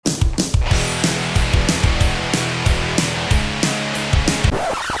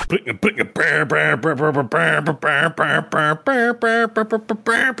Hello,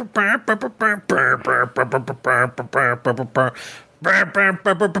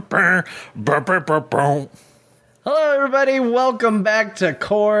 everybody. Welcome back to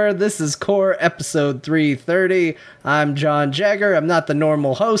Core. This is Core episode 330. I'm John Jagger. I'm not the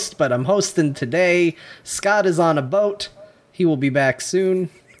normal host, but I'm hosting today. Scott is on a boat. He will be back soon.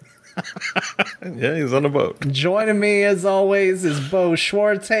 Yeah, he's on a boat. Joining me, as always, is Bo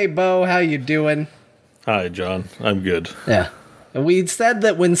Schwartz. Hey, Bo, how you doing? Hi, John. I'm good. Yeah. We said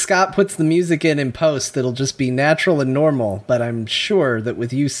that when Scott puts the music in post, it'll just be natural and normal, but I'm sure that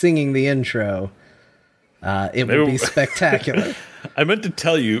with you singing the intro, it will be spectacular. I meant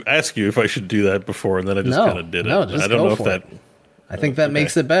to ask you if I should do that before, and then I just kind of did it. No, just I don't go know for if that. it. I think that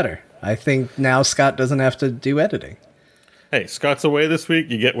makes it better. I think now Scott doesn't have to do editing. Hey, Scott's away this week.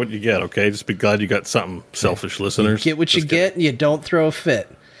 You get what you get, okay? Just be glad you got something, selfish listeners. You get what you get, and you don't throw a fit.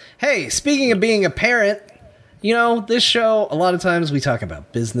 Hey, speaking of being a parent, you know, this show, a lot of times we talk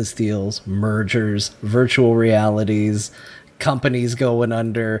about business deals, mergers, virtual realities, companies going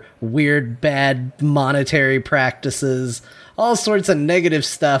under, weird, bad monetary practices, all sorts of negative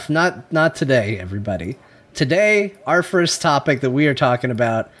stuff. Not today, everybody. Today, our first topic that we are talking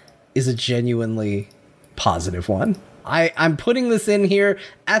about is a genuinely positive one. I'm putting this in here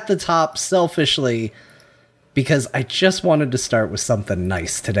at the top selfishly because I just wanted to start with something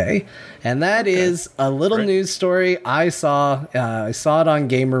nice today. And that is a little news story I saw. I saw it on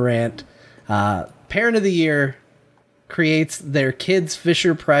Gamer Rant. Parent of the Year creates their kid's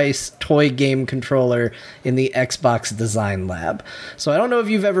Fisher-Price toy game controller in the Xbox Design Lab. So I don't know if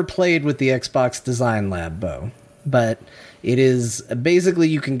you've ever played with the Xbox Design Lab, Bo, but it is basically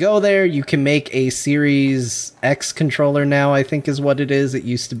you can go there, you can make a Series X controller now, I think is what it is. It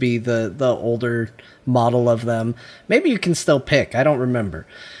used to be the older model of them. Maybe you can still pick, I don't remember.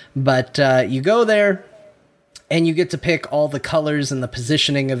 But you go there, and you get to pick all the colors and the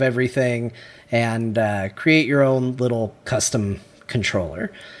positioning of everything and create your own little custom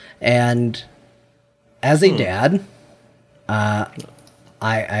controller. And as a dad, I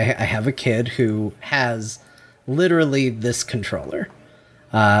have a kid who has literally this controller.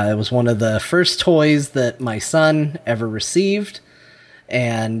 It was one of the first toys that my son ever received.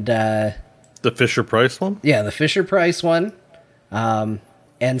 And the Fisher-Price one? Yeah, the Fisher-Price one.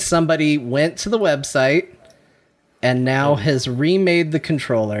 And somebody went to the website and now has remade the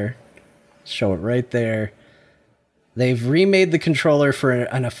controller. Show it right there. They've remade the controller for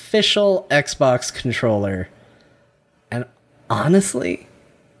an official Xbox controller. And honestly,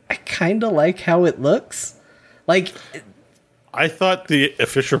 I kind of like how it looks. Like, I thought the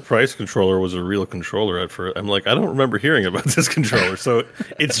Fisher-Price controller was a real controller at first. I'm like, I don't remember hearing about this controller. So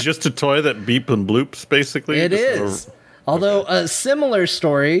it's just a toy that beep and bloops, basically? It is. Although, a similar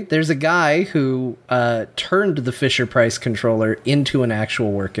story, there's a guy who turned the Fisher-Price controller into an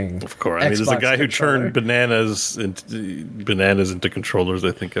actual working Of course. I mean, there's a guy who turned bananas into controllers,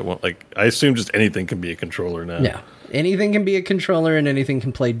 I think. I assume just anything can be a controller now. Yeah. Anything can be a controller and anything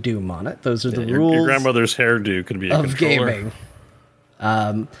can play Doom on it. Those are the rules. Your grandmother's hairdo can be a controller.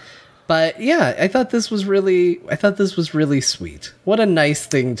 Gaming. But yeah, I thought this was really sweet. What a nice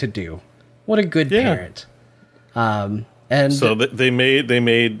thing to do. What a good parent. And so they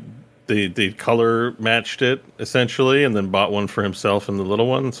color matched it essentially, and then bought one for himself and the little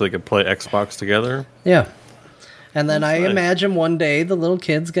one, so they could play Xbox together. Yeah. And then I imagine one day the little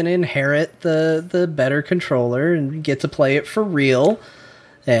kid's going to inherit the better controller and get to play it for real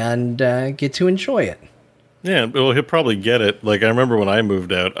and get to enjoy it. Yeah, well, he'll probably get it. Like, I remember when I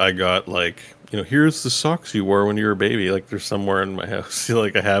moved out, I got, here's the socks you wore when you were a baby. Like, there's somewhere in my house.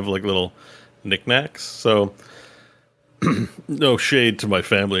 I have, little knickknacks. So, no shade to my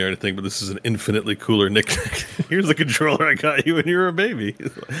family or anything, but this is an infinitely cooler knickknack. Here's the controller I got you when you were a baby.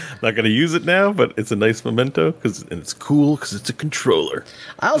 Not going to use it now, but it's a nice memento, and it's cool because it's a controller.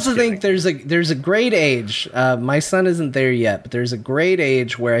 I also think there's a great age. My son isn't there yet, but there's a great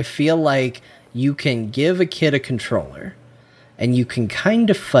age where I feel like you can give a kid a controller, and you can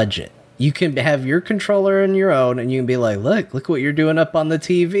kind of fudge it. You can have your controller and your own, and you can be like, look what you're doing up on the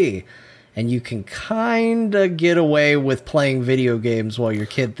TV. And you can kind of get away with playing video games while your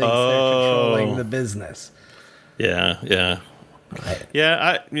kid thinks they're controlling the business. Yeah.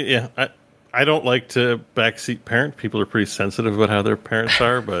 I don't like to backseat parent. People are pretty sensitive about how their parents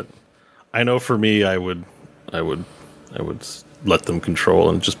are, but I know for me, I would let them control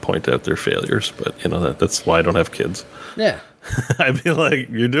and just point out their failures. But that's why I don't have kids. Yeah. I'd be like,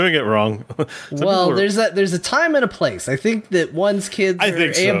 you're doing it wrong. Well, there's a time and a place. I think that once kids are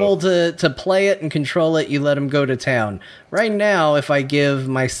able to play it and control it, you let them go to town. Right now, if I give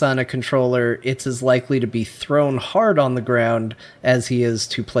my son a controller, it's as likely to be thrown hard on the ground as he is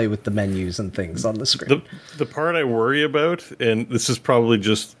to play with the menus and things on the screen. The part I worry about, and this is probably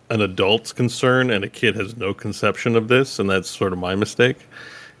just an adult's concern, and a kid has no conception of this, and that's sort of my mistake,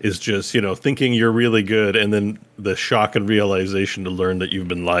 is just, thinking you're really good, and then the shock and realization to learn that you've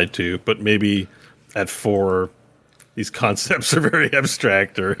been lied to. But maybe at 4, these concepts are very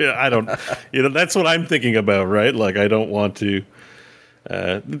abstract, or I don't, that's what I'm thinking about, right? Like, I don't want to,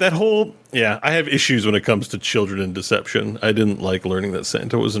 I have issues when it comes to children and deception. I didn't like learning that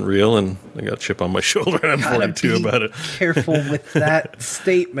Santa wasn't real, and I got a chip on my shoulder, and I'm 42 about it. Careful with that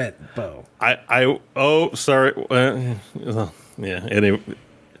statement, Bo. Sorry. Yeah, anyway.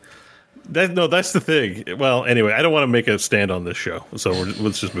 That's the thing. Well, anyway, I don't want to make a stand on this show, so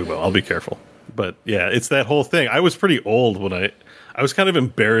let's just move on. I'll be careful. But yeah, it's that whole thing. I was pretty old when I was kind of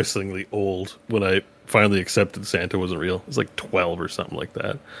embarrassingly old when I finally accepted Santa wasn't real. It was like 12 or something like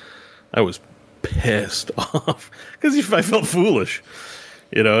that. I was pissed off because I felt foolish,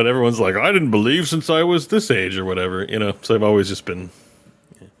 and everyone's like, I didn't believe since I was this age or whatever, so I've always just been.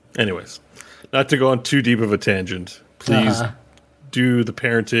 Anyways, not to go on too deep of a tangent, please do the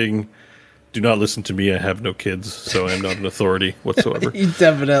parenting. Do not listen to me. I have no kids, so I'm not an authority whatsoever. You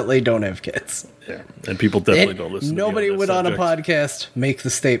definitely don't have kids. Yeah, and people definitely don't listen to me. Nobody would on a podcast make the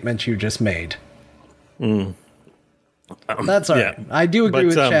statement you just made. That's all right. I do agree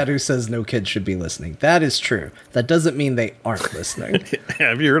with Chad who says no kids should be listening. That is true. That doesn't mean they aren't listening.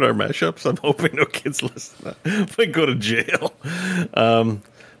 Have you heard our mashups? I'm hoping no kids listen. I go to jail.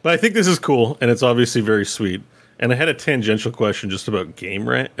 But I think this is cool, and it's obviously very sweet. And I had a tangential question just about Game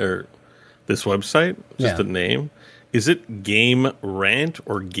Rant, or this website, just a name. Is it Game Rant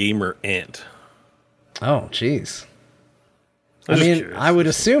or Gamer Ant? Oh, jeez. I mean, curious. I would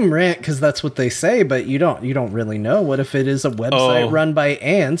assume Rant because that's what they say, but you don't really know. What if it is a website run by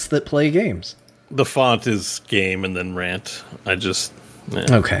ants that play games? The font is Game and then Rant.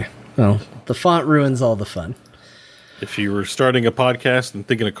 Okay. Well, the font ruins all the fun. If you were starting a podcast and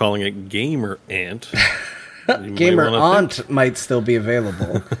thinking of calling it Gamer Ant... Gamer Aunt might still be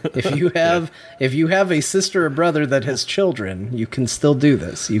available. If you have a sister or brother that has children, you can still do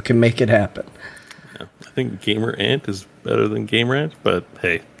this. You can make it happen. Yeah, I think Gamer Ant is better than Game Rant, but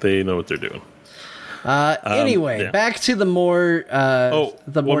hey, they know what they're doing. Anyway, back to the more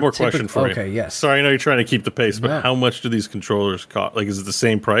one more question for you. Okay, yes. Sorry, I know you're trying to keep the pace, but how much do these controllers cost? Like, is it the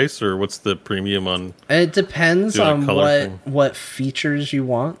same price, or what's the premium on? It depends on what features you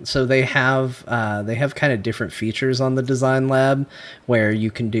want. So they have kind of different features on the Design Lab where you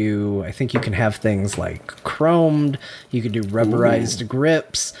can do. I think you can have things like chromed. You can do rubberized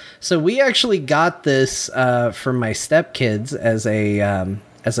grips. So we actually got this for my stepkids as a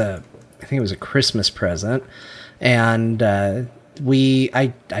I think it was a Christmas present, and I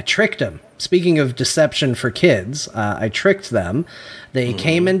tricked them. Speaking of deception for kids, I tricked them. They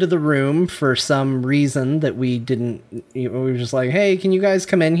came into the room for some reason that we didn't. We were just like, "Hey, can you guys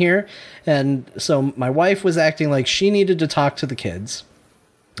come in here?" And so my wife was acting like she needed to talk to the kids.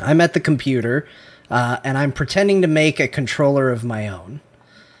 I'm at the computer, and I'm pretending to make a controller of my own,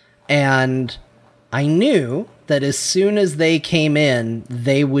 and I knew that as soon as they came in,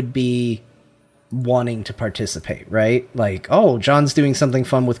 they would be wanting to participate, right? Like, oh, John's doing something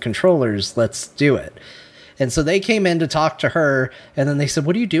fun with controllers, let's do it. And so they came in to talk to her, and then they said,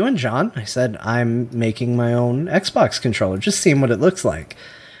 what are you doing, John? I said, I'm making my own Xbox controller, just seeing what it looks like.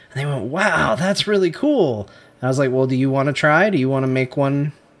 And they went, wow, that's really cool. And I was like, well, do you want to try? Do you want to make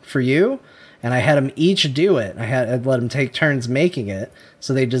one for you? And I had them each do it. I'd let them take turns making it.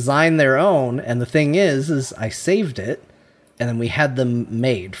 So they designed their own. And the thing is I saved it, and then we had them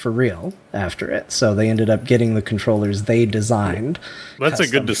made for real after it. So they ended up getting the controllers they designed. That's a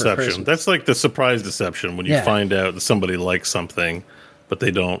good deception. That's like the surprise deception when you find out that somebody likes something, but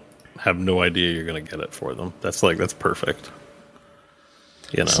they don't have no idea you're going to get it for them. That's perfect.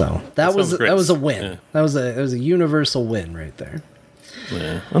 So that was a win. Yeah. That was a universal win right there.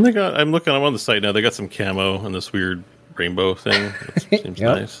 Yeah, and I'm on the site now. They got some camo and this weird rainbow thing. It seems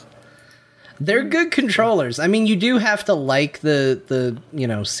nice. They're good controllers. I mean, you do have to like the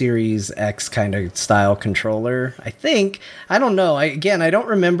Series X kind of style controller. I think. I don't know. I don't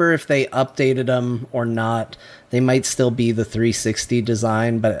remember if they updated them or not. They might still be the 360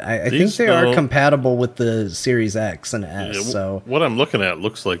 design, but I think they are compatible with the Series X and S. Yeah, so what I'm looking at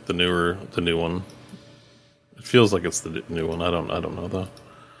looks like the new one. It feels like it's the new one. I don't know though.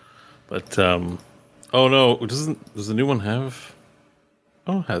 But Oh no, does the new one have?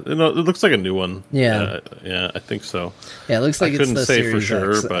 Oh, no, it looks like a new one. Yeah, yeah, I think so. Yeah, it looks like I it's couldn't the say Series for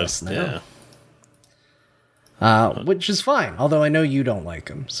sure, XS but now. yeah. Which is fine, although I know you don't like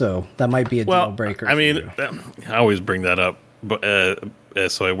them, so that might be a deal breaker. I mean, for you. I always bring that up, but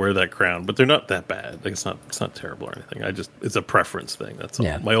so I wear that crown, but they're not that bad. Like it's not terrible or anything. It's a preference thing. That's all.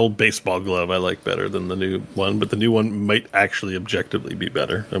 Yeah. My old baseball glove I like better than the new one, but the new one might actually objectively be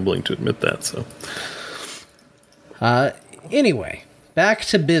better. I'm willing to admit that. So, Anyway, back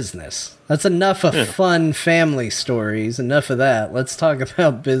to business. That's enough of fun family stories. Enough of that. Let's talk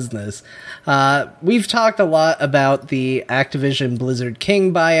about business. We've talked a lot about the Activision Blizzard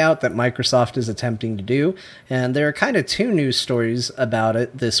King buyout that Microsoft is attempting to do, and there are kind of two news stories about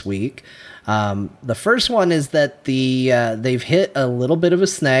it this week. The first one is that they've hit a little bit of a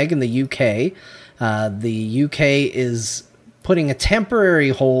snag in the UK. The UK is putting a temporary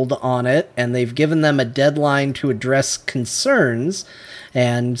hold on it, and they've given them a deadline to address concerns,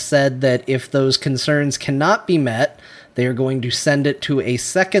 and said that if those concerns cannot be met, they are going to send it to a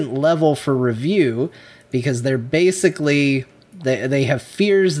second level for review, because they're basically they have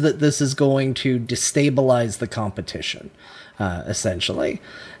fears that this is going to destabilize the competition, essentially.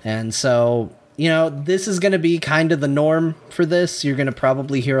 And so, this is going to be kind of the norm for this. You're going to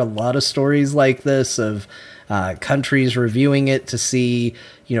probably hear a lot of stories like this of countries reviewing it to see,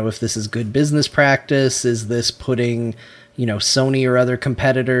 if this is good business practice. Is this putting, Sony or other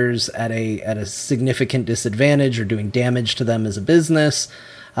competitors at a significant disadvantage or doing damage to them as a business?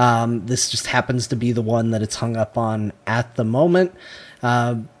 This just happens to be the one that it's hung up on at the moment.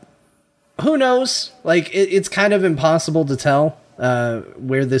 Who knows? Like, it's kind of impossible to tell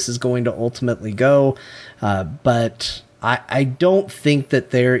where this is going to ultimately go. But I don't think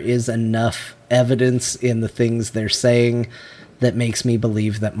that there is enough evidence in the things they're saying that makes me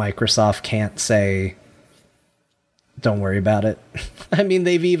believe that Microsoft can't say, don't worry about it. I mean,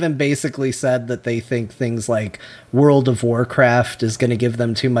 they've even basically said that they think things like World of Warcraft is going to give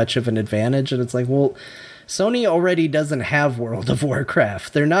them too much of an advantage. And it's like, well, Sony already doesn't have World of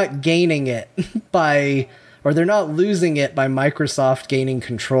Warcraft. They're not gaining it they're not losing it by Microsoft gaining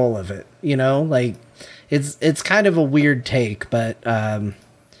control of it. Like it's kind of a weird take, but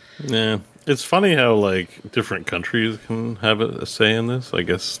yeah, it's funny how like different countries can have a say in this. I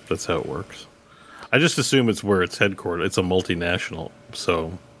guess that's how it works. I just assume it's where it's headquartered. It's a multinational,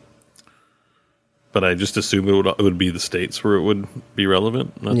 so. But I just assume it would be the States where it would be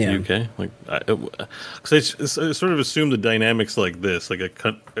relevant, not the UK. Because I sort of assume the dynamics like this, like a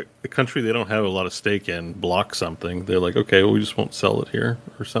country they don't have a lot of stake in, block something. They're like, okay, well, we just won't sell it here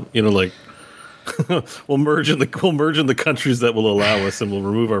or something. Like we'll merge in the countries that will allow us, and we'll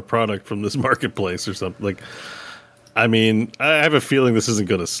remove our product from this marketplace or something. Like, I mean, I have a feeling this isn't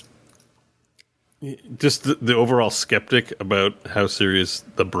going to. Just the overall skeptic about how serious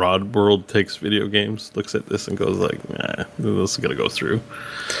the broad world takes video games looks at this and goes like, nah, this is going to go through.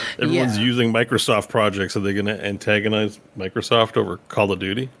 Everyone's using Microsoft projects. Are they going to antagonize Microsoft over Call of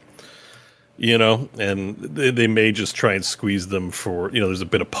Duty? And they may just try and squeeze them for, there's a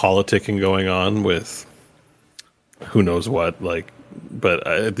bit of politicking going on with who knows what. But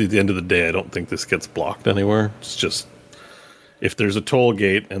at the end of the day, I don't think this gets blocked anywhere. It's just, if there's a toll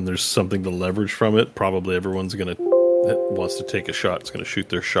gate and there's something to leverage from it, probably everyone's wants to take a shot. It's going to shoot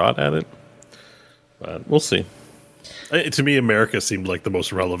their shot at it. But we'll see. To me, America seemed like the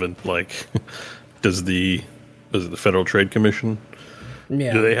most relevant. Like, does the Federal Trade Commission?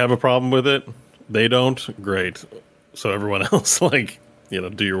 Yeah. Do they have a problem with it? They don't. Great. So everyone else, do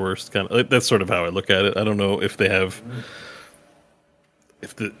your worst. Kind of. That's sort of how I look at it. I don't know if they have.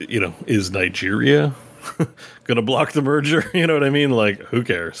 Is Nigeria going to block the merger? You know what I mean? Like, who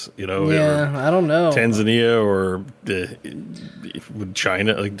cares? Yeah, I don't know. Tanzania or with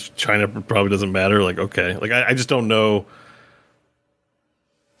China. Like, China probably doesn't matter. Like, okay. Like, I just don't know.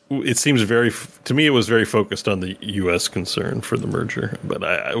 It seems to me, it was very focused on the U.S. concern for the merger.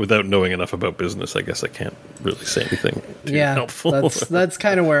 But without knowing enough about business, I guess I can't really say anything too helpful. That's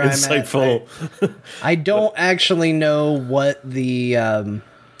kind of where insightful. I'm at. I don't actually know what the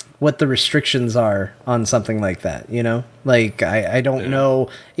restrictions are on something like that, Like, I don't know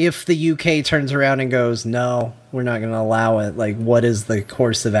if the UK turns around and goes, no, we're not going to allow it. Like, what is the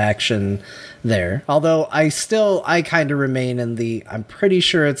course of action there? Although I kind of remain in I'm pretty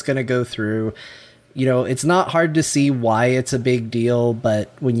sure it's going to go through. It's not hard to see why it's a big deal, but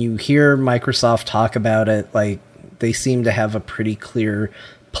when you hear Microsoft talk about it, like, they seem to have a pretty clear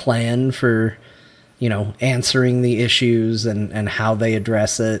plan for answering the issues and how they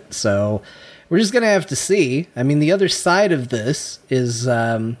address it. So we're just going to have to see. I mean, the other side of this is,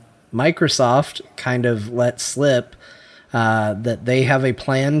 Microsoft kind of let slip that they have a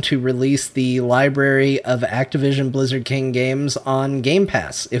plan to release the library of Activision Blizzard King games on Game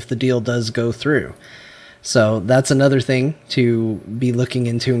Pass if the deal does go through. So that's another thing to be looking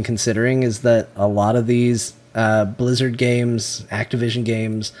into and considering, is that a lot of these Blizzard games, Activision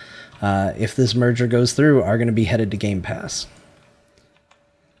games, if this merger goes through, are going to be headed to Game Pass.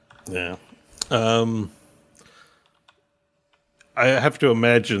 Yeah. I have to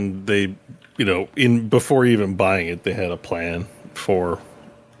imagine they, before even buying it, they had a plan for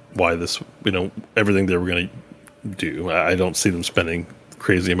why this, everything they were going to do. I don't see them spending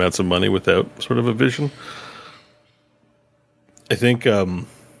crazy amounts of money without sort of a vision. I think the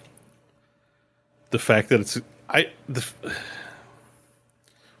fact that it's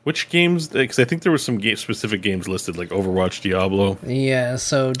which games? Because I think there were some specific games listed, like Overwatch, Diablo. Yeah,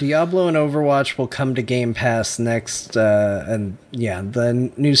 so Diablo and Overwatch will come to Game Pass next, and yeah,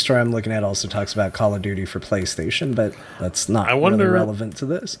 the news story I'm looking at also talks about Call of Duty for PlayStation, but that's not really relevant to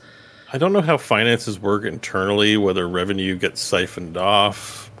this. I don't know how finances work internally, whether revenue gets siphoned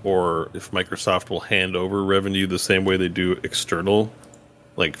off, or if Microsoft will hand over revenue the same way they do external,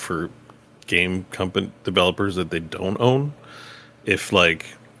 like for game company developers that they don't own. If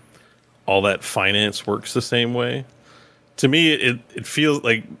all that finance works the same way. To me, it feels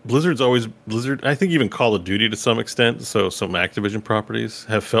like Blizzard. I think even Call of Duty to some extent, so some Activision properties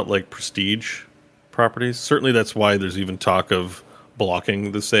have felt like prestige properties. Certainly that's why there's even talk of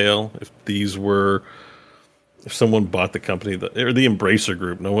blocking the sale. If someone bought the company, or the Embracer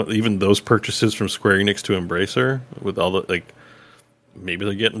Group, even those purchases from Square Enix to Embracer, with all the, maybe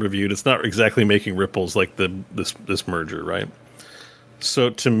they're getting reviewed. It's not exactly making ripples like this merger, right?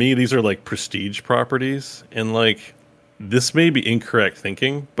 So to me, these are prestige properties, and this may be incorrect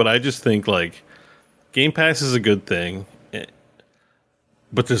thinking, but I just think Game Pass is a good thing,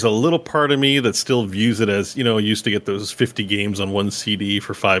 but there's a little part of me that still views it as, used to get those 50 games on one CD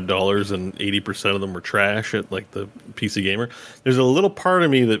for $5 and 80% of them were trash at the PC Gamer. There's a little part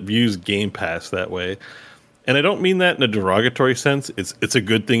of me that views Game Pass that way. And I don't mean that in a derogatory sense. It's a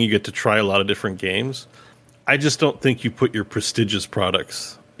good thing you get to try a lot of different games. I just don't think you put your prestigious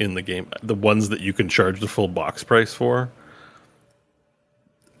products in the game, the ones that you can charge the full box price for.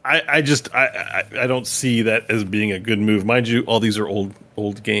 I don't see that as being a good move. Mind you, all these are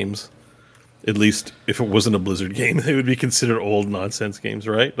old games. At least if it wasn't a Blizzard game, they would be considered old nonsense games,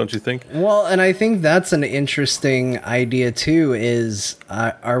 right? Don't you think? Well, and I think that's an interesting idea too, is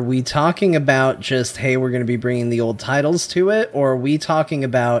are we talking about just, hey, we're going to be bringing the old titles to it, or are we talking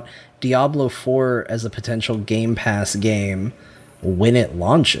about Diablo 4 as a potential Game Pass game when it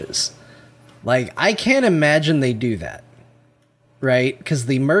launches? I can't imagine they do that, right? Because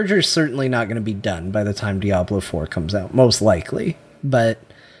the merger's certainly not going to be done by the time Diablo 4 comes out, most likely. But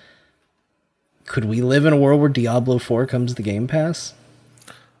could we live in a world where Diablo 4 comes to Game Pass?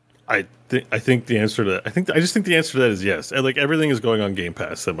 I think the answer to that, I just think the answer to that is yes. And everything is going on Game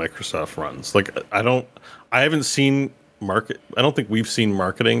Pass that Microsoft runs. I haven't seen I don't think we've seen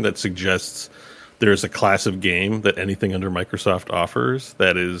marketing that suggests there's a class of game that anything under Microsoft offers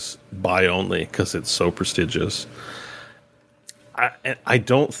that is buy only because it's so prestigious. I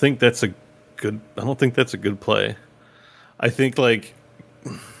don't think that's a good play. I think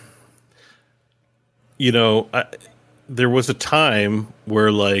there was a time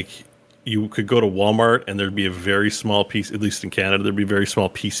where you could go to Walmart and there'd be a very small piece, at least in Canada, there'd be a very small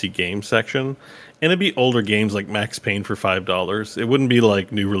PC game section. And it'd be older games like Max Payne for $5. It wouldn't be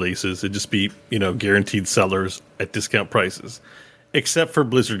new releases. It'd just be, guaranteed sellers at discount prices. Except for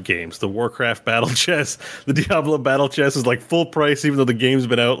Blizzard games. The Warcraft Battle Chess, the Diablo Battle Chess is full price, even though the game's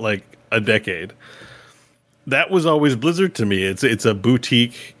been out a decade. That was always Blizzard to me. It's a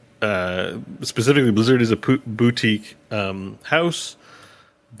boutique, specifically Blizzard is a boutique house.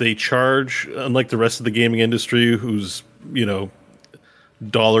 They charge, unlike the rest of the gaming industry, who's,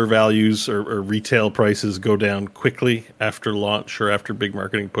 dollar values or retail prices go down quickly after launch or after big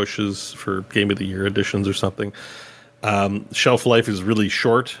marketing pushes for Game of the Year editions or something. Shelf life is really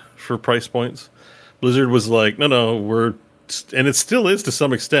short for price points. Blizzard was no, and it still is to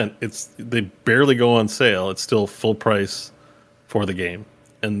some extent. They barely go on sale. It's still full price for the game,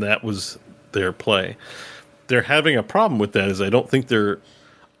 and that was their play. They're having a problem with that. Is I don't think they're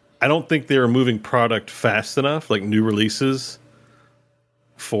moving product fast enough, new releases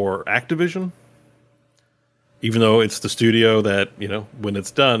for Activision, even though it's the studio that, when it's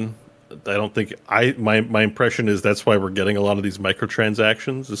done, I don't think my impression is that's why we're getting a lot of these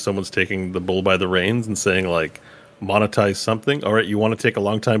microtransactions, is someone's taking the bull by the reins and saying monetize something. All right, you want to take a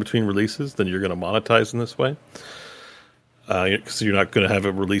long time between releases, then you're going to monetize in this way. because you're not going to have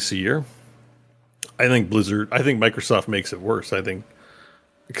a release a year. I think Microsoft makes it worse. I think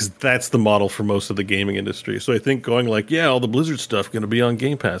because that's the model for most of the gaming industry. So I think going like, yeah, all the Blizzard stuff going to be on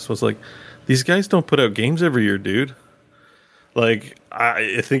Game Pass was like, these guys don't put out games every year, dude. Like,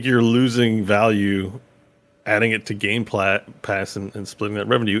 I think you're losing value adding it to Game Pass and splitting that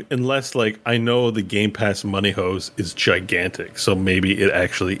revenue, unless, like, I know the Game Pass money hose is gigantic, so maybe it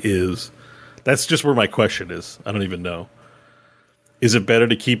actually is. That's just where my question is. I don't even know. Is it better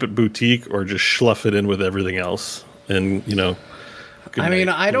to keep it boutique or just schluff it in with everything else? And, you know, I mean,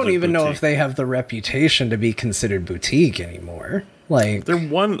 I don't even know if they have the reputation to be considered boutique anymore. Like, they're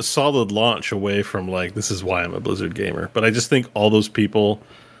one solid launch away from, like, this is why I'm a Blizzard gamer. But I just think all those people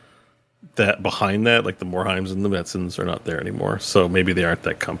that behind that, like the Morheims and the Metzens, are not there anymore. So maybe they aren't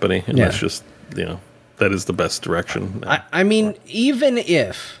that company. And that's just, you know, that is the best direction. I mean, even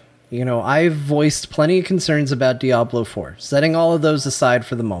if, you know, I've voiced plenty of concerns about Diablo 4. Setting all of those aside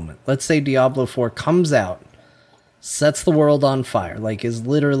for the moment. Let's say Diablo 4 comes out, sets the world on fire, like is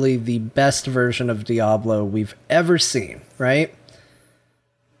literally the best version of Diablo we've ever seen, right?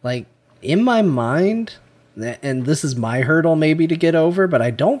 Like, in my mind, and this is my hurdle maybe to get over, but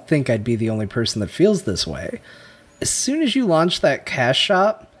I don't think I'd be the only person that feels this way. As soon as you launch that cash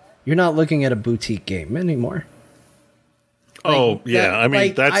shop, you're not looking at a boutique game anymore. Oh, yeah. I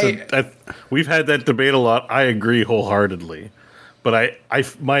mean, we've had that debate a lot. I agree wholeheartedly. But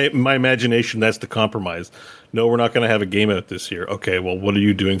my imagination, that's the compromise. No, we're not going to have a game out this year. Okay, well, what are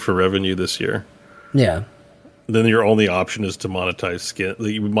you doing for revenue this year? Yeah. Then your only option is to monetize skin.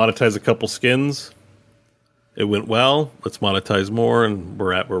 You monetize a couple skins. It went well. Let's monetize more, and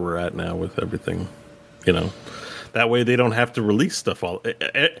we're at where we're at now with everything. You know, that way they don't have to release stuff all.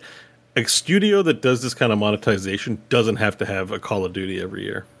 A studio that does this kind of monetization doesn't have to have a Call of Duty every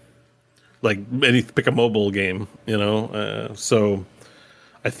year. Like, pick a mobile game, you know. So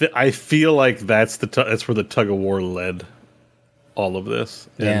I feel like that's that's where the tug of war led all of this,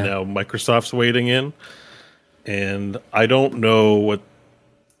 and now Microsoft's wading in, and I don't know what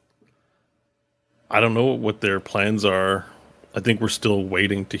their plans are. I think we're still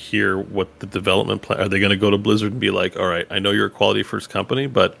waiting to hear what the development plan. Are they going to go to Blizzard and be like, all right, I know you're a quality first company,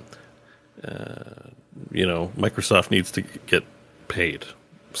 but you know, Microsoft needs to get paid,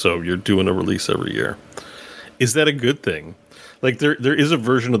 so you're doing a release every year. Is that a good thing? Like, there is a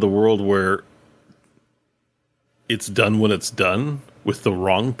version of the world where it's done when it's done with the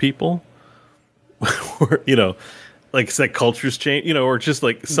wrong people, or, you know, like, it's that culture's change, you know, or just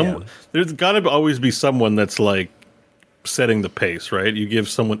like there's got to always be someone that's like setting the pace, right? You give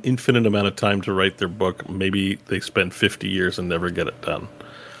someone infinite amount of time to write their book. Maybe they spend 50 years and never get it done.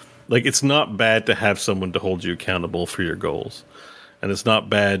 Like, it's not bad to have someone to hold you accountable for your goals. And it's not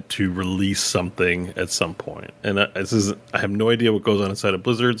bad to release something at some point. And I have no idea what goes on inside of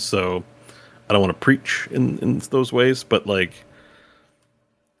Blizzard, so I don't want to preach in those ways. But, like,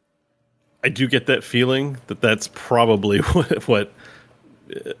 I do get that feeling that that's probably what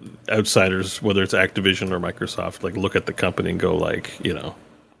outsiders, whether it's Activision or Microsoft, like, look at the company and go, like, you know,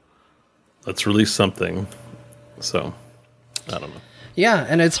 let's release something. So, I don't know. Yeah,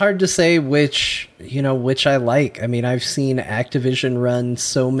 and it's hard to say which I like. I mean, I've seen Activision run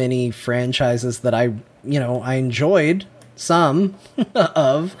so many franchises that I enjoyed some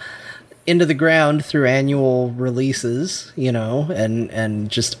of into the ground through annual releases, you know, and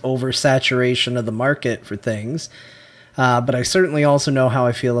just oversaturation of the market for things. But I certainly also know how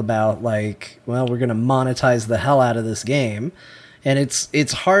I feel about, like, well, we're going to monetize the hell out of this game. And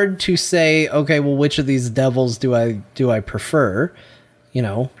it's hard to say, okay, well, which of these devils do I prefer? You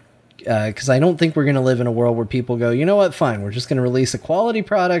know, because I don't think we're going to live in a world where people go, you know what, fine, we're just going to release a quality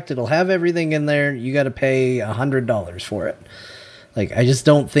product. It'll have everything in there. You got to pay $100 for it. Like, I just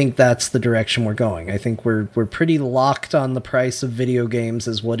don't think that's the direction we're going. I think we're pretty locked on the price of video games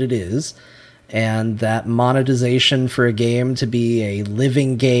as what it is. And that monetization for a game to be a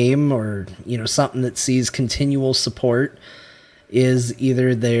living game, or, you know, something that sees continual support, is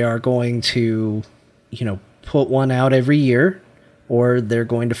either they are going to, you know, put one out every year, or they're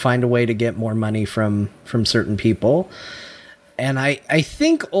going to find a way to get more money from certain people. And I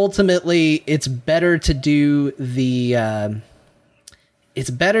think ultimately it's better to do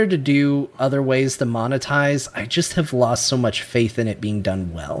other ways to monetize. I just have lost so much faith in it being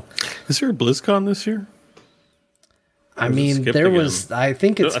done well. Is there a BlizzCon this year? I mean, there was. I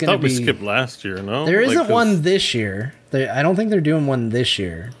think it's going to be. We skipped last year. No, there isn't one this year. I don't think they're doing one this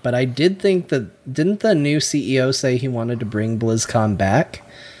year. But I did think that. Didn't the new CEO say he wanted to bring BlizzCon back?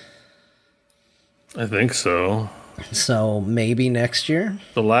 I think so. So maybe next year.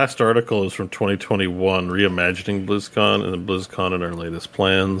 The last article is from 2021, reimagining BlizzCon and the BlizzCon and our latest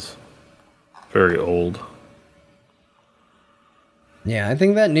plans. Very old. Yeah, I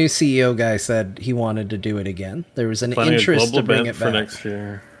think that new CEO guy said he wanted to do it again. There was an interest to bring it back for next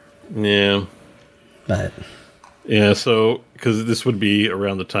year. Yeah. But yeah, so because this would be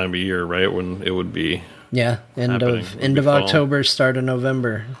around the time of year, right, when it would be. Yeah, end of October, start of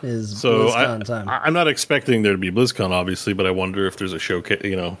November is BlizzCon time. I'm not expecting there to be BlizzCon, obviously, but I wonder if there's a showcase,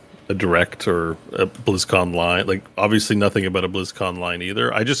 a direct or a BlizzCon line. Like, obviously, nothing about a BlizzCon line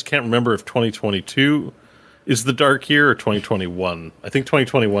either. I just can't remember if 2022 is the dark year or 2021. I think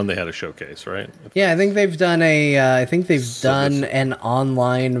 2021 they had a showcase, right? Yeah, I think they've done an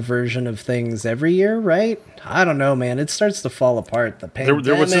online version of things every year, right? I don't know, man. It starts to fall apart. The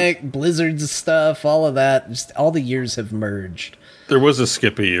pandemic, Blizzard's stuff, all of that. Just all the years have merged. There was a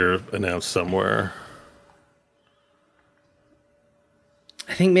skip a year announced somewhere.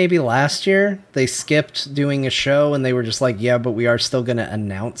 I think maybe last year they skipped doing a show and they were just like, yeah, but we are still going to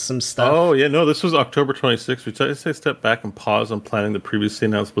announce some stuff. Oh, yeah, no, this was October 26th. We tried to take a step back and pause on planning the previously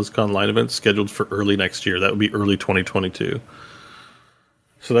announced BlizzCon line event scheduled for early next year. That would be early 2022.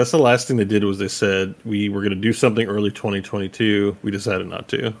 So that's the last thing they did was they said we were going to do something early 2022. We decided not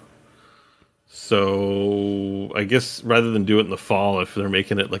to. So I guess rather than do it in the fall, if they're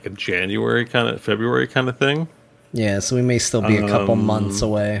making it like a February kind of thing. Yeah, so we may still be a couple months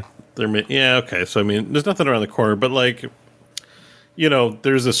away. Okay. So, I mean, there's nothing around the corner, but, like,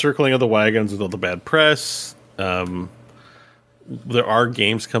 there's a circling of the wagons with all the bad press. There are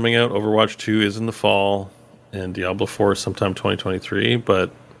games coming out. Overwatch 2 is in the fall, and Diablo 4 is sometime 2023, but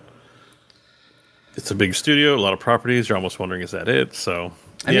it's a big studio, a lot of properties. You're almost wondering, is that it? So,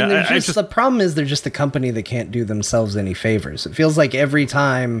 I mean, the problem is they're just a company that can't do themselves any favors. It feels like every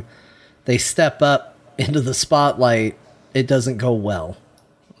time they step up into the spotlight, it doesn't go well.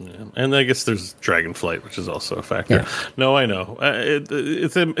 Yeah. And I guess there's Dragonflight, which is also a factor. Yeah. No, I know.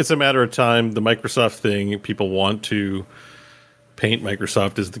 It's a matter of time. The Microsoft thing, people want to paint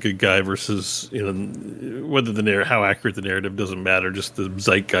Microsoft as the good guy versus, whether how accurate the narrative doesn't matter. Just the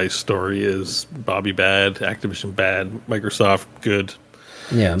zeitgeist story is Bobby bad, Activision bad, Microsoft good.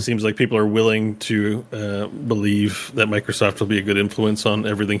 Yeah. It seems like people are willing to believe that Microsoft will be a good influence on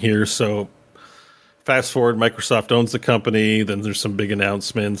everything here. So fast forward, Microsoft owns the company, then there's some big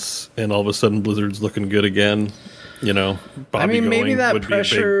announcements, and all of a sudden Blizzard's looking good again. Maybe that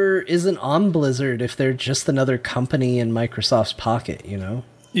pressure isn't on Blizzard if they're just another company in Microsoft's pocket,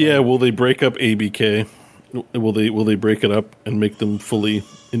 Yeah, will they break up ABK? Will they break it up and make them fully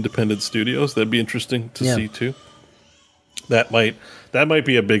independent studios? That'd be interesting to see too. That might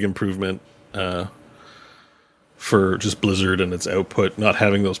be a big improvement for just Blizzard and its output, not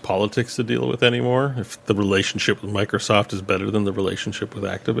having those politics to deal with anymore. If the relationship with Microsoft is better than the relationship with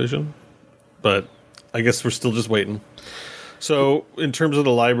Activision. But I guess we're still just waiting. So in terms of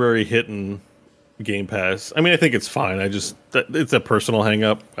the library hitting Game Pass, I mean, I think it's fine. It's a personal hang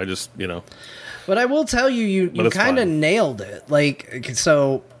up. But I will tell you, you kind of nailed it. Like,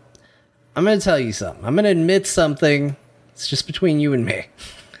 so I'm going to tell you something. I'm going to admit something. It's just between you and me.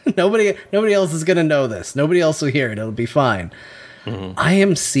 Nobody else is going to know this. Nobody else will hear it. It'll be fine. Mm-hmm. I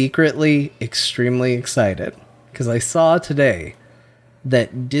am secretly extremely excited because I saw today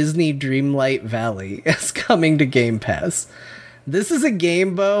that Disney Dreamlight Valley is coming to Game Pass. This is a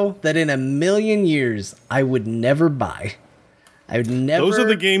game, Bo, that in a million years I would never buy. I would never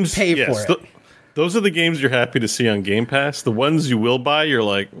pay for it. Those are the games you're happy to see on Game Pass. The ones you will buy, you're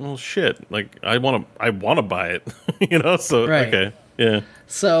like, well, shit. Like, I want to buy it. So, right. Okay. Yeah.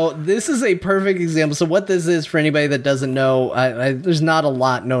 So this is a perfect example. So what this is, for anybody that doesn't know, there's not a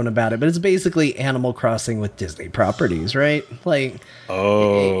lot known about it, but it's basically Animal Crossing with Disney properties, right? Like,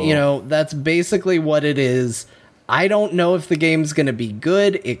 that's basically what it is. I don't know if the game's going to be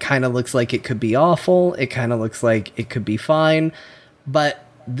good. It kind of looks like it could be awful. It kind of looks like it could be fine. But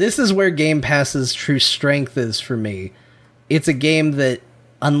this is where Game Pass's true strength is for me. It's a game that,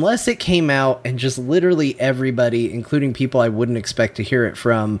 unless it came out and just literally everybody, including people I wouldn't expect to hear it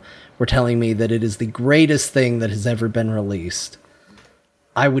from, were telling me that it is the greatest thing that has ever been released,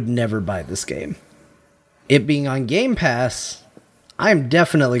 I would never buy this game. It being on Game Pass, I'm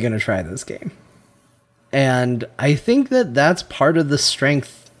definitely going to try this game. And I think that that's part of the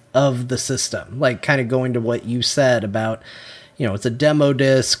strength of the system. Like, kind of going to what you said about, it's a demo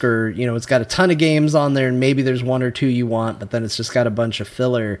disc, or, it's got a ton of games on there and maybe there's one or two you want, but then it's just got a bunch of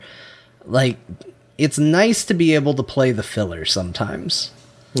filler. Like, it's nice to be able to play the filler sometimes.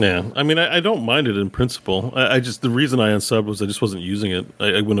 Yeah. I mean, I don't mind it in principle. The reason I unsubbed was I just wasn't using it.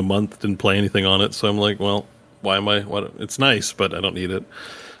 I went a month, didn't play anything on it. So I'm like, well, Why am I? What? It's nice, but I don't need it.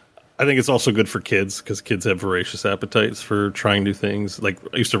 I think it's also good for kids because kids have voracious appetites for trying new things. Like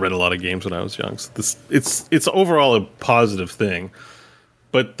I used to rent a lot of games when I was young. So it's overall a positive thing.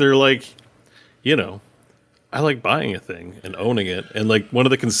 But they're like, I like buying a thing and owning it. And like one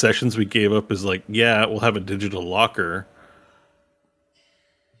of the concessions we gave up is like, yeah, we'll have a digital locker.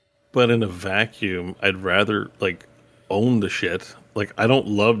 But in a vacuum, I'd rather like own the shit. Like I don't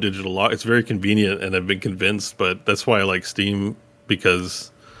love digital lock. It's very convenient and I've been convinced, but that's why I like Steam because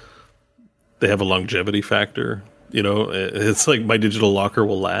they have a longevity factor. It's like my digital locker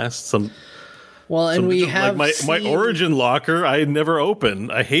will last. We have like my Origin locker. I never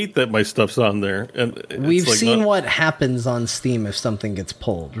open. I hate that my stuff's on there. And we've seen what happens on Steam if something gets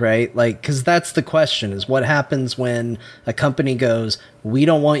pulled, right? Like, because that's the question: is what happens when a company goes, "We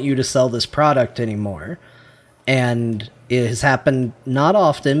don't want you to sell this product anymore," and it has happened not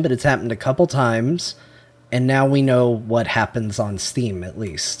often, but it's happened a couple times. And now we know what happens on Steam, at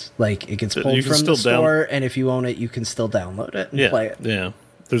least. Like, it gets pulled from the store, and if you own it, you can still download it and play it. Yeah,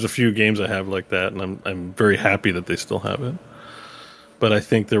 there's a few games I have like that, and I'm very happy that they still have it. But I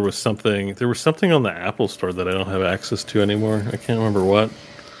think there was something on the Apple Store that I don't have access to anymore. I can't remember what,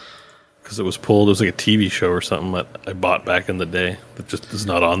 because it was pulled. It was like a TV show or something that I bought back in the day that just is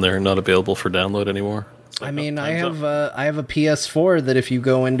not on there, not available for download anymore. Like, I have a PS4 that if you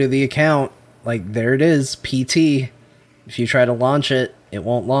go into the account, like, there it is, PT. If you try to launch it, it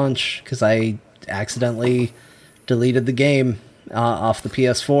won't launch because I accidentally deleted the game off the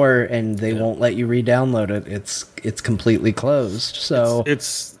PS4, and they won't let you re-download it. It's completely closed. So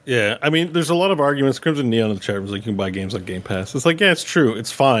it's I mean, there's a lot of arguments. Crimson Neon in the chat was like, you can buy games on Game Pass. It's like, yeah, it's true.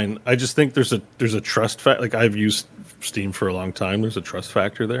 It's fine. I just think there's a trust factor. Like, I've used Steam for a long time. There's a trust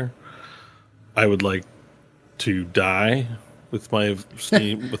factor there. I would like to die with my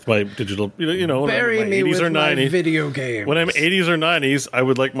Steam, with my digital, bury me with my video games. When I'm 80s or 90s, I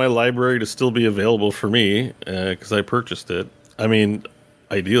would like my library to still be available for me because I purchased it. I mean,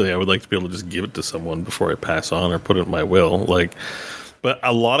 ideally, I would like to be able to just give it to someone before I pass on or put it in my will. Like, but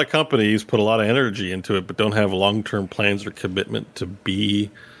a lot of companies put a lot of energy into it, but don't have long-term plans or commitment to be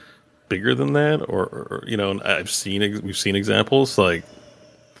bigger than that. Or we've seen examples like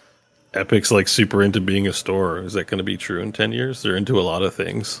Epic's like super into being a store. Is that going to be true in 10 years? They're into a lot of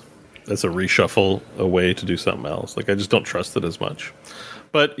things. That's a reshuffle, a way to do something else. Like, I just don't trust it as much.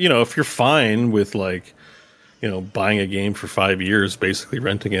 But, if you're fine with like, buying a game for 5 years, basically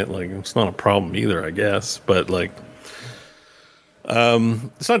renting it, like, it's not a problem either, I guess. But like,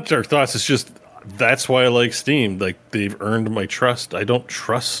 it's not dark thoughts. It's just, that's why I like Steam. Like, they've earned my trust. I don't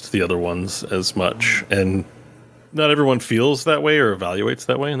trust the other ones as much. And not everyone feels that way or evaluates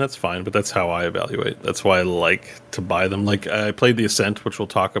that way, and that's fine, but that's how I evaluate. That's why I like to buy them. Like, I played The Ascent, which we'll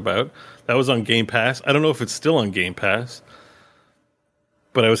talk about. That was on Game Pass. I don't know if it's still on Game Pass,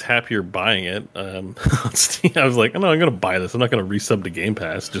 but I was happier buying it. On Steam, I was like, no, I'm going to buy this. I'm not going to resub to Game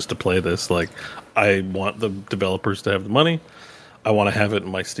Pass just to play this. Like, I want the developers to have the money. I want to have it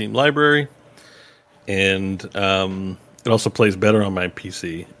in my Steam library. And it also plays better on my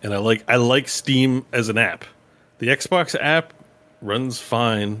PC. And I like Steam as an app. The Xbox app runs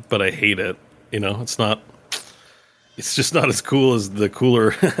fine, but I hate it. It's just not as cool as the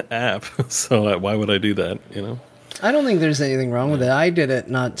cooler app. So why would I do that? I don't think there's anything wrong with it. I did it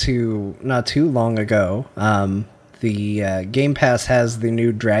not too long ago. The Game Pass has the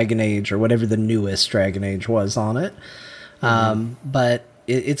new Dragon Age, or whatever the newest Dragon Age was, on it. But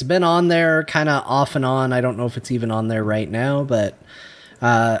it's been on there kind of off and on. I don't know if it's even on there right now, but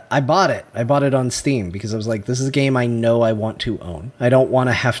I bought it. I bought it on Steam because I was like, this is a game I know I want to own. I don't want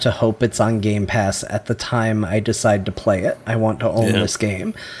to have to hope it's on Game Pass at the time I decide to play it. I want to own this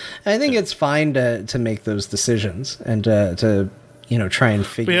game. And I think it's fine to make those decisions and to try and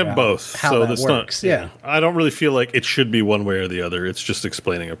figure out both. How so that works. Yeah. I don't really feel like it should be one way or the other. It's just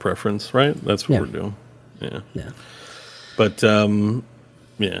explaining a preference, right? That's what we're doing. Yeah. Yeah. But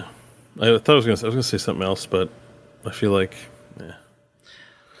yeah. I thought I was gonna say something else, but I feel like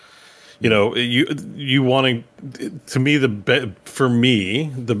you wanting, to me, for me,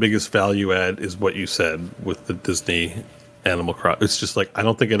 the biggest value add is what you said with the Disney Animal Crossing. It's just like, I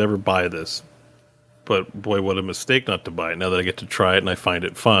don't think I'd ever buy this, but boy, what a mistake not to buy it. Now that I get to try it and I find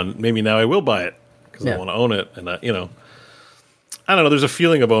it fun, maybe now I will buy it because I want to own it. And I don't know. There's a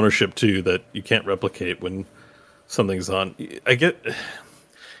feeling of ownership too that you can't replicate when something's on. I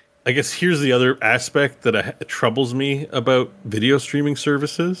guess here's the other aspect that troubles me about video streaming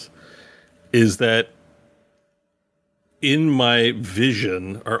services. Is that in my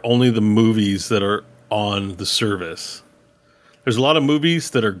vision are only the movies that are on the service. There's a lot of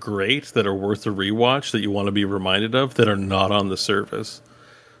movies that are great, that are worth a rewatch, that you want to be reminded of, that are not on the service.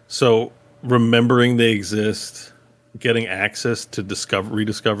 So remembering they exist, getting access to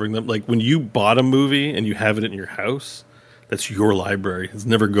rediscovering them. Like when you bought a movie and you have it in your house, that's your library. It's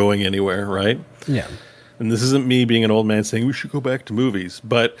never going anywhere, right? Yeah. And this isn't me being an old man saying we should go back to movies.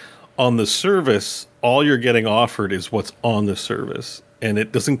 But on the service, all you're getting offered is what's on the service. And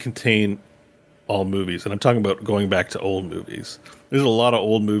it doesn't contain all movies. And I'm talking about going back to old movies. There's a lot of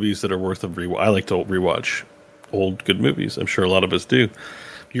old movies that are worth a rewatch. I like to rewatch old good movies. I'm sure a lot of us do.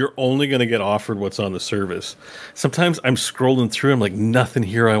 You're only going to get offered what's on the service. Sometimes I'm scrolling through, I'm like, nothing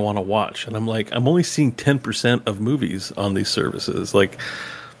here I want to watch. And I'm like, I'm only seeing 10% of movies on these services. Like,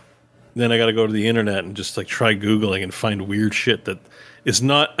 then I got to go to the internet and just like try Googling and find weird shit that is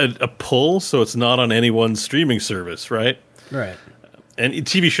not a pull, so it's not on any one streaming service, right? Right. And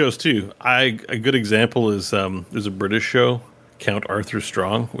TV shows too. A good example is there's a British show, Count Arthur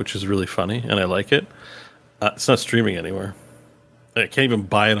Strong, which is really funny, and I like it. It's not streaming anywhere. I can't even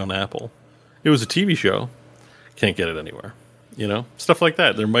buy it on Apple. It was a TV show. Can't get it anywhere. You know? Stuff like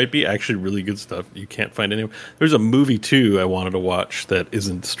that. There might be actually really good stuff you can't find anywhere. There's a movie, too, I wanted to watch that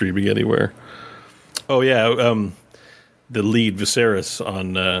isn't streaming anywhere. Oh, yeah. The lead, Viserys,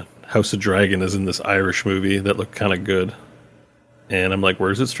 on House of Dragon is in this Irish movie that looked kind of good. And I'm like,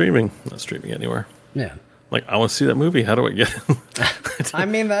 where's it streaming? Not streaming anywhere. Yeah. Like, I want to see that movie. How do I get it? I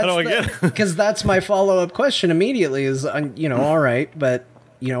mean, How do I get it? Because that's my follow-up question immediately is, all right, but,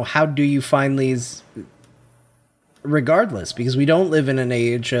 how do you find these regardless? Because we don't live in an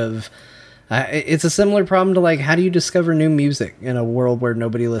age of, it's a similar problem to, like, how do you discover new music in a world where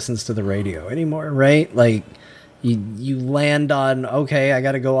nobody listens to the radio anymore, right? Like, you land on, okay, I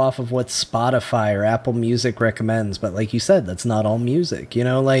got to go off of what Spotify or Apple Music recommends. But like you said, that's not all music,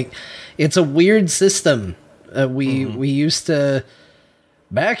 like it's a weird system. We used to,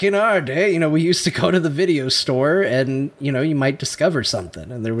 back in our day, we used to go to the video store and, you might discover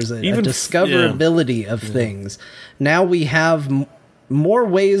something and there was a discoverability of things. Now we have more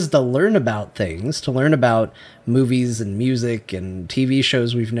ways to learn about things, to learn about movies and music and TV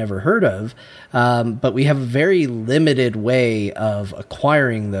shows we've never heard of. But we have a very limited way of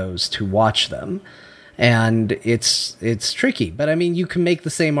acquiring those to watch them. And it's tricky. But I mean, you can make the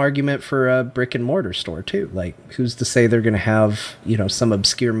same argument for a brick and mortar store too. Like, who's to say they're going to have, some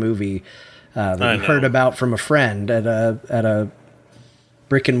obscure movie that you heard about from a friend at a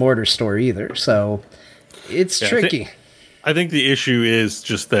brick and mortar store either. So it's tricky. I think the issue is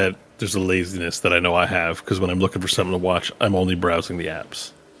just that there's a laziness that I know I have, because when I'm looking for something to watch, I'm only browsing the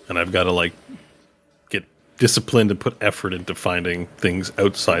apps. And I've got to, like, get disciplined and put effort into finding things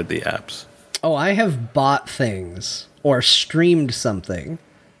outside the apps. Oh, I have bought things or streamed something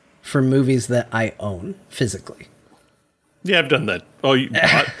for movies that I own physically. Yeah, I've done that. Oh, you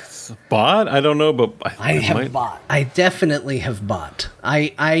bought? I don't know, but I have bought. I definitely have bought.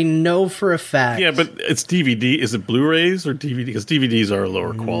 I know for a fact. Yeah, but it's DVD. Is it Blu-rays or DVD? Because DVDs are a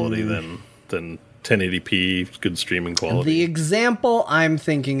lower quality than 1080p, good streaming quality. The example I'm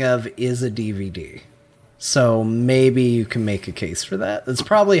thinking of is a DVD. So maybe you can make a case for that. That's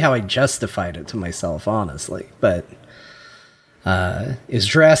probably how I justified it to myself, honestly. But is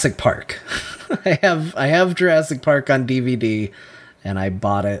Jurassic Park. I have Jurassic Park on DVD. And I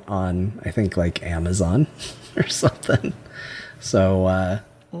bought it on, I think, like Amazon or something. So,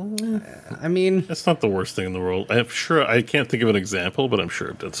 I mean... That's not the worst thing in the world. I'm sure, I can't think of an example, but I'm sure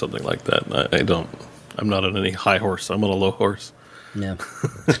I've done something like that. I'm not on any high horse. I'm on a low horse. Yeah.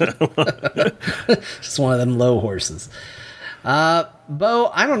 Just one of them low horses.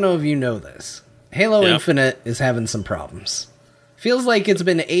 Bo, I don't know if you know this. Halo Infinite is having some problems. Feels like it's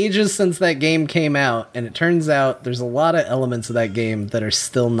been ages since that game came out, and it turns out there's a lot of elements of that game that are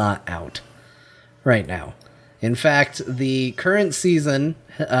still not out right now. In fact, the current season,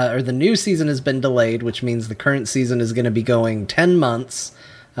 or the new season has been delayed, which means the current season is going to be going 10 months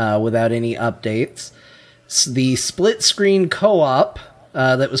without any updates. So the split-screen co-op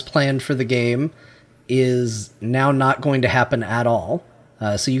that was planned for the game is now not going to happen at all.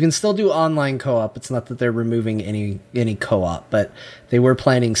 So you can still do online co-op. It's not that they're removing any co-op, but they were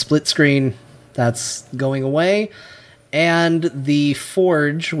planning split screen. That's going away. And the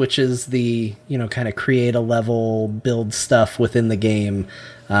Forge, which is the, kind of create a level, build stuff within the game,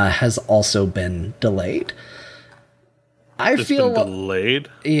 has also been delayed. Delayed?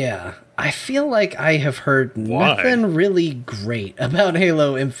 Yeah. I feel like I have heard nothing really great about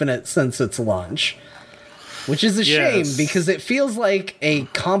Halo Infinite since its launch. Which is a shame, because it feels like a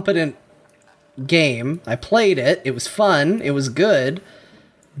competent game. I played it. It was fun. It was good.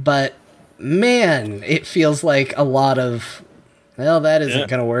 But, man, it feels like a lot of Well, that isn't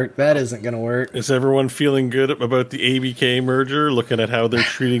going to work. That isn't going to work. Is everyone feeling good about the ABK merger, looking at how they're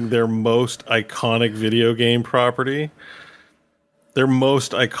treating their most iconic video game property? Their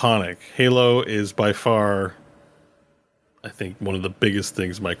most iconic. Halo is by far, I think, one of the biggest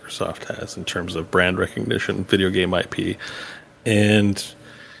things Microsoft has in terms of brand recognition, video game IP. And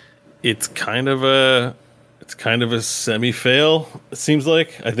it's kind of a semi-fail, it seems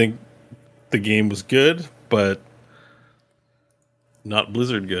like. I think the game was good, but not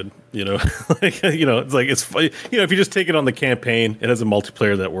Blizzard good, you know. Like, you know, it's like, it's, you know, if you just take it on the campaign, it has a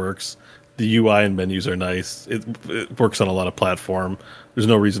multiplayer that works. The UI and menus are nice. It works on a lot of platform. There's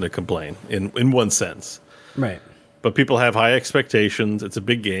no reason to complain in one sense. Right. But people have high expectations. It's a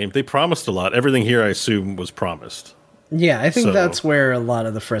big game. They promised a lot. Everything here, I assume, was promised. Yeah, I think that's where a lot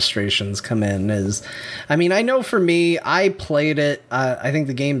of the frustrations come in is, I mean, I know for me, I played it. I think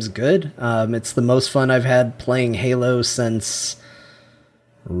the game's good. It's the most fun I've had playing Halo since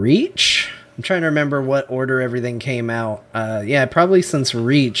Reach. I'm trying to remember what order everything came out. Yeah, probably since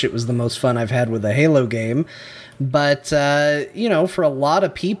Reach, it was the most fun I've had with a Halo game. But, you know, for a lot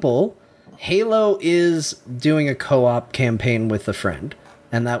of people, Halo is doing a co-op campaign with a friend.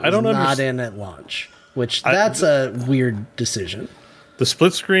 And that was not in at launch. Which, that's a weird decision. The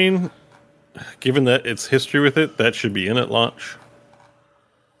split screen, given that it's history with it, that should be in at launch.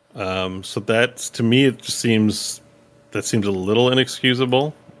 So that's, to me, it just seems a little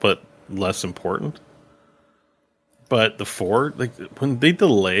inexcusable, but less important. But the Ford, like, when they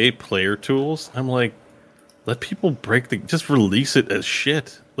delay player tools, I'm like, let people just release it as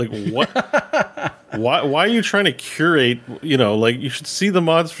shit. Like, what? Why are you trying to curate, you know, like, you should see the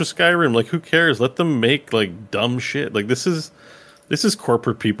mods for Skyrim. Like, who cares? Let them make, like, dumb shit. Like, this is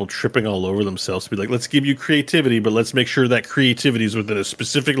corporate people tripping all over themselves to be like, let's give you creativity, but let's make sure that creativity is within a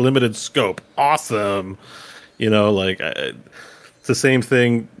specific limited scope. Awesome. You know, like, it's the same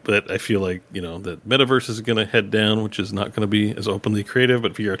thing that I feel like, you know, that Metaverse is going to head down, which is not going to be as openly creative,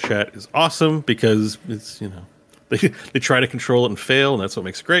 but VR chat is awesome because it's, you know, they try to control it and fail, and that's what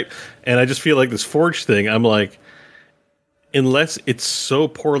makes it great. And I just feel like this Forge thing, I'm like, unless it's so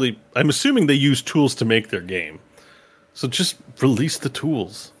poorly, I'm assuming they use tools to make their game. So just release the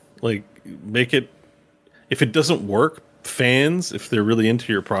tools. Like, make it, if it doesn't work, fans, if they're really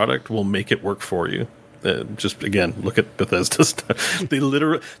into your product, will make it work for you. Just, again, look at Bethesda stuff.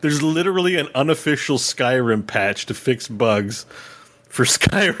 There's literally an unofficial Skyrim patch to fix bugs for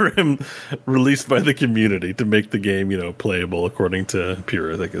Skyrim released by the community to make the game, you know, playable according to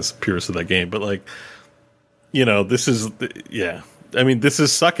purists, I guess, purists of that game. But, like, you know, this is, yeah. I mean, this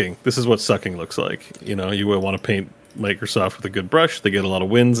is sucking. This is what sucking looks like. You know, you would want to paint Microsoft with a good brush. They get a lot of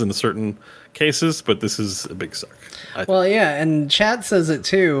wins in certain cases, but this is a big suck. Well, yeah, and chat says it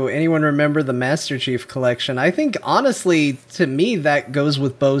too. Anyone remember the Master Chief Collection? I think, honestly, to me, that goes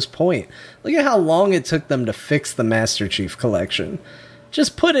with Bo's point. Look at how long it took them to fix the Master Chief Collection.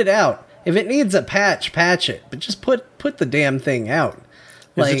 Just put it out. If it needs a patch, patch it. But just put the damn thing out.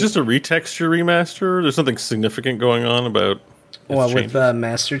 Is it just a retexture remaster? There's something significant going on about... Well, with the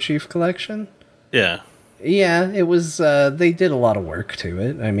Master Chief Collection? Yeah. Yeah, it was, they did a lot of work to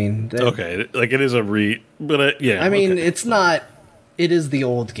it. I mean... Okay, like it is a but yeah. I mean, it's not... It is the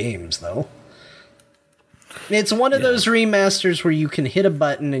old games, though. It's one of those remasters where you can hit a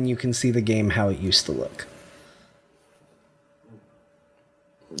button and you can see the game how it used to look.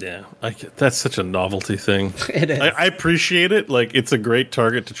 Yeah, that's such a novelty thing. It is. I appreciate it. Like, it's a great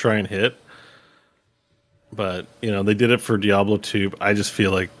target to try and hit. But, you know, they did it for Diablo 2. I just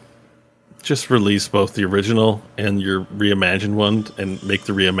feel like just release both the original and your reimagined one and make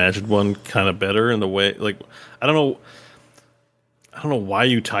the reimagined one kind of better in the way. Like, I don't know why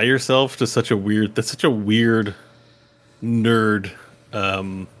you tie yourself to such a weird nerd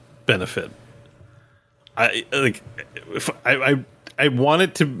benefit. I want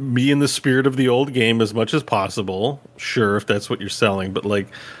it to be in the spirit of the old game as much as possible. Sure, if that's what you're selling, but, like,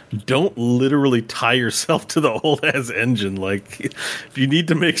 don't literally tie yourself to the old ass engine. Like, if you need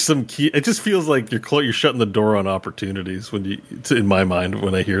to make some key, it just feels like you're shutting the door on opportunities in my mind,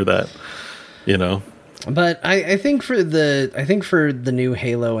 when I hear that, you know. But I think for the new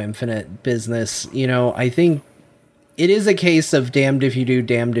Halo Infinite business, you know, I think it is a case of damned if you do,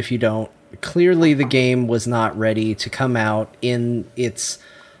 damned if you don't. Clearly, the game was not ready to come out in its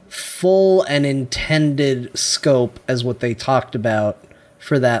full and intended scope as what they talked about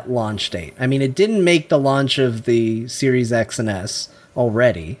for that launch date. I mean, it didn't make the launch of the Series X and S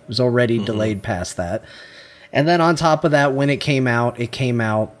already. It was already delayed past that. And then on top of that, when it came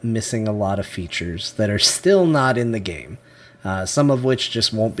out missing a lot of features that are still not in the game. Some of which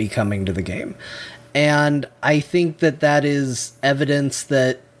just won't be coming to the game. And I think that is evidence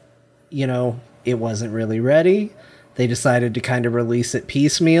that, it wasn't really ready. They decided to kind of release it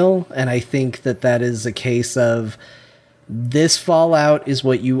piecemeal. And I think that is a case of this Fallout is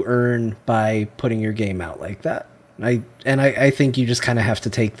what you earn by putting your game out like that. I think you just kind of have to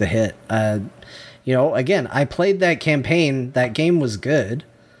take the hit. Again, I played that campaign. That game was good.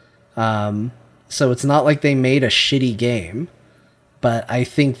 So it's not like they made a shitty game. But I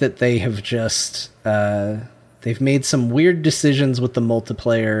think that they have just they've made some weird decisions with the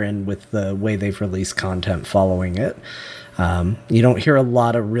multiplayer and with the way they've released content following it. You don't hear a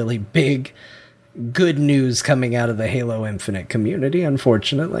lot of really big, good news coming out of the Halo Infinite community,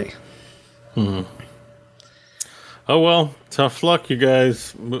 unfortunately. Oh, well, tough luck, you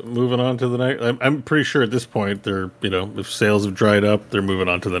guys. Moving on to the next. I'm pretty sure at this point, they're, if sales have dried up, they're moving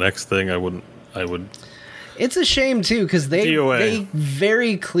on to the next thing. I would. It's a shame, too, because they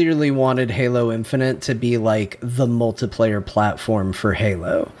very clearly wanted Halo Infinite to be, like, the multiplayer platform for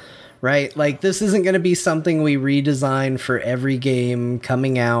Halo, right? Like, this isn't going to be something we redesign for every game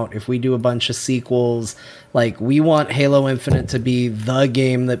coming out. If we do a bunch of sequels, like, we want Halo Infinite to be the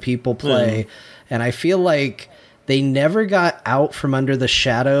game that people play. And I feel like they never got out from under the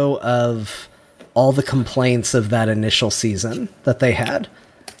shadow of all the complaints of that initial season that they had.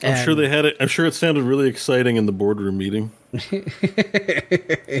 I'm sure they had it. I'm sure it sounded really exciting in the boardroom meeting.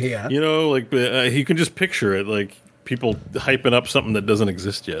 Yeah. You can just picture it, like people hyping up something that doesn't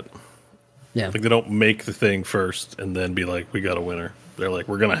exist yet. Yeah. Like they don't make the thing first and then be like, we got a winner. They're like,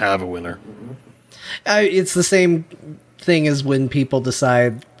 we're going to have a winner. It's the same thing as when people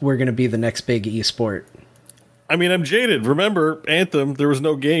decide we're going to be the next big esport. I mean, I'm jaded. Remember, Anthem, there was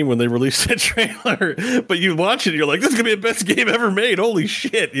no game when they released that trailer. But you watch it, and you're like, this is going to be the best game ever made. Holy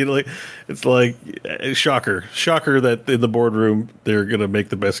shit. It's like, shocker. Shocker that in the boardroom, they're going to make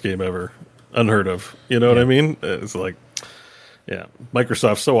the best game ever. Unheard of. You know what I mean? It's like, yeah.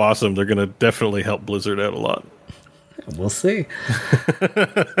 Microsoft's so awesome, they're going to definitely help Blizzard out a lot. We'll see.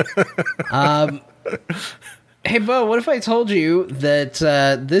 Hey, Bo, what if I told you that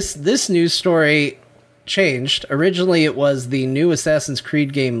this news story changed? Originally, it was the new Assassin's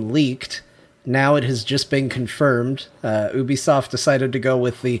Creed game leaked. Now it has just been confirmed. Ubisoft decided to go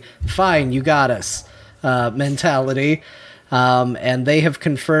with the "fine, you got us" mentality, and they have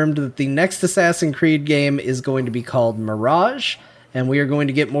confirmed that the next Assassin's Creed game is going to be called Mirage, and we are going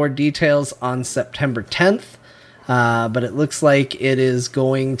to get more details on September 10th. But it looks like it is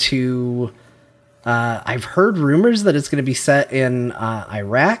going to. I've heard rumors that it's going to be set in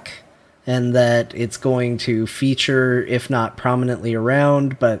Iraq. And that it's going to feature, if not prominently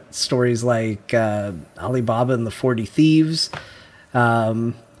around, but stories like Alibaba and the 40 Thieves.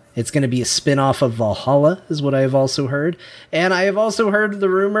 It's going to be a spin-off of Valhalla, is what I have also heard. And I have also heard the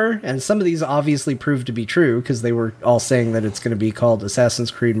rumor, and some of these obviously proved to be true, because they were all saying that it's going to be called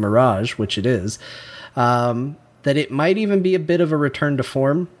Assassin's Creed Mirage, which it is, that it might even be a bit of a return to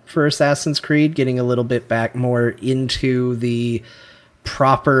form for Assassin's Creed, getting a little bit back more into the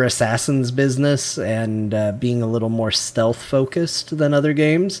proper Assassin's business and being a little more stealth focused than other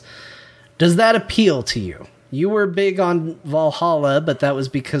games. Does that appeal to you? You were big on Valhalla, but that was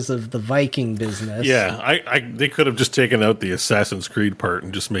because of the Viking business. Yeah, they could have just taken out the Assassin's Creed part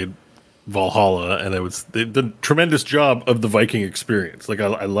and just made Valhalla, and they did a tremendous job of the Viking experience. Like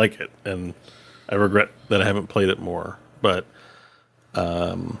I like it, and I regret that I haven't played it more. But it's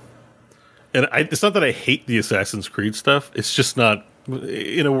not that I hate the Assassin's Creed stuff. It's just not.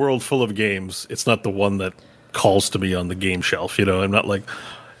 In a world full of games, it's not the one that calls to me on the game shelf. I'm not like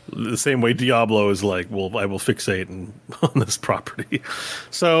the same way Diablo is like, well, I will fixate on this property.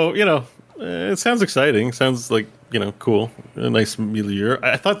 So, it sounds exciting. Sounds like, cool. A nice milieu.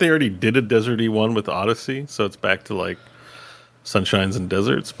 I thought they already did a deserty one with Odyssey, so it's back to like sunshines and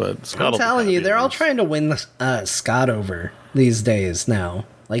deserts. But Scott, I'm telling you, they're all trying to win Scott over these days now.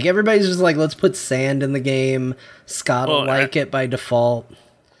 Like, everybody's just like, let's put sand in the game. Scott will like it by default.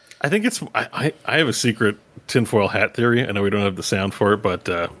 I think it's... I have a secret tinfoil hat theory. I know we don't have the sound for it, but...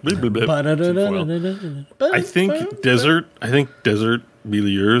 I think desert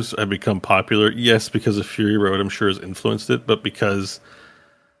milieux have become popular. Yes, because of Fury Road, I'm sure, has influenced it, but because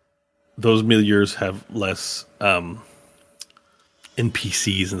those milieux have less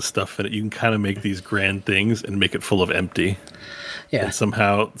NPCs and stuff in it. You can kind of make these grand things and make it full of empty. Yeah. And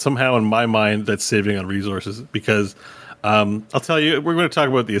somehow in my mind, that's saving on resources because I'll tell you, we're going to talk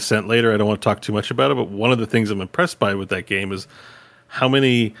about the Ascent later. I don't want to talk too much about it, but one of the things I'm impressed by with that game is how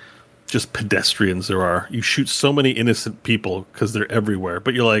many just pedestrians there are. You shoot so many innocent people because they're everywhere,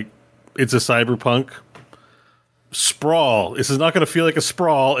 but you're like, it's a cyberpunk. sprawl. This is not going to feel like a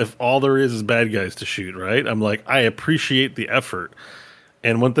sprawl if all there is bad guys to shoot, right? I'm like, I appreciate the effort.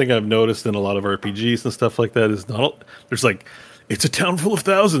 And one thing I've noticed in a lot of RPGs and stuff like that is there's like, it's a town full of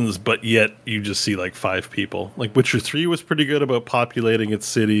thousands, but yet you just see like 5 people. Like Witcher 3 was pretty good about populating its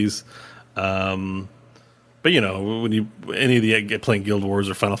cities. But, you know, when any of the playing Guild Wars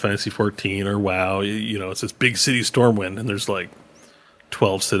or Final Fantasy 14 or WoW, you know, it's this big city Stormwind, and there's like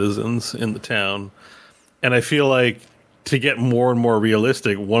 12 citizens in the town. And I feel like to get more and more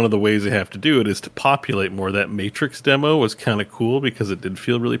realistic, one of the ways they have to do it is to populate more. That Matrix demo was kind of cool because it did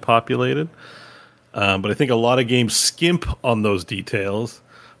feel really populated. But I think a lot of games skimp on those details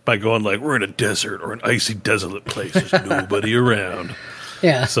by going like, we're in a desert or an icy, desolate place. There's nobody around.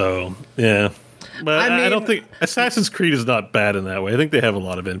 Yeah. So, yeah. But I don't think Assassin's Creed is not bad in that way. I think they have a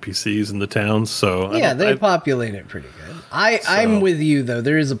lot of NPCs in the towns, so yeah, they populate it pretty good. I'm with you though.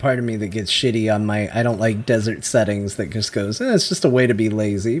 There is a part of me that gets shitty on I don't like desert settings that just goes, it's just a way to be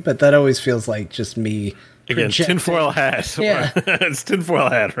lazy. But that always feels like just me. Again, tinfoil hat. Yeah. It's tinfoil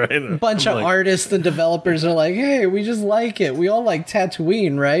hat, right? A bunch of artists and developers are like, hey, we just like it. We all like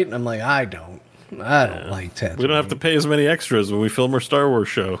Tatooine, right? And I'm like, I don't like Tatooine. We don't have to pay as many extras when we film our Star Wars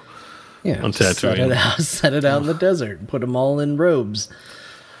show. Yeah, on Tatooine. Set it out in the desert and put them all in robes.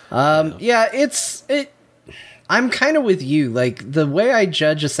 I'm kind of with you. Like, the way I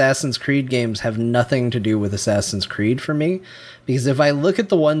judge Assassin's Creed games have nothing to do with Assassin's Creed for me. Because if I look at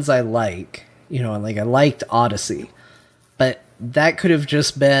the ones I like, you know, like I liked Odyssey, but that could have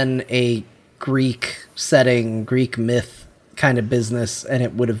just been a Greek setting, Greek myth kind of business, and I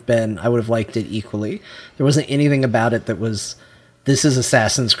would have liked it equally. There wasn't anything about it that was, this is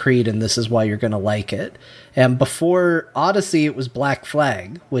Assassin's Creed and this is why you're going to like it. And before Odyssey, it was Black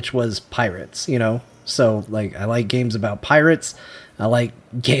Flag, which was pirates, you know? So, like, I like games about pirates. I like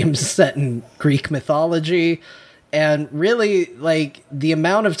games set in Greek mythology. And really, like, the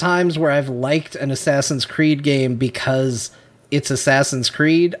amount of times where I've liked an Assassin's Creed game because it's Assassin's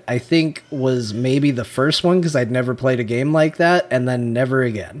Creed, I think was maybe the first one because I'd never played a game like that, and then never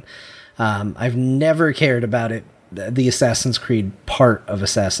again. I've never cared about it, the Assassin's Creed part of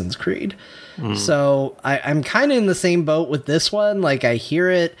Assassin's Creed. So I'm kind of in the same boat with this one. Like, I hear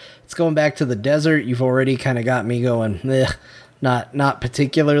it. It's going back to the desert. You've already kind of got me going, not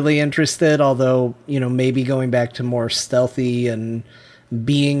particularly interested. Although, you know, maybe going back to more stealthy and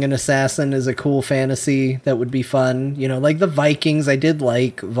being an assassin is a cool fantasy that would be fun. You know, like the Vikings. I did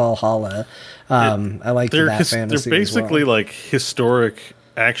like Valhalla. I liked that fantasy. They're basically as well. like historic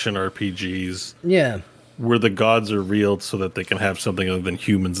action RPGs. Yeah. Where the gods are real so that they can have something other than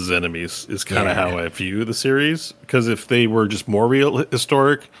humans as enemies is kind of how I view the series. Because if they were just more real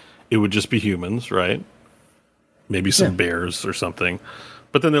historic, it would just be humans, right? Maybe some bears or something.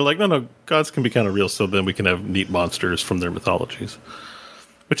 But then they're like, no, gods can be kind of real, so then we can have neat monsters from their mythologies.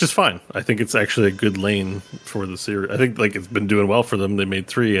 Which is fine. I think it's actually a good lane for the series. I think like it's been doing well for them. They made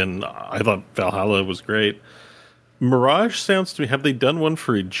 3, and I thought Valhalla was great. Mirage sounds to me, have they done one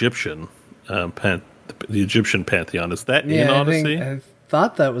for Egyptian the Egyptian pantheon? Is that in Odyssey? I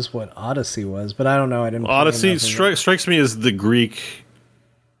thought that was what Odyssey was, but I don't know. I didn't. Odyssey strikes me as the Greek,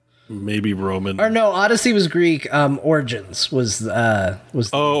 maybe Roman. Or no, Odyssey was Greek. Origins was.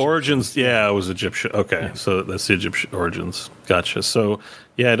 Origins. Yeah, it was Egyptian. Okay, so that's the Egyptian Origins. Gotcha. So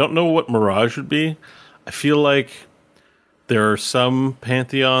yeah, I don't know what Mirage would be. I feel like there are some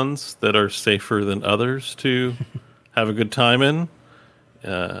pantheons that are safer than others to have a good time in.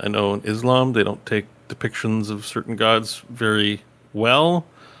 I know in Islam they don't take depictions of certain gods very well,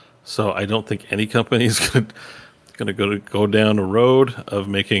 so I don't think any company is going to go down a road of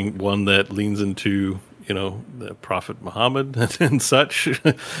making one that leans into, you know, the Prophet Muhammad and such,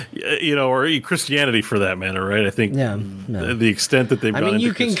 you know, or Christianity for that matter, right? I think the extent that they've gone into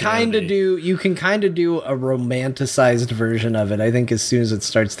you can kind of do a romanticized version of it. I think as soon as it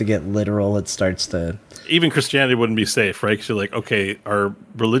starts to get literal, it starts to. Even Christianity wouldn't be safe, right? Because you're like, okay, our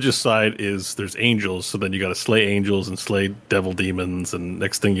religious side is there's angels, so then you got to slay angels and slay devil demons, and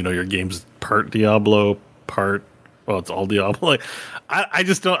next thing you know, your game's part Diablo, it's all Diablo. Like, I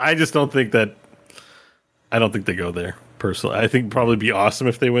just don't think that. I don't think they go there personally. I think it'd probably be awesome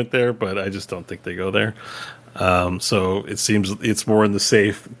if they went there, but I just don't think they go there. So it seems it's more in the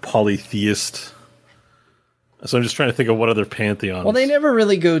safe polytheist. So I'm just trying to think of what other pantheons. Well, they never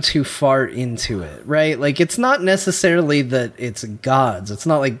really go too far into it, right? Like, it's not necessarily that it's gods. It's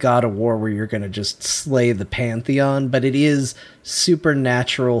not like God of War where you're going to just slay the pantheon, but it is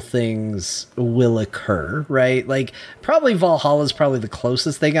supernatural things will occur, right? Like, probably Valhalla is probably the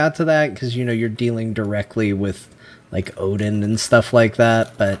closest they got to that because, you know, you're dealing directly with, like, Odin and stuff like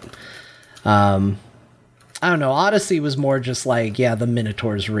that. But, I don't know. Odyssey was more just like, yeah, the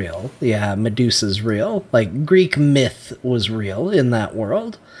Minotaur's real. Yeah, Medusa's real. Like, Greek myth was real in that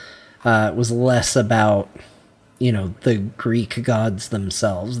world. It was less about, the Greek gods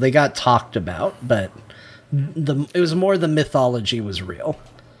themselves. They got talked about, but it was more the mythology was real.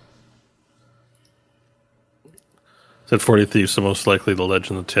 Said 40 Thieves, so most likely the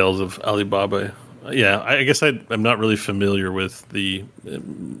Legend of Tales of Alibaba. Yeah, I guess I'm not really familiar with a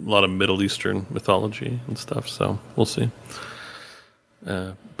lot of Middle Eastern mythology and stuff, so we'll see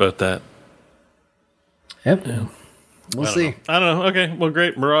about that. Yep. Yeah. We'll see. I don't know. Okay, well,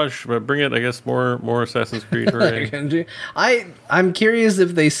 great. Mirage, bring it. I guess more Assassin's Creed. Hooray. I'm curious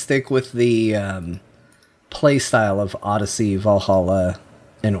if they stick with the play style of Odyssey, Valhalla,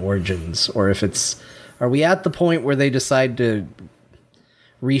 and Origins, or if are we at the point where they decide to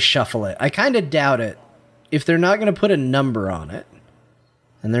reshuffle it? I kind of doubt it. If they're not going to put a number on it,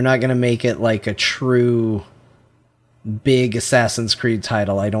 and they're not going to make it like a true big Assassin's Creed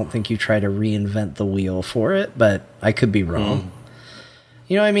title, I don't think you try to reinvent the wheel for it, but I could be wrong.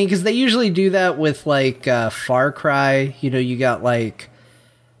 You know what I mean? Because they usually do that with like Far Cry. You got like,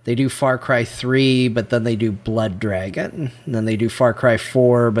 they do Far Cry 3, but then they do Blood Dragon. And then they do Far Cry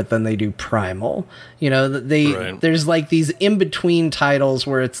 4, but then they do Primal. There's like these in-between titles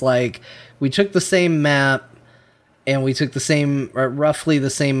where it's like, we took the same map, and we took roughly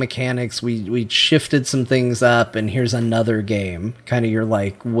the same mechanics. We shifted some things up, and here's another game. Kind of your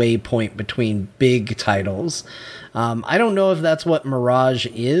like waypoint between big titles. I don't know if that's what Mirage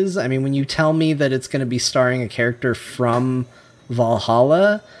is. I mean, when you tell me that it's going to be starring a character from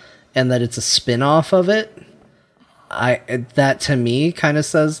Valhalla and that it's a spin-off of it, that to me kind of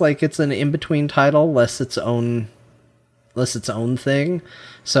says like it's an in-between title, less its own thing.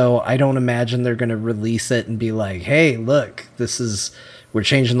 So I don't imagine they're going to release it and be like, hey, look, we're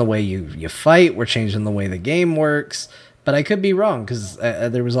changing the way you fight, we're changing the way the game works. But I could be wrong, because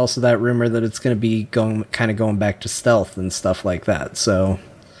there was also that rumor that it's going to be going back to stealth and stuff like that. So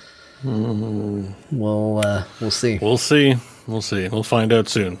we'll see. We'll see. We'll find out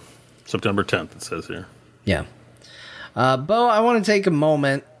soon. September 10th, it says here. Yeah. Bo, I want to take a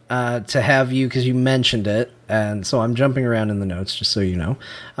moment to have you, because you mentioned it, and so I'm jumping around in the notes just so you know.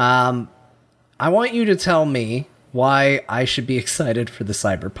 I want you to tell me why I should be excited for the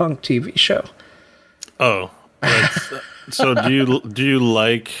Cyberpunk TV show. Oh, so do you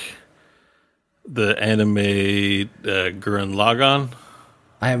like the anime Gurren Lagann?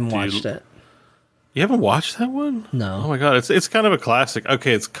 I haven't watched it. You haven't watched that one? No. Oh my god, it's kind of a classic.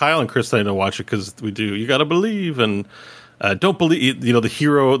 Okay, it's Kyle and Chris that I know watch it because we do. You got to believe and. Don't believe, the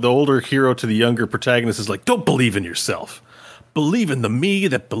older hero to the younger protagonist is like, don't believe in yourself. Believe in the me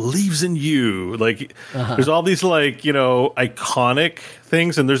that believes in you. Like, There's all these, iconic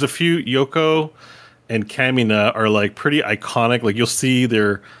things. And there's a few, Yoko and Kamina are, pretty iconic. Like, you'll see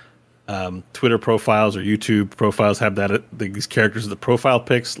their Twitter profiles or YouTube profiles have these characters, the profile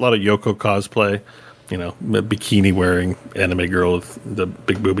pics. A lot of Yoko cosplay. Bikini-wearing anime girl with the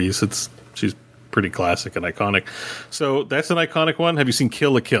big boobies. She's pretty classic and iconic. So that's an iconic one. Have you seen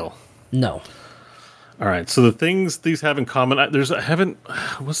Kill la Kill? No. All right. So the things these have in common, there's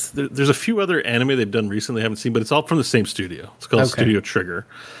a few other anime they've done recently I haven't seen, but it's all from the same studio. It's called Studio Trigger.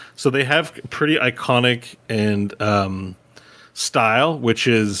 So they have pretty iconic and style, which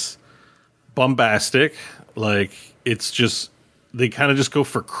is bombastic. Like it's just they kind of just go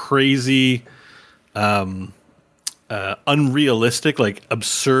for crazy. Unrealistic, like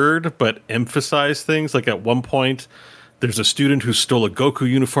absurd, but emphasize things. Like at one point, there's a student who stole a Goku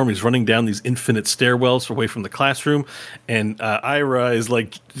uniform. He's running down these infinite stairwells away from the classroom, and Ira is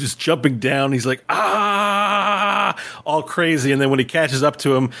like just jumping down. He's like, all crazy. And then when he catches up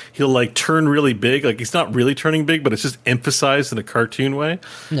to him, he'll like turn really big. Like he's not really turning big, but it's just emphasized in a cartoon way.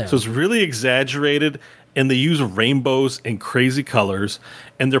 No. So it's really exaggerated. And they use rainbows and crazy colors,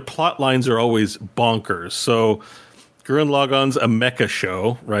 and their plot lines are always bonkers. So Gurren Lagann's a mecha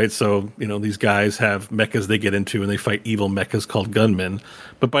show, right? So, these guys have mechas they get into, and they fight evil mechas called gunmen.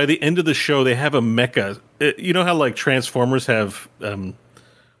 But by the end of the show, they have a mecha. You know how, like, Transformers have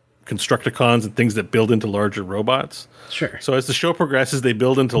Constructicons and things that build into larger robots? Sure. So as the show progresses, they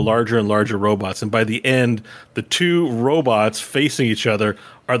build into larger and larger robots. And by the end, the two robots facing each other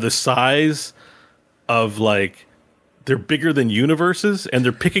are the size of, like, they're bigger than universes, and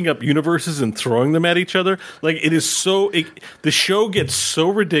they're picking up universes and throwing them at each other. Like, it is the show gets so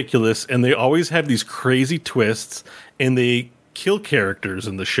ridiculous, and they always have these crazy twists, and they kill characters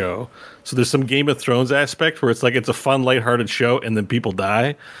in the show. So there's some Game of Thrones aspect where it's like it's a fun, lighthearted show, and then people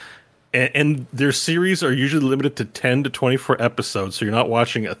die. and their series are usually limited to 10 to 24 episodes, so you're not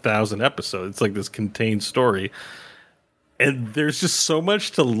watching 1,000 episodes. It's like this contained story. And there's just so much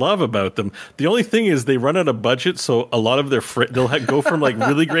to love about them. The only thing is they run out of budget, so a lot of their they'll go from like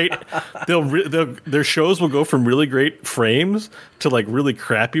really great. Their shows will go from really great frames to like really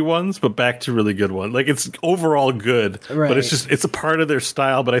crappy ones, but back to really good ones. Like it's overall good, right. But it's a part of their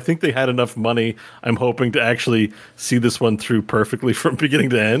style. But I think they had enough money. I'm hoping to actually see this one through perfectly from beginning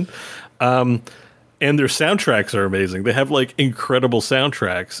to end. And their soundtracks are amazing. They have like incredible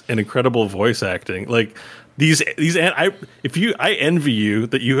soundtracks and incredible voice acting. Like. I envy you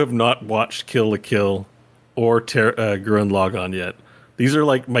that you have not watched Kill la Kill or Gurren Lagann yet. These are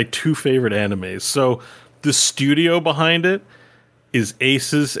like my two favorite animes. So the studio behind it is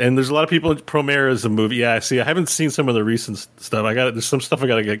Aces, and there's a lot of people. Promare is a movie. Yeah, see, I haven't seen some of the recent stuff. There's some stuff I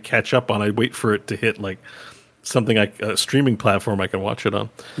got to catch up on. I wait for it to hit like something like a streaming platform I can watch it on.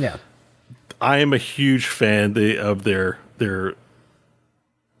 Yeah, I am a huge fan of their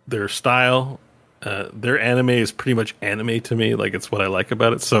style. Their anime is pretty much anime to me. Like it's what I like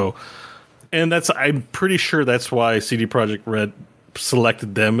about it. So, and I'm pretty sure that's why CD Projekt Red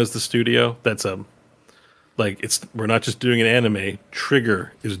selected them as the studio. We're not just doing an anime.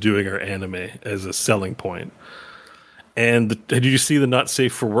 Trigger is doing our anime as a selling point. And did you see the Not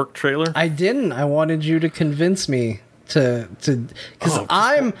Safe for Work trailer? I didn't. I wanted you to convince me because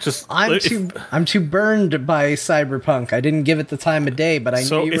I'm too burned by Cyberpunk. I didn't give it the time of day, but I knew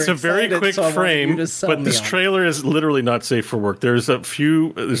you were excited. So it's a very quick frame, but this trailer is literally not safe for work. There's a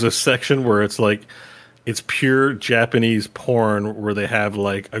section where it's like it's pure Japanese porn where they have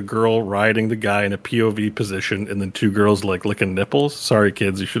like a girl riding the guy in a POV position and then two girls like licking nipples. Sorry,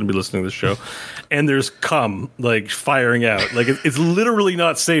 kids, you shouldn't be listening to this show. And there's cum like firing out. Like it's literally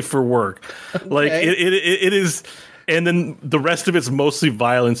not safe for work. Okay. Like it is. And then the rest of it's mostly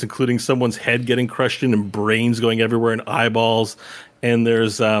violence, including someone's head getting crushed in and brains going everywhere and eyeballs. And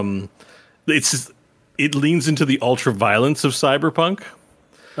there's it leans into the ultra violence of Cyberpunk.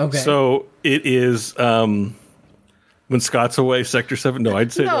 Okay. So it is when Scott's away, Sector 7. No,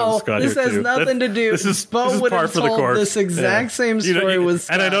 I'd say no. Scott this here has too. nothing to do. This is Bo would par have for the told course. This exact same story with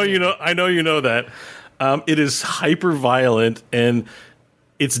Scott. And I know you know that. It is hyper violent and.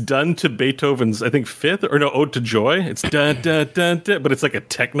 It's done to Beethoven's, I think, Ode to Joy. It's dun, dun, dun, dun, but it's like a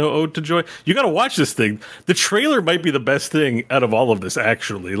techno ode to joy. You got to watch this thing. The trailer might be the best thing out of all of this,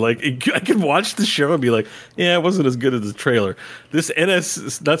 actually. Like, I could watch the show and be like, yeah, it wasn't as good as the trailer. This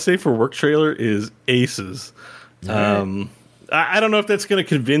NS Not Safe for Work trailer is aces. Right. I don't know if that's going to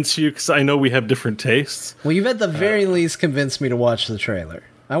convince you, because I know we have different tastes. Well, you've at the very least convinced me to watch the trailer.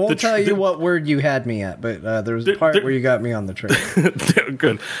 I won't tell you what word you had me at, but there was a part where you got me on the trailer.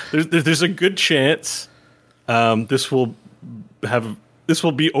 Good. There's a good chance this will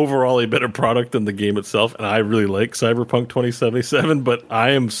be overall a better product than the game itself, and I really like Cyberpunk 2077. But I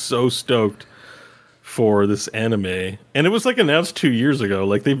am so stoked for this anime, and it was like announced 2 years ago.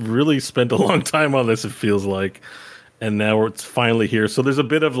 Like they've really spent a long time on this. It feels like, and now it's finally here. So there's a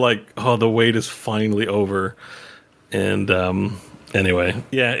bit of like, oh, the wait is finally over, and. Anyway,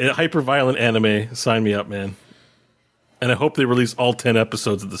 yeah, hyper-violent anime. Sign me up, man. And I hope they release all 10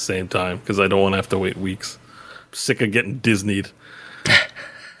 episodes at the same time, because I don't want to have to wait weeks. I'm sick of getting Disneyed.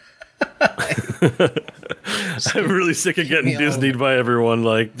 I'm really sick of getting Disneyed by everyone.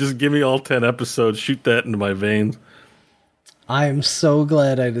 Like, just give me all 10 episodes. Shoot that into my veins. I am so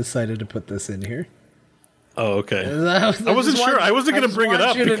glad I decided to put this in here. Oh, okay. I wasn't sure. I wasn't going to bring it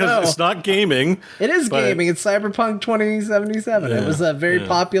up because it's not gaming. It is gaming. It's Cyberpunk 2077. Yeah, it was a very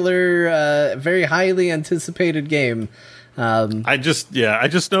popular, very highly anticipated game. I just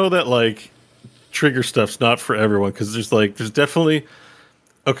know that like trigger stuff's not for everyone, because there's definitely.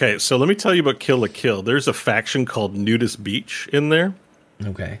 Okay, so let me tell you about Kill la Kill. There's a faction called Nudist Beach in there.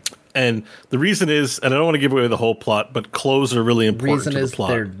 Okay. And the reason is, and I don't want to give away the whole plot, but clothes are really important to the plot.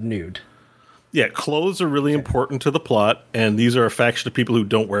 They're nude. Yeah, clothes are really important to the plot, and these are a faction of people who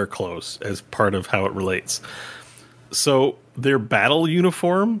don't wear clothes as part of how it relates. So their battle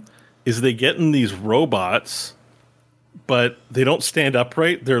uniform is they get in these robots, but they don't stand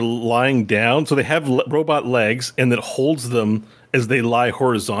upright. They're lying down, so they have robot legs, and it holds them as they lie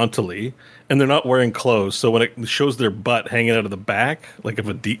horizontally, and they're not wearing clothes. So when it shows their butt hanging out of the back, like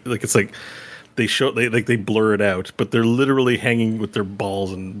it's like they blur it out, but they're literally hanging with their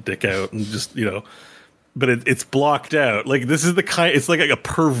balls and dick out, and just but it's blocked out. Like this is it's like a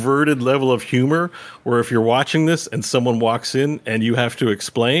perverted level of humor where if you're watching this and someone walks in and you have to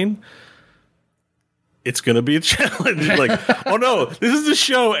explain, it's going to be a challenge. Like, oh no, this is a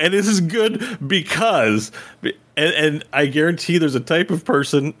show and this is good because, and I guarantee there's a type of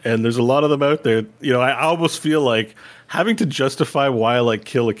person, and there's a lot of them out there. You know, I almost feel like having to justify why I like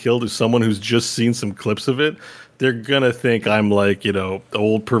Kill la Kill to someone who's just seen some clips of it. They're going to think I'm like, you know, the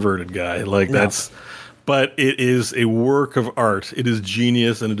old perverted guy. Like but it is a work of art. It is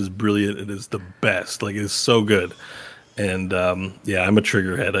genius and it is brilliant. It is the best. Like, it is so good. And yeah, I'm a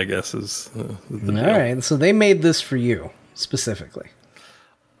triggerhead, I guess. All right, so they made this for you specifically.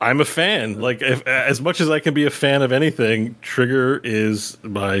 I'm a fan. Like, as much as I can be a fan of anything, Trigger is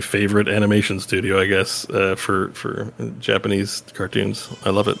my favorite animation studio, I guess, for Japanese cartoons. I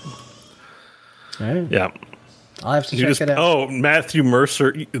love it. All right. Yeah, I'll have to check it out. Oh, Matthew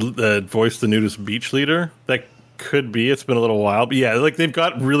Mercer voiced the Nudist Beach Leader. That could be. It's been a little while, but yeah, like they've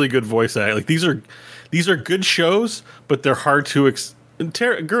got really good voice acting. Like these are good shows, but they're hard to.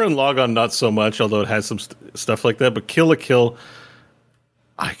 Gurren Lagann not so much, although it has some stuff like that. But Kill la Kill,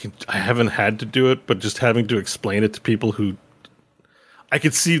 I haven't had to do it, but just having to explain it to people who, I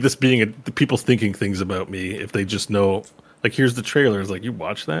could see this being the people thinking things about me if they just know. Like, here's the trailer. It's like, you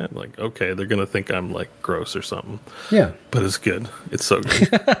watch that? Like, okay, they're gonna think I'm like gross or something. Yeah, but it's good. It's so good.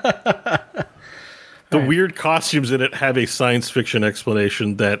 The weird costumes in it have a science fiction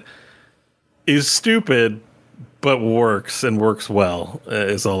explanation that is stupid, but works and works well,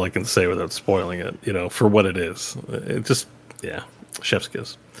 is all I can say without spoiling it, you know, for what it is. It just, yeah, chef's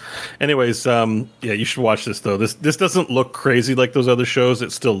kiss. Anyways, yeah, you should watch this, though. This doesn't look crazy like those other shows.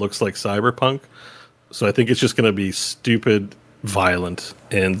 It still looks like Cyberpunk. So I think it's just going to be stupid, violent,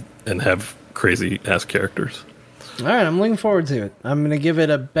 and have crazy-ass characters. All right, I'm looking forward to it. I'm going to give it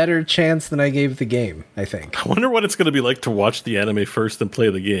a better chance than I gave the game, I think. I wonder what it's going to be like to watch the anime first and play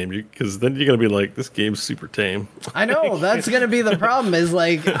the game, because then you're going to be like, this game's super tame. I know, that's going to be the problem, is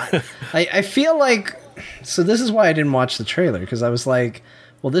like, I feel like, so this is why I didn't watch the trailer, because I was like,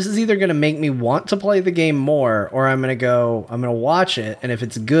 well, this is either going to make me want to play the game more, or I'm going to watch it, and if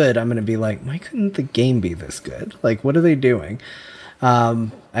it's good, I'm going to be like, why couldn't the game be this good? Like, what are they doing?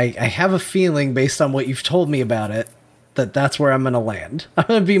 I have a feeling, based on what you've told me about it, that's where I'm going to land. I'm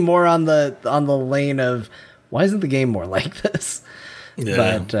going to be more on the lane of, why isn't the game more like this?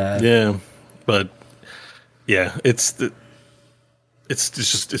 Yeah, but it's too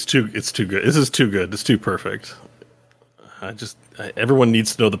good. This is too good. It's too perfect. Everyone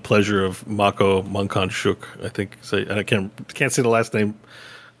needs to know the pleasure of Mako Mankan-shuk. I think I can't say the last name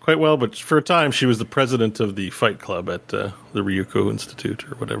quite well, but for a time she was the president of the Fight Club at the Ryuko Institute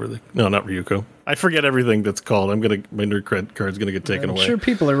or whatever. No, not Ryuko. I forget everything that's called. My nerd cred card's gonna get taken away. I'm sure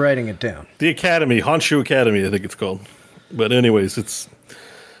people are writing it down. The Academy, Honshu Academy, I think it's called. But anyways, it's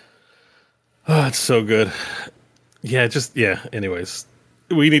so good. Anyways,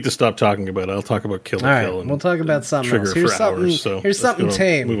 we need to stop talking about it. I'll talk about Kill la Kill. Right, we'll talk about something else. Here's something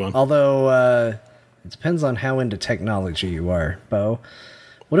tame. Move on. Although it depends on how into technology you are, Bo.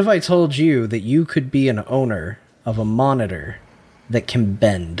 What if I told you that you could be an owner of a monitor that can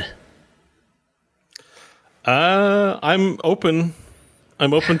bend? I'm open.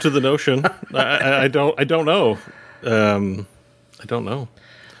 I'm open to the notion. I don't know. I don't know.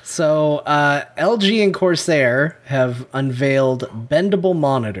 So LG and Corsair have unveiled bendable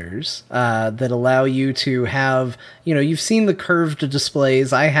monitors that allow you to have, you've seen the curved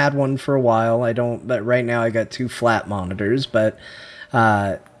displays. I had one for a while. But right now I got two flat monitors, but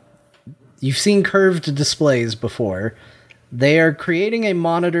you've seen curved displays before. They are creating a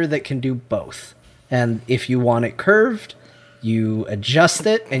monitor that can do both. And if you want it curved, you adjust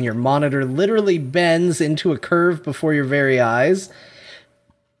it and your monitor literally bends into a curve before your very eyes.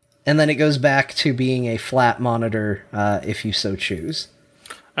 And then it goes back to being a flat monitor if you so choose.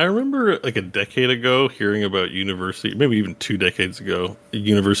 I remember like a decade ago hearing about university, maybe even 2 decades ago, a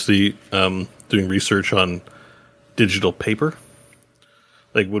university doing research on digital paper.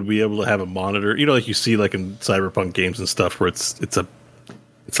 Like, would we be able to have a monitor? Like you see like in Cyberpunk games and stuff where it's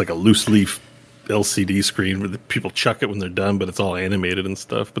like a loose leaf LCD screen where the people chuck it when they're done, but it's all animated and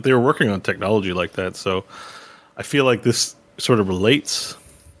stuff. But they were working on technology like that. So I feel like this sort of relates.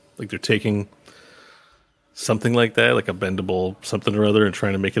 Like they're taking something like that, like a bendable something or other, and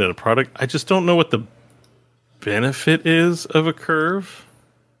trying to make it out a product. I just don't know what the benefit is of a curve.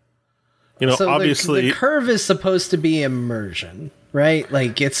 So obviously the curve is supposed to be immersion, right?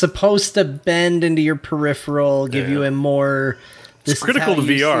 Like it's supposed to bend into your peripheral, give you a more. It's critical to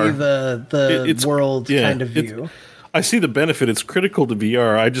VR. See the world kind of view. I see the benefit. It's critical to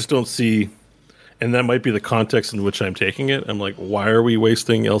VR. I just don't see. And that might be the context in which I'm taking it. I'm like, why are we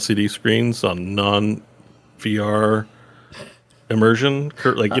wasting LCD screens on non-VR immersion.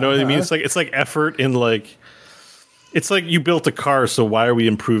 Like, you know what I mean? It's like effort in like, it's like you built a car, so why are we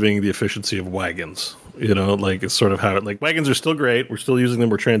improving the efficiency of wagons? You know, like it's sort of how like wagons are still great. We're still using them.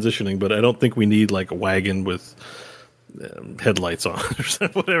 We're transitioning, but I don't think we need like a wagon with headlights on or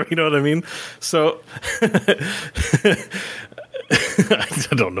whatever. You know what I mean? So I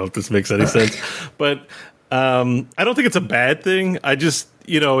don't know if this makes any sense, but I don't think it's a bad thing. I just,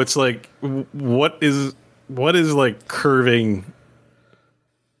 you know, it's like what is like curving.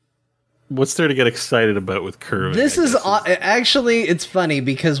 What's there to get excited about with curving? This is actually, it's funny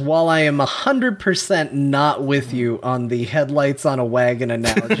because while I am 100% not with you on the headlights on a wagon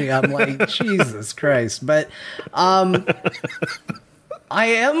analogy, I'm like, Jesus Christ. But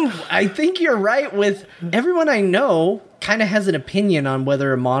I think you're right with everyone I know kind of has an opinion on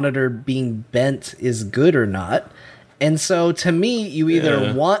whether a monitor being bent is good or not. And so to me, you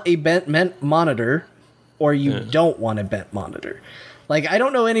either want a bent monitor or you don't want a bent monitor. Like, I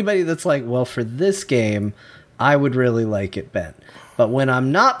don't know anybody that's like, well, for this game, I would really like it bent. But when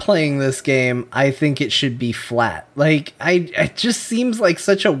I'm not playing this game, I think it should be flat. Like, it just seems like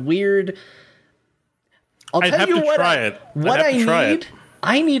such a weird... I'll tell you what I need.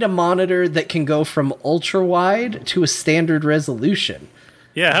 I need a monitor that can go from ultra wide to a standard resolution.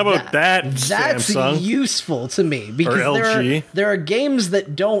 Yeah, how about that, That's Samsung? Useful to me. Because or LG. There are games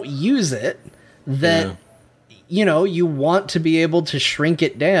that don't use it that... Yeah. You know, you want to be able to shrink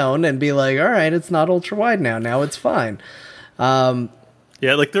it down and be like, all right, it's not ultra wide now. Now it's fine. Yeah,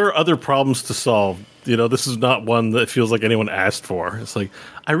 like there are other problems to solve. You know, this is not one that feels like anyone asked for. It's like,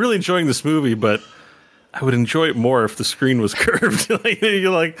 I'm really enjoying this movie, but I would enjoy it more if the screen was curved.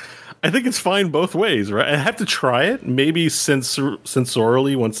 You're like, I think it's fine both ways, right? I have to try it. Maybe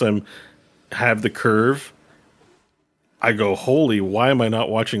sensorially, once I'm have the curve, I go, holy, why am I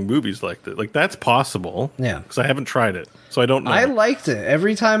not watching movies like that? Like, that's possible. Yeah. Because I haven't tried it. So I don't know. I liked it.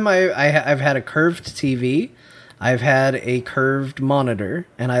 Every time I've had a curved TV, I've had a curved monitor,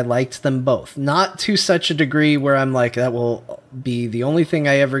 and I liked them both. Not to such a degree where I'm like, that will be the only thing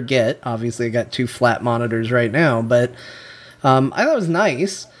I ever get. Obviously, I got 2 flat monitors right now, but I thought it was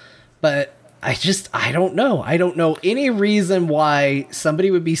nice. But I don't know. I don't know any reason why somebody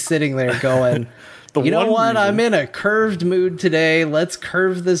would be sitting there going... You know what? I'm in a curved mood today. Let's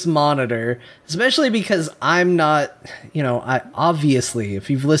curve this monitor. Especially because I'm not, you know, obviously, if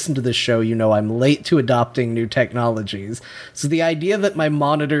you've listened to this show, you know I'm late to adopting new technologies. So the idea that my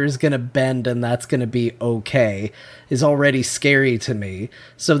monitor is going to bend and that's going to be okay is already scary to me.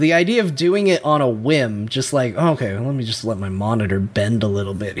 So the idea of doing it on a whim, just like, okay, let me just let my monitor bend a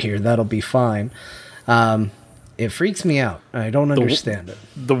little bit here. That'll be fine. It freaks me out. I don't understand it.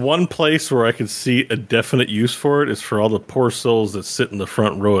 The one place where I could see a definite use for it is for all the poor souls that sit in the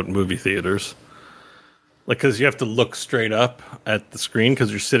front row at movie theaters. Like, because you have to look straight up at the screen because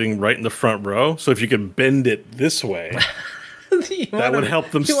you're sitting right in the front row. So if you could bend it this way, that would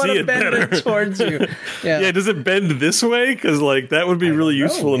help them see it better. It towards you. Yeah, does it bend this way? Because, like, that would be really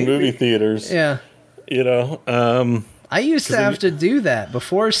useful in movie theaters. Yeah. You know? I used to have to do that.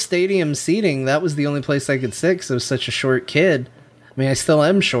 Before stadium seating, that was the only place I could sit because I was such a short kid. I mean, I still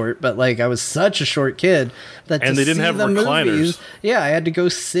am short, but like I was such a short kid that and they didn't have recliners. Movies, yeah, I had to go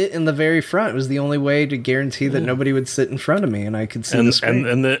sit in the very front. It was the only way to guarantee that nobody would sit in front of me and I could see the screen.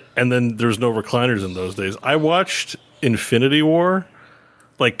 And then there's no recliners in those days. I watched Infinity War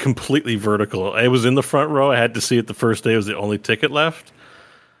like completely vertical. I was in the front row. I had to see it the first day. It was the only ticket left.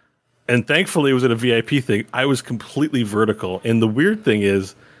 And thankfully, it was at a VIP thing. I was completely vertical. And the weird thing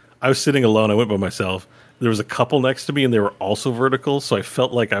is, I was sitting alone. I went by myself. There was a couple next to me, and they were also vertical. So I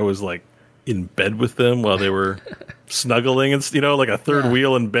felt like I was like in bed with them while they were snuggling, and you know, like a third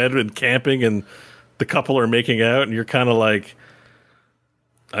wheel in bed and camping, and the couple are making out, and you're kind of like,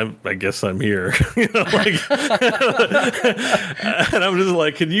 I guess I'm here, you know, like, and I'm just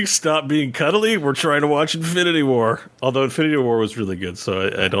like, can you stop being cuddly? We're trying to watch Infinity War. Although Infinity War was really good, so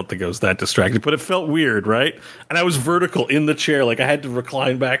I don't think I was that distracted, but it felt weird, right? And I was vertical in the chair, like I had to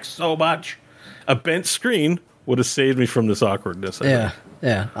recline back so much. A bent screen would have saved me from this awkwardness. I think.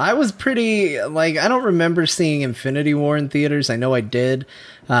 Yeah. I was pretty, like, I don't remember seeing Infinity War in theaters. I know I did.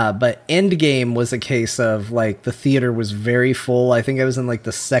 But Endgame was a case of, like, the theater was very full. I think I was in, like,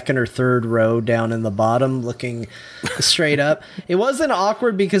 the second or third row down in the bottom looking straight up. It wasn't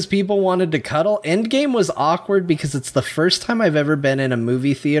awkward because people wanted to cuddle. Endgame was awkward because it's the first time I've ever been in a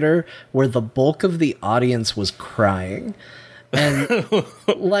movie theater where the bulk of the audience was crying. And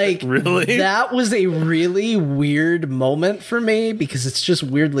like, really? That was a really weird moment for me because it's just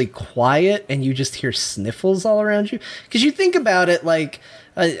weirdly quiet and you just hear sniffles all around you. Because you think about it, like,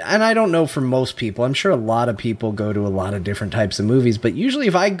 and I don't know for most people, I'm sure a lot of people go to a lot of different types of movies, but usually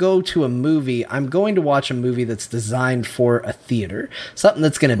if I go to a movie, I'm going to watch a movie that's designed for a theater, something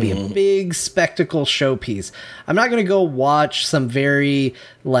that's going to be a big spectacle showpiece. I'm not going to go watch some very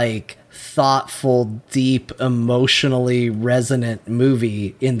like thoughtful, deep, emotionally resonant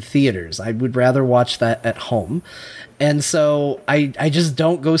movie in theaters. I would rather watch that at home. And so I just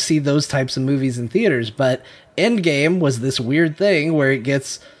don't go see those types of movies in theaters. But Endgame was this weird thing where it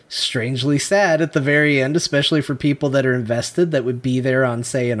gets strangely sad at the very end, especially for people that are invested that would be there on,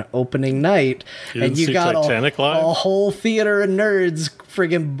 say, an opening night. And you got a whole theater of nerds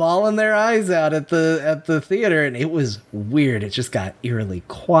friggin' bawling their eyes out at the theater, and it was weird. It just got eerily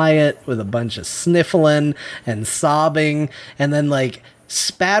quiet with a bunch of sniffling and sobbing, and then like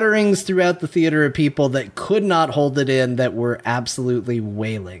spatterings throughout the theater of people that could not hold it in, that were absolutely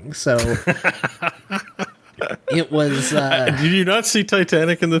wailing. So it was did you not see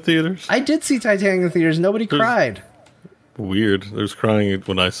Titanic in the theaters? I did see Titanic in the theaters. Nobody cried. Weird. There was crying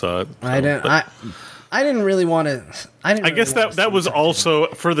when I saw it. So, I didn't really want to. I guess that was also,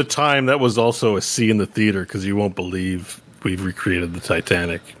 for the time, that was also a see in the theater, because you won't believe we've recreated the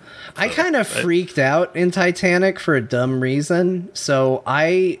Titanic. I kind of freaked out in Titanic for a dumb reason. So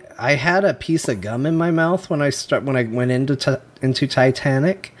I had a piece of gum in my mouth when I went into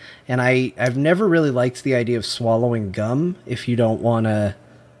Titanic, and I've never really liked the idea of swallowing gum if you don't want to,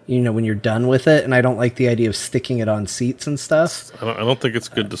 when you're done with it, and I don't like the idea of sticking it on seats and stuff. I don't think it's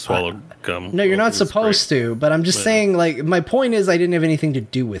good to swallow gum. No, you're not supposed to, but I'm just saying, like, my point is I didn't have anything to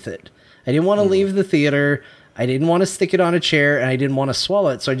do with it. I didn't want to leave the theater. I didn't want to stick it on a chair, and I didn't want to swallow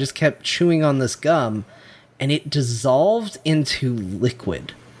it, so I just kept chewing on this gum, and it dissolved into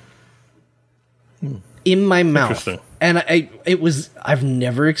liquid in my mouth. And I've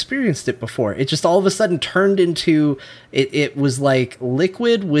never experienced it before. It just all of a sudden turned into, it was like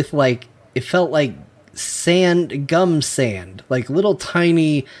liquid with like, it felt like gum sand, like little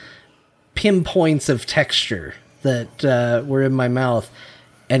tiny pinpoints of texture that were in my mouth.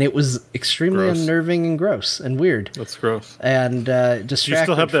 And it was extremely unnerving and gross and weird. That's gross. And distracted you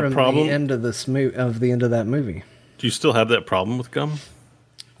still have that from problem? the end of the end of that movie. Do you still have that problem with gum?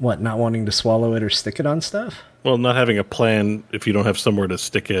 What, not wanting to swallow it or stick it on stuff? Well, not having a plan if you don't have somewhere to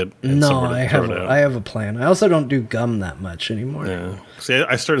stick it. And no, I have a plan. I also don't do gum that much anymore. Yeah. See,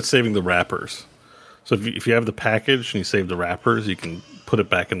 I started saving the wrappers. So if you have the package and you save the wrappers, you can put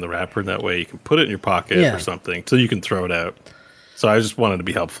it back in the wrapper. And that way you can put it in your pocket or something, so you can throw it out. So I just wanted to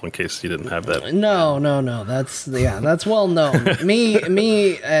be helpful in case you didn't have that. No. That's well known.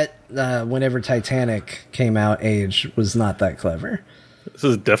 me at whenever Titanic came out, age was not that clever. This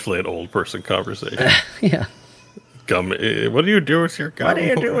is definitely an old person conversation. Yeah. Gum. What do you do with your gum? What do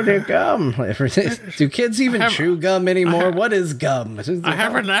you do with your gum? Do kids even chew gum anymore? What is gum? I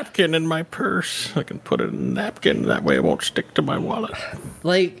have a napkin in my purse. I can put it in a napkin. That way it won't stick to my wallet.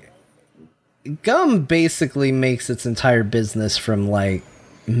 Like, gum basically makes its entire business from like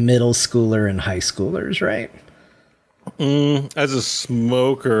middle schooler and high schoolers, right? As a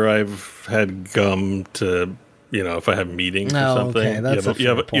smoker, I've had gum to, if I have meetings or something. Okay. That's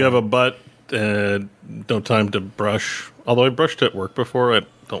you have a butt, no time to brush. Although I brushed at work before, I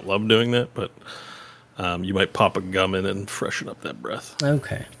don't love doing that, but you might pop a gum in and freshen up that breath.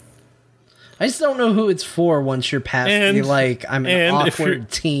 Okay. I just don't know who it's for once you're past the, like, I'm an awkward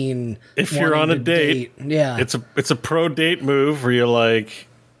teen. If you're on a date, yeah, it's a pro date move where you're like,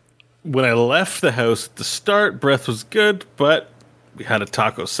 when I left the house at the start, breath was good, but we had a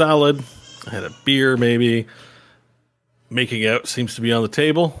taco salad, I had a beer maybe. Making out seems to be on the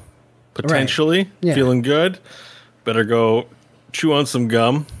table, potentially. Right. Yeah. Feeling good. Better go chew on some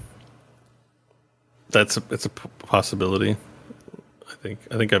gum. It's a possibility. I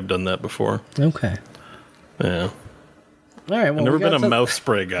think I've done that before. Okay. Yeah. All right. Well, I've never been a mouth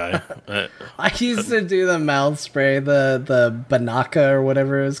spray guy. I used to do the mouth spray, the Banaka or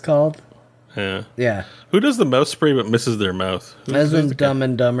whatever it was called. Yeah. Yeah. Who does the mouth spray but misses their mouth? As in Dumb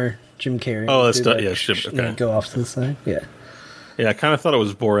and Dumber, Jim Carrey. Oh, that's Jim. Okay. Go off to the side. Yeah. Yeah, I kind of thought it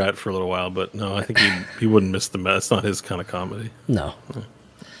was Borat for a little while, but no, I think he wouldn't miss the mouth. It's not his kind of comedy. No.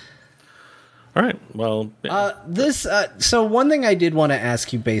 All right. Well, yeah. So one thing I did want to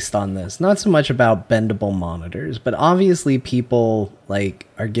ask you based on this, not so much about bendable monitors, but obviously people like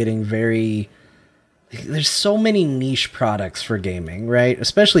are getting there's so many niche products for gaming, right?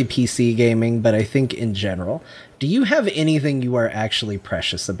 Especially PC gaming, but I think in general. Do you have anything you are actually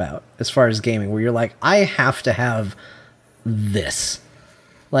precious about as far as gaming where you're like, I have to have this?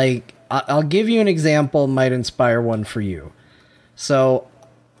 Like, I'll give you an example, might inspire one for you. So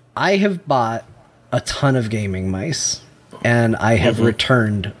I have bought a ton of gaming mice. and I have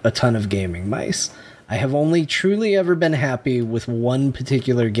returned a ton of gaming mice. I have only truly ever been happy with one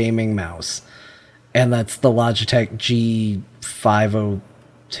particular gaming mouse, and that's the Logitech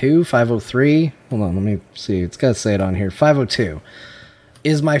G502, 503. Hold on, let me see. It's got to say it on here. 502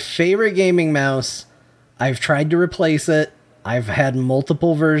 is my favorite gaming mouse. I've tried to replace it. I've had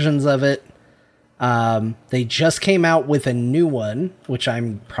multiple versions of it. They just came out with a new one, which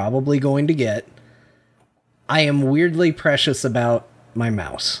I'm probably going to get. I am weirdly precious about my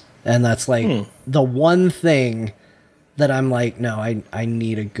mouse. And that's like the one thing that I'm like, no, I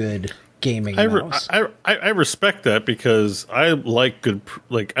need a good gaming mouse. I respect that because I like good,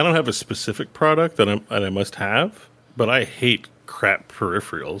 like, I don't have a specific product that I must have, but I hate crap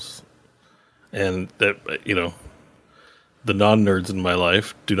peripherals. And that, you know, the non-nerds in my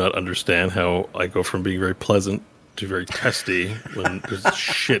life do not understand how I go from being very pleasant to very testy when there's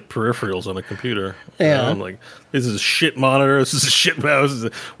shit peripherals on a computer. Yeah. You know, I'm like, this is a shit monitor, this is a shit mouse.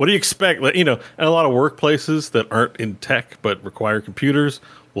 What do you expect? Like, you know, and a lot of workplaces that aren't in tech but require computers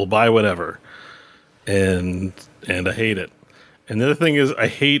will buy whatever. And I hate it. And the other thing is I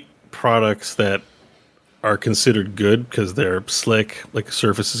hate products that are considered good because they're slick, like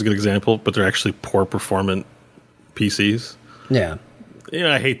Surface is a good example, but they're actually poor performant PCs. Yeah.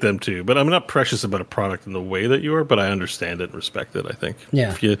 Yeah, I hate them too, but I'm not precious about a product in the way that you are, but I understand it and respect it, I think.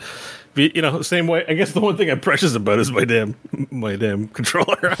 Yeah. If you know, same way, I guess the one thing I'm precious about is my damn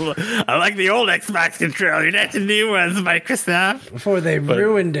controller. I like the old Xbox controller, not the new ones, Microsoft. Before they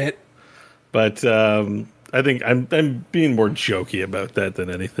ruined it. But I think I'm being more jokey about that than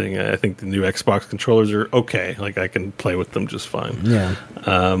anything. I think the new Xbox controllers are okay. Like, I can play with them just fine. Yeah.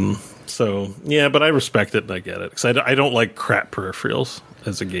 So, yeah, but I respect it and I get it. Because I don't like crap peripherals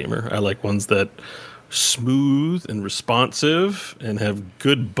as a gamer. I like ones that are smooth and responsive and have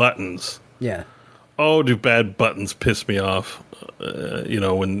good buttons. Yeah. Oh, do bad buttons piss me off? You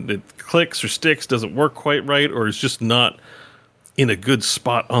know, when it clicks or sticks, doesn't work quite right, or is just not in a good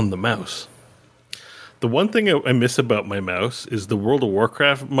spot on the mouse. The one thing I miss about my mouse is the World of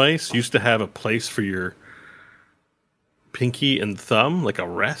Warcraft mice used to have a place for your pinky and thumb, like a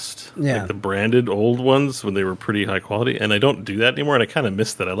rest. Yeah. Like the branded old ones when they were pretty high quality. And I don't do that anymore, and I kind of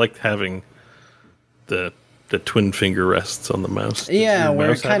miss that. I liked having the twin finger rests on the mouse. Yeah,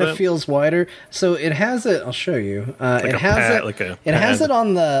 where it kind of feels wider. So it has it. I'll show you. It has it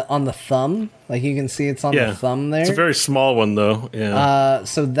on the thumb. Like you can see, it's on the thumb there. It's a very small one though. Yeah.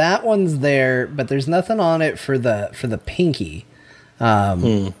 So that one's there, but there's nothing on it for the pinky.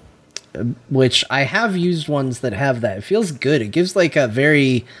 Which I have used ones that have that. It feels good. It gives like a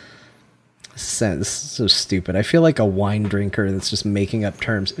very sense. So stupid. I feel like a wine drinker that's just making up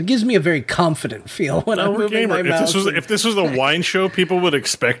terms. It gives me a very confident feel when I'm moving my mouse. If this was a wine show, people would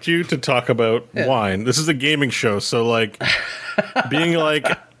expect you to talk about wine. This is a gaming show, so like being like,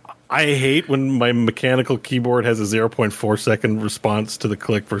 I hate when my mechanical keyboard has a 0.4 second response to the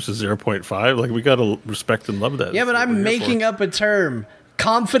click versus 0.5. Like, we gotta respect and love that. Yeah, but I'm making up a term.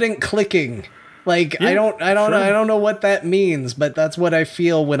 Confident clicking. Like, yeah, I don't know what that means, but that's what I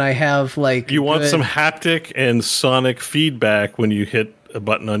feel when I have like. You want some haptic and sonic feedback when you hit a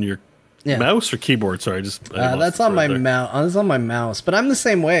button on your mouse or keyboard. Sorry, that's on my mouse. That's on my mouse. But I'm the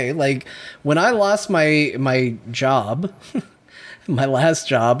same way. Like when I lost my job, my last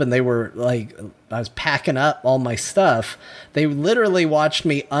job, and they were like, I was packing up all my stuff. They literally watched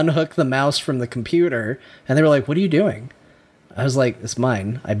me unhook the mouse from the computer, and they were like, "What are you doing?" I was like, it's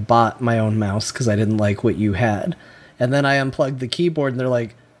mine. I bought my own mouse because I didn't like what you had. And then I unplugged the keyboard, and they're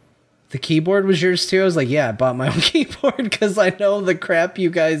like, the keyboard was yours too? I was like, yeah, I bought my own keyboard because I know the crap you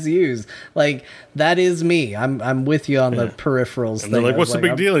guys use. Like, that is me. I'm with you on the peripherals and thing. They're like, what's the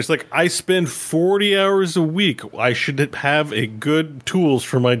big deal? It's like, I spend 40 hours a week. I should have a good tools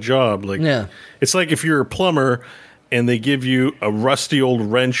for my job. Like, it's like if you're a plumber and they give you a rusty old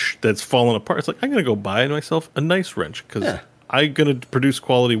wrench that's fallen apart. It's like, I'm going to go buy myself a nice wrench because I'm going to produce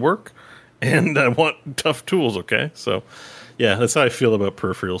quality work, and I want tough tools, okay? So, yeah, that's how I feel about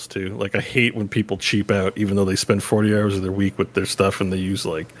peripherals, too. Like, I hate when people cheap out, even though they spend 40 hours of their week with their stuff, and they use,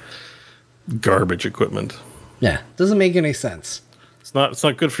 like, garbage equipment. Yeah, doesn't make any sense. It's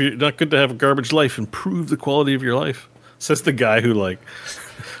not good for you. Not good to have a garbage life. Improve the quality of your life. Says the guy who, like,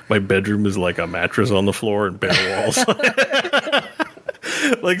 my bedroom is like a mattress on the floor and bare walls.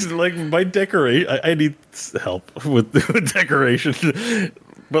 like my decorate, I need help with decoration.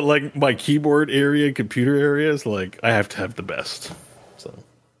 But like my keyboard area, computer area is like, I have to have the best. So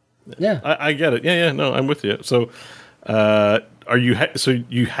yeah, I get it. Yeah, no, I'm with you. So, are are you so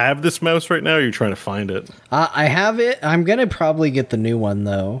you have this mouse right now? Or are you trying to find it? I have it. I'm gonna probably get the new one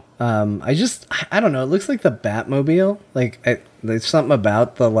though. I don't know. It looks like the Batmobile. Like there's something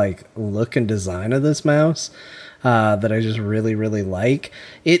about the like look and design of this mouse that I just really really like.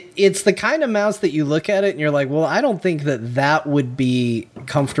 It's the kind of mouse that you look at it and you're like, well, I don't think that would be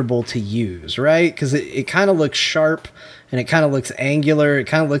comfortable to use, right? Because it kind of looks sharp. And it kind of looks angular. It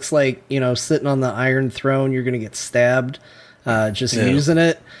kind of looks like, sitting on the Iron Throne, you're going to get stabbed using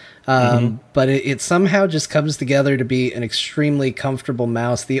it. But it somehow just comes together to be an extremely comfortable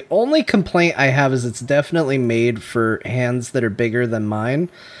mouse. The only complaint I have is it's definitely made for hands that are bigger than mine.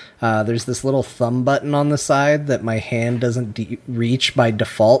 There's this little thumb button on the side that my hand doesn't reach by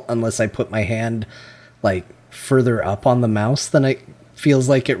default unless I put my hand like further up on the mouse than it feels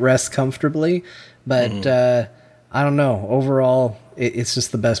like it rests comfortably. But I don't know. Overall, it's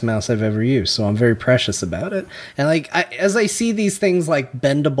just the best mouse I've ever used, so I'm very precious about it. And as I see these things like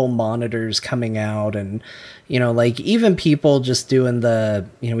bendable monitors coming out, and like even people just doing the,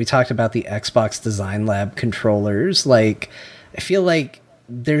 we talked about the Xbox Design Lab controllers. Like, I feel like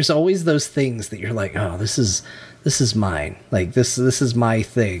there's always those things that you're like, oh, this is mine. Like this is my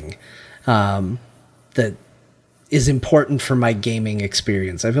thing, that is important for my gaming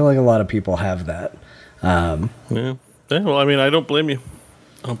experience. I feel like a lot of people have that. Yeah. Well, I mean, I don't blame you.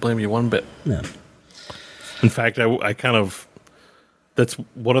 I don't blame you one bit. Yeah. In fact, I kind of, that's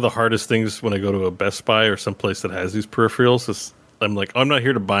one of the hardest things when I go to a Best Buy or someplace that has these peripherals is I'm like, I'm not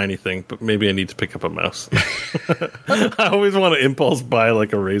here to buy anything, but maybe I need to pick up a mouse. I always want to impulse buy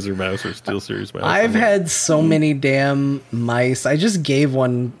like a Razer mouse or SteelSeries mouse. I've had so many damn mice. I just gave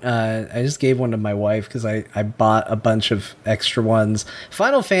one to my wife because I bought a bunch of extra ones.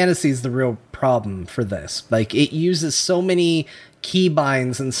 Final Fantasy is the real problem for this. Like, it uses so many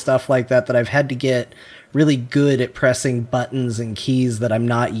keybinds and stuff like that I've had to get really good at pressing buttons and keys that I'm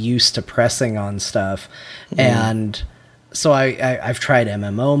not used to pressing on stuff. And so I've tried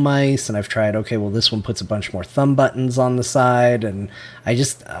MMO mice, and I've tried, okay, well, this one puts a bunch more thumb buttons on the side, and I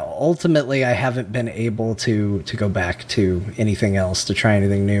just, ultimately, I haven't been able to go back to anything else, to try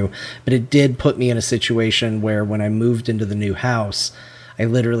anything new. But it did put me in a situation where when I moved into the new house, I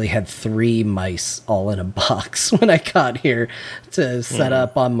literally had 3 mice all in a box when I got here to set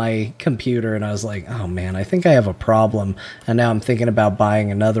up on my computer, and I was like, oh man, I think I have a problem, and now I'm thinking about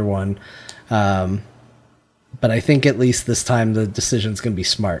buying another one. But I think at least this time the decision's going to be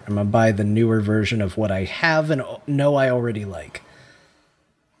smart. I'm going to buy the newer version of what I have and know I already like.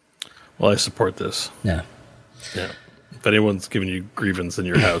 Well, I support this. Yeah. Yeah. If anyone's giving you grievance in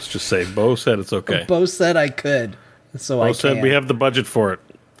your house, just say, Bo said it's okay. Bo said I could. So Bo I said can. we have the budget for it.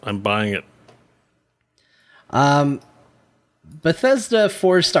 I'm buying it. Bethesda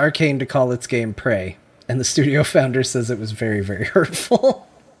forced Arcane to call its game Prey, and the studio founder says it was very, very hurtful.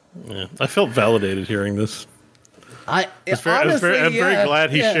 Yeah. I felt validated hearing this. I'm very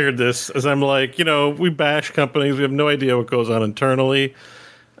glad he shared this, as I'm like, we bash companies. We have no idea what goes on internally.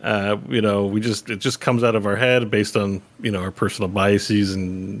 It just comes out of our head based on, our personal biases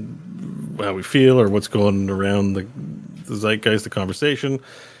and how we feel or what's going around the zeitgeist, the conversation.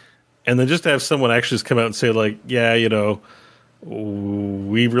 And then just to have someone actually just come out and say like, yeah,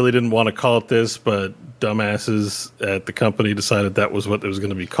 we really didn't want to call it this, but dumbasses at the company decided that was what it was going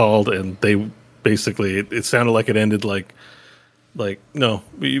to be called. And they basically, it sounded like it ended like no,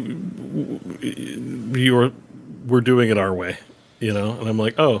 we're doing it our way, And I'm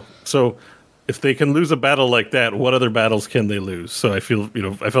like, oh, so if they can lose a battle like that, what other battles can they lose? So I feel,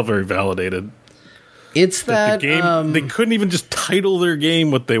 I felt very validated. It's that the game, they couldn't even just title their game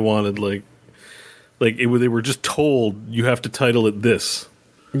what they wanted. They were just told you have to title it this.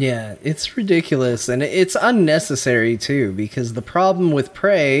 Yeah, it's ridiculous, and it's unnecessary too, because the problem with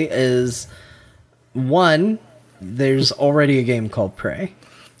Prey is, one, there's already a game called Prey.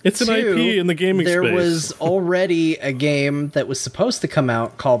 It's an IP in the gaming space. There was already a game that was supposed to come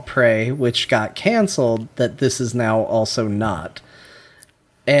out called Prey, which got canceled, that this is now also not.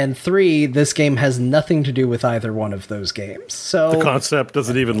 And 3, this game has nothing to do with either one of those games. So the concept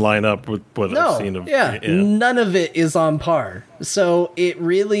doesn't even line up with what I've seen of. Yeah, none of it is on par. So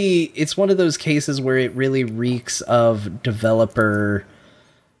it's one of those cases where it really reeks of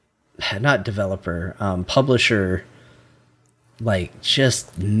publisher, like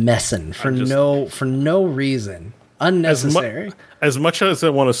just messing for no reason, unnecessary. As much as I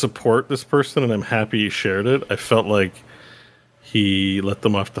want to support this person, and I'm happy he shared it, I felt like he let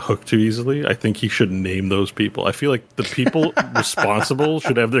them off the hook too easily. I think he should name those people. I feel like the people responsible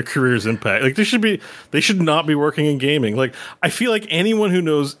should have their careers impact. Like they should not be working in gaming. Like I feel like anyone who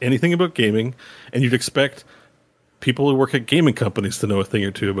knows anything about gaming, and you'd expect people who work at gaming companies to know a thing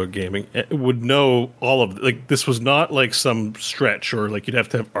or two about gaming would know all of like this was not like some stretch or like you'd have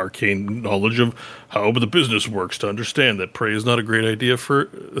to have arcane knowledge of how the business works to understand that Prey is not a great idea for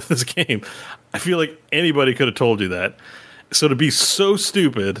this game. I feel like anybody could have told you that. So to be so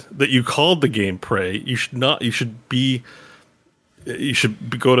stupid that you called the game Prey, you should not. You should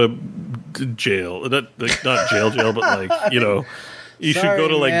go to jail. Not jail, but like, you know. You should go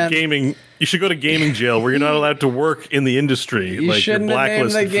to like gaming. You should go to gaming jail where you're not allowed to work in the industry. You like shouldn't you're have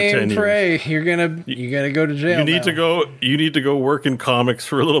named blacklisted the game for 10 years. Prey. You gotta go to jail. You need to go. You need to go work in comics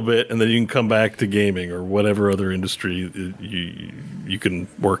for a little bit, and then you can come back to gaming or whatever other industry you can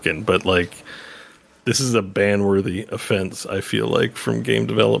work in. But like, this is a ban-worthy offense. I feel like from game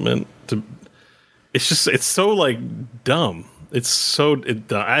development it's so like dumb.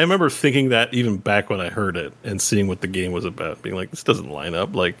 I remember thinking that even back when I heard it and seeing what the game was about, being like, this doesn't line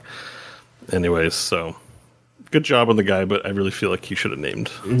up. Like, anyways, so good job on the guy, but I really feel like he should have named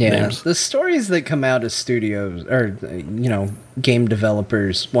names. The stories that come out of studios or, you know, game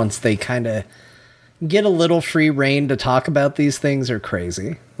developers once they kind of get a little free reign to talk about these things are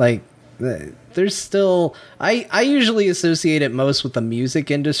crazy. Like, there's still I usually associate it most with the music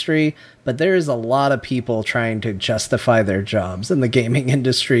industry, but there is a lot of people trying to justify their jobs in the gaming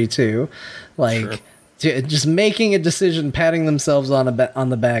industry too, like just making a decision, patting themselves on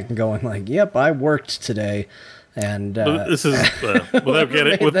the back and going like, yep, I worked today. And this is without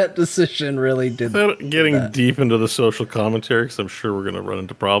getting that decision really did without getting deep into the social commentary, because I'm sure we're going to run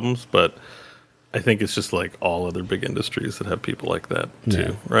into problems, but I think it's just like all other big industries that have people like that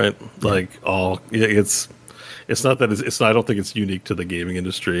too, right? Like it's not that it's not. I don't think it's unique to the gaming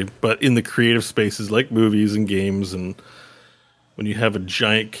industry, but in the creative spaces like movies and games, and when you have a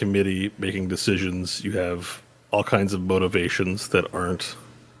giant committee making decisions, you have all kinds of motivations that aren't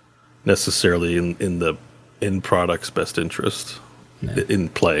necessarily in the end product's best interest in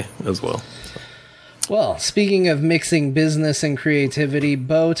play as well. So. Well, speaking of mixing business and creativity,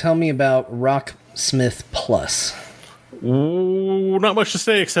 Bo, tell me about Rocksmith Plus. Ooh, not much to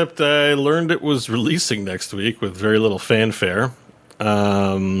say, except I learned it was releasing next week with very little fanfare.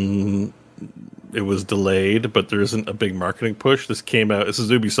 It was delayed, but there isn't a big marketing push. This is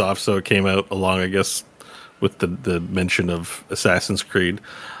Ubisoft, so it came out along, I guess, with the mention of Assassin's Creed.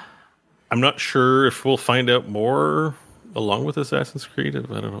 I'm not sure if we'll find out more along with Assassin's Creed. I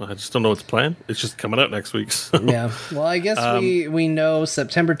don't know. I just don't know what's planned. It's just coming out next week. So. Yeah. Well, I guess we know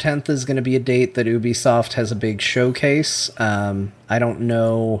September 10th is going to be a date that Ubisoft has a big showcase. I don't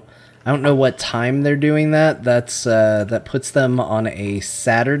know what time they're doing that. That puts them on a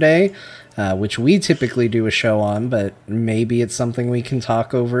Saturday, which we typically do a show on, but maybe it's something we can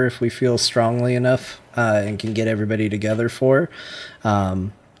talk over if we feel strongly enough and can get everybody together for.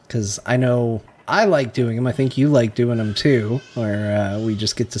 Because I know I like doing them. I think you like doing them too, where we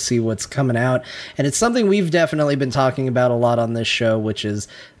just get to see what's coming out. And it's something we've definitely been talking about a lot on this show, which is,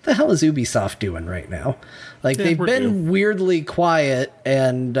 what the hell is Ubisoft doing right now? Like, they've been weirdly quiet,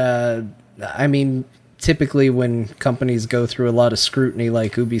 and I mean, typically when companies go through a lot of scrutiny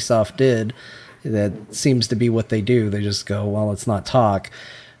like Ubisoft did, that seems to be what they do. They just go, well, let's not talk.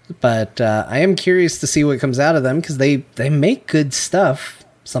 But I am curious to see what comes out of them, because they make good stuff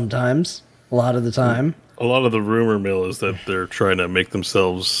sometimes. A lot of the time. A lot of the rumor mill is that they're trying to make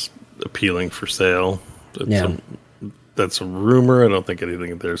themselves appealing for sale. That's a rumor. I don't think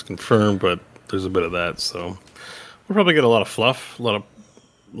anything there is confirmed, but there's a bit of that. So we'll probably get a lot of fluff, a lot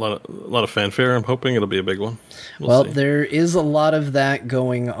of fanfare. I'm hoping it'll be a big one. We'll see. There is a lot of that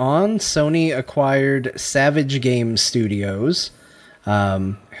going on. Sony acquired Savage Game Studios.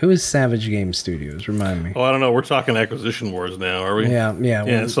 Who is Savage Game Studios? Remind me. Oh, I don't know. We're talking acquisition wars now, are we?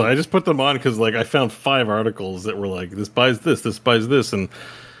 Yeah. So I just put them on because, like, I found 5 articles that were like, this buys this buys this, and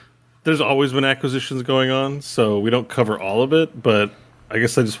there's always been acquisitions going on, so we don't cover all of it. But I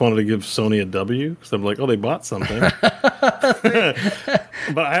guess I just wanted to give Sony a W because I'm like, oh, they bought something. But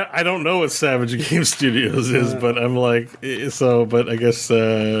I don't know what Savage Game Studios is, but I'm like, so. But I guess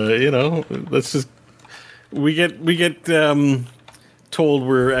let's just we get told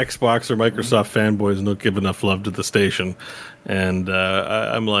we're Xbox or Microsoft fanboys and don't give enough love to the station, and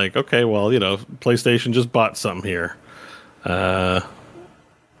I'm like, okay, well, PlayStation just bought something here. And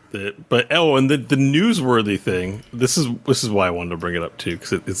the newsworthy thing. This is why I wanted to bring it up too,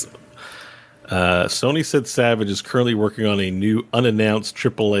 because it's Sony said Savage is currently working on a new unannounced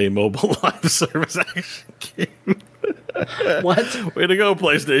AAA mobile live service action game. What? Way to go,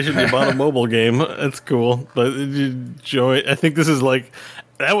 PlayStation! You bought a mobile game. That's cool. But I think this is like.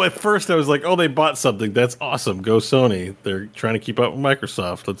 At first, I was like, "Oh, they bought something. That's awesome. Go Sony! They're trying to keep up with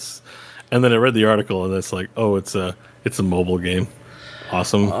Microsoft." And then I read the article, and it's like, oh, it's a mobile game.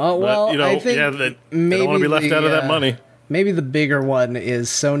 Awesome. Well, but, I think they don't want to be left out of that money. Maybe the bigger one is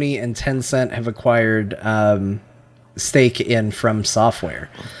Sony and Tencent have acquired stake in From Software.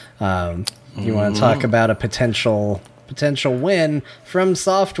 You want to talk about a potential win? From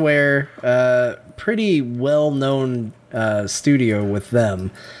Software, pretty well-known studio with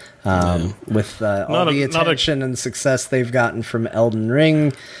them. With all the attention and success they've gotten from Elden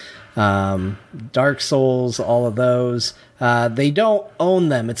Ring, Dark Souls, all of those. They don't own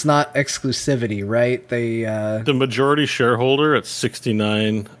them. It's not exclusivity, right? They the majority shareholder at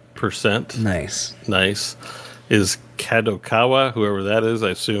 69%. Nice. Is Kadokawa, whoever that is.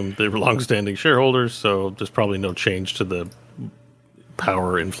 I assume they were longstanding shareholders, so there's probably no change to the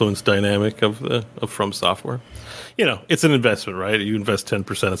power influence dynamic of From Software. It's an investment, right? You invest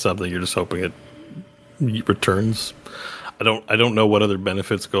 10% of something, you're just hoping it returns. I don't know what other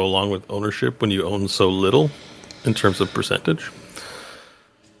benefits go along with ownership when you own so little in terms of percentage.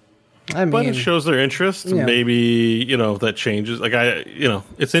 But it shows their interest. Yeah. Maybe, that changes. Like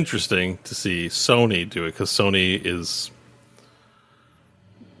it's interesting to see Sony do it because Sony is,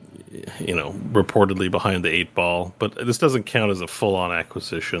 reportedly behind the 8 ball. But this doesn't count as a full-on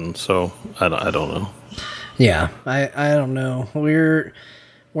acquisition, so I don't know. Yeah, I don't know.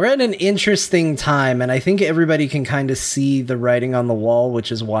 We're at an interesting time, and I think everybody can kind of see the writing on the wall,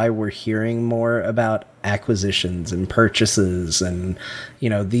 which is why we're hearing more about acquisitions and purchases, and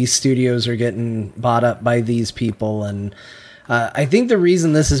these studios are getting bought up by these people. And I think the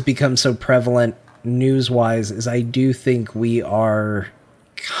reason this has become so prevalent news-wise is I do think we are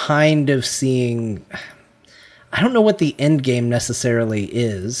kind of seeing, I don't know what the end game necessarily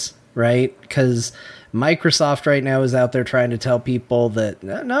is, right? Because Microsoft right now is out there trying to tell people that,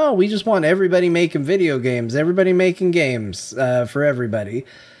 no, we just want everybody making video games, everybody making games for everybody.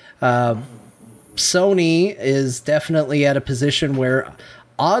 Sony is definitely at a position where,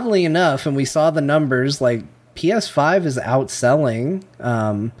 oddly enough, and we saw the numbers, like PS5 is outselling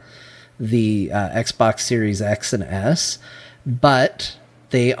the Xbox Series X and S, but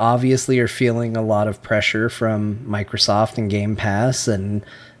they obviously are feeling a lot of pressure from Microsoft and Game Pass, and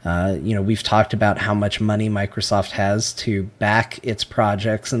we've talked about how much money Microsoft has to back its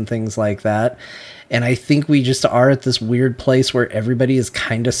projects and things like that. And I think we just are at this weird place where everybody is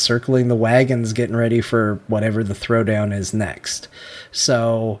kind of circling the wagons, getting ready for whatever the throwdown is next.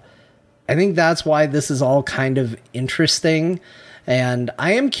 So I think that's why this is all kind of interesting. And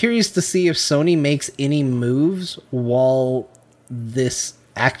I am curious to see if Sony makes any moves while this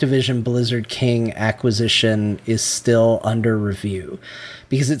Activision Blizzard King acquisition is still under review,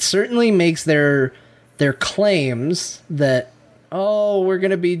 because it certainly makes their claims that, oh, we're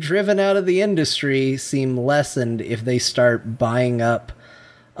going to be driven out of the industry seem lessened if they start buying up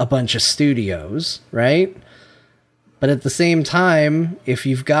a bunch of studios, right? But at the same time, if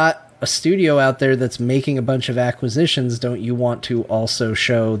you've got a studio out there that's making a bunch of acquisitions, don't you want to also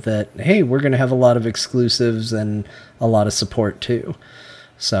show that, hey, we're going to have a lot of exclusives and a lot of support too?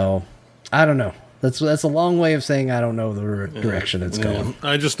 So, I don't know. That's a long way of saying I don't know the direction it's going.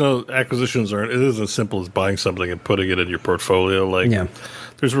 I just know acquisitions it isn't as simple as buying something and putting it in your portfolio.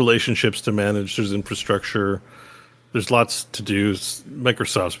 There's relationships to manage, there's infrastructure, there's lots to do.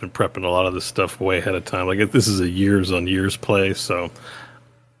 Microsoft's been prepping a lot of this stuff way ahead of time. This is a years on years play, so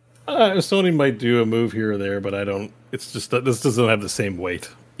Sony might do a move here or there, but it's just that this doesn't have the same weight.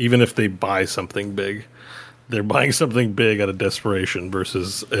 Even if they buy something big, they're buying something big out of desperation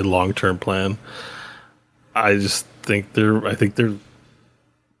versus a long-term plan. I think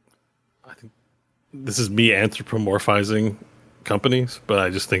this is me anthropomorphizing companies, but I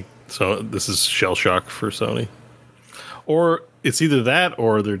just think so. This is shell shock for Sony, or it's either that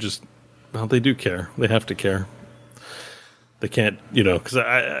or they're just, they do care. They have to care. They can't,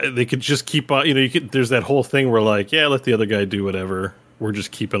 because they could just keep on. There's that whole thing where let the other guy do whatever. We're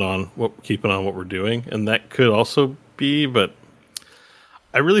just keeping on what we're doing, and that could also be. But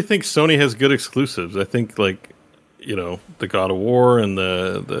I really think Sony has good exclusives. I think the God of War and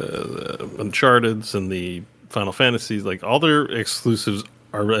the Uncharted's and the Final Fantasies, all their exclusives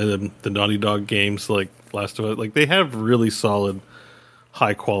are the Naughty Dog games, like Last of Us. They have really solid,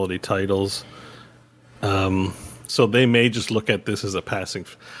 high quality titles. So they may just look at this as a passing.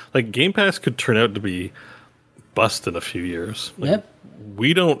 Game Pass could turn out to be bust in a few years. Yep.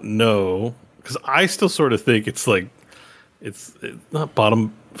 We don't know, because I still sort of think it's not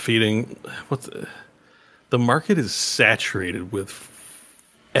bottom feeding. The market is saturated with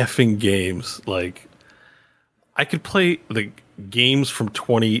effing games. I could play the games from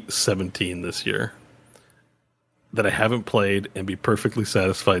 2017 this year, that I haven't played and be perfectly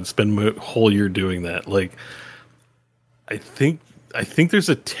satisfied, spend my whole year doing that. Like, I think there's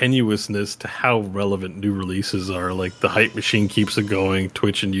a tenuousness to how relevant new releases are. Like, the hype machine keeps it going,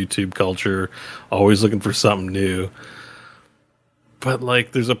 Twitch and YouTube culture, always looking for something new. But,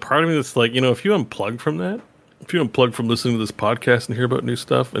 like, there's a part of me that's like, if you unplug from that, if you unplug from listening to this podcast and hear about new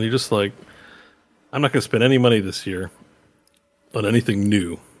stuff, and you're just like, I'm not going to spend any money this year on anything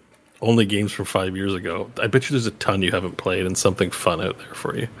new, only games from 5 years ago, I bet you there's a ton you haven't played and something fun out there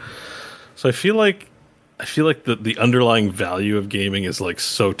for you. So I feel like the underlying value of gaming is like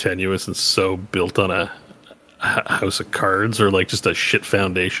so tenuous and so built on a house of cards or like just a shit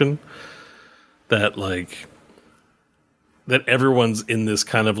foundation that that everyone's in this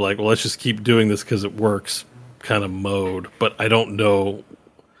kind of like, well, let's just keep doing this because it works kind of mode. But I don't know,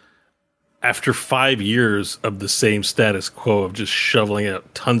 after 5 years of the same status quo of just shoveling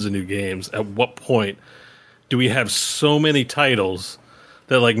out tons of new games, at what point do we have so many titles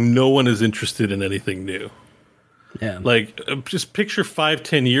that like no one is interested in anything new? Yeah. Like, just picture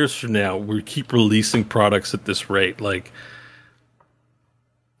 5-10 years from now, we keep releasing products at this rate. Like,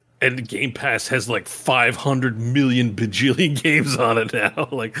 and Game Pass has like 500 million bajillion games on it now.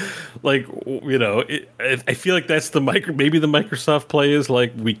 I feel like that's maybe the Microsoft play is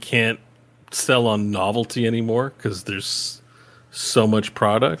like, we can't sell on novelty anymore because there's so much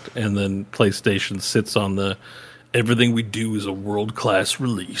product, and then PlayStation sits on the everything we do is a world-class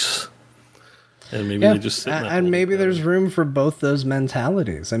release, and maybe they just sit in that and maybe there's room for both those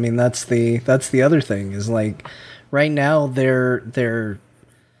mentalities. I mean, that's the other thing is like right now their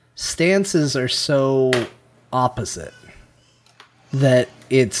stances are so opposite that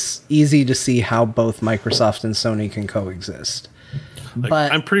it's easy to see how both Microsoft and Sony can coexist.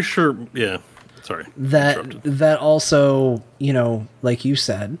 But I'm pretty sure, sorry. That also, like you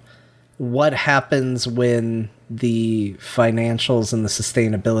said, what happens when the financials and the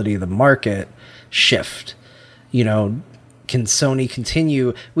sustainability of the market shift? Can Sony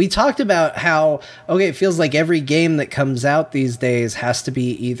continue? We talked about how, it feels like every game that comes out these days has to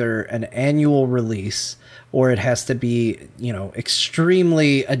be either an annual release or it has to be,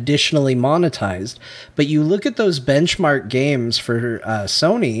 extremely additionally monetized. But you look at those benchmark games for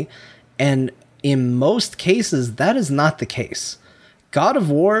Sony, and in most cases, that is not the case. God of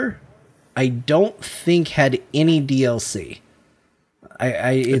War, I don't think had any DLC.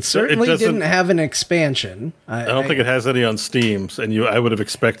 It certainly didn't have an expansion. I don't think it has any on Steam, and I would have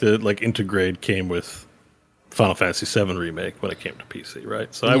expected, like, Intergrade came with Final Fantasy VII Remake when it came to PC,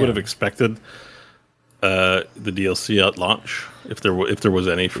 right? So I would have expected the DLC at launch if there was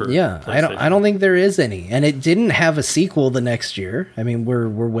any for PlayStation. I don't think there is any, and it didn't have a sequel the next year. I mean, we're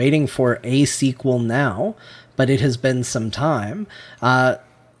waiting for a sequel now, but it has been some time.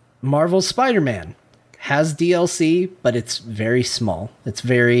 Marvel's Spider-Man has DLC, but it's very small.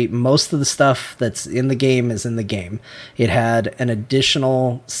 Most of the stuff that's in the game is in the game. It had an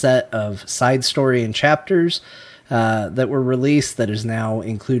additional set of side story and chapters that were released that is now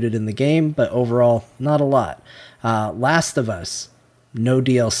included in the game, but overall, not a lot. Last of Us, no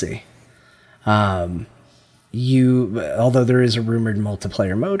DLC. Although there is a rumored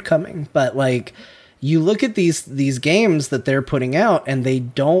multiplayer mode coming, but like, you look at these games that they're putting out, and they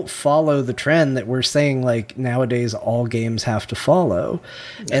don't follow the trend that we're saying, like, nowadays all games have to follow.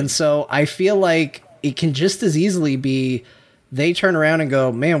 Yeah. And so I feel like it can just as easily be they turn around and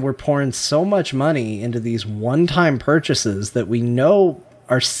go, man, we're pouring so much money into these one-time purchases that we know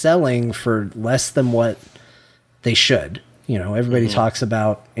are selling for less than what they should. Everybody talks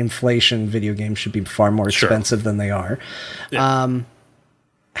about inflation. Video games should be far more expensive than they are. Yeah.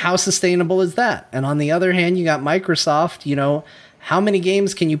 How sustainable is that? And on the other hand, you got Microsoft, how many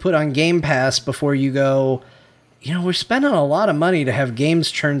games can you put on Game Pass before you go, we're spending a lot of money to have games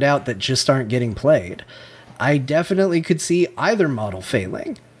churned out that just aren't getting played. I definitely could see either model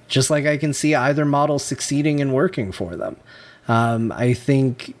failing, just like I can see either model succeeding and working for them. I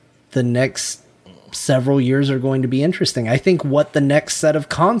think the next several years are going to be interesting. I think what the next set of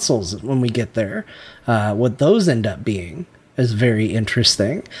consoles, when we get there, what those end up being is very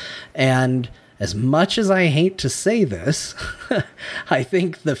interesting. And as much as I hate to say this, I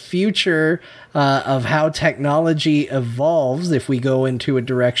think the future of how technology evolves, if we go into a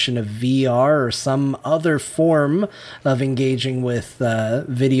direction of VR or some other form of engaging with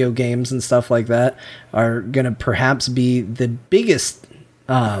video games and stuff like that, are going to perhaps be the biggest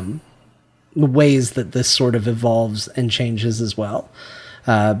ways that this sort of evolves and changes as well.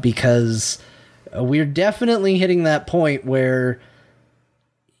 Because we're definitely hitting that point where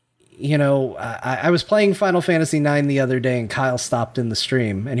I was playing Final Fantasy IX the other day, and Kyle stopped in the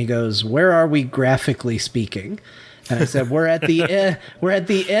stream, and he goes, "Where are we graphically speaking?" And I said, "We're at the we're at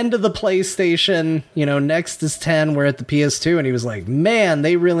the end of the PlayStation. Next is 10. We're at the PS2." And he was like, "Man,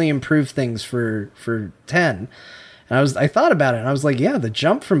 they really improved things for 10." And I thought about it, and I was like, "Yeah, the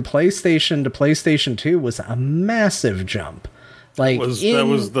jump from PlayStation to PlayStation 2 was a massive jump. Like that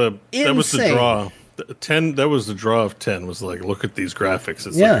was the draw." 10, that was the draw of 10, was like, look at these graphics.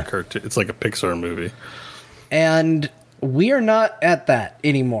 It's like a cartoon. It's like a Pixar movie. And we are not at that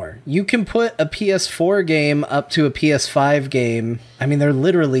anymore. You can put a PS4 game up to a PS5 game. I mean, they're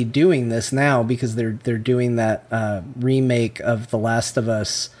literally doing this now because they're doing that remake of The Last of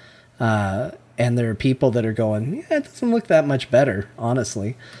Us, and there are people that are going, yeah, it doesn't look that much better,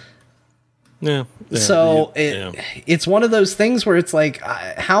 honestly. Yeah. So it's one of those things where it's like,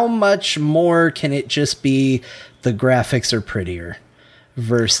 how much more can it just be the graphics are prettier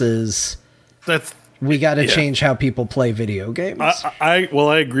versus we got to change how people play video games? I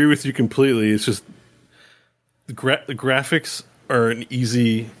agree with you completely. It's just the graphics are an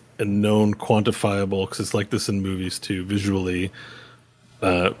easy and known quantifiable, because it's like this in movies too. Visually,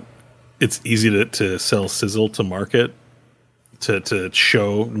 it's easy to sell sizzle to market. To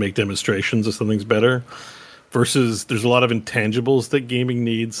show, make demonstrations of something's better, versus there's a lot of intangibles that gaming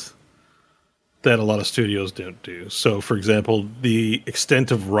needs that a lot of studios don't do. So, for example, the extent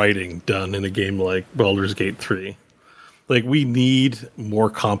of writing done in a game like Baldur's Gate 3. Like, we need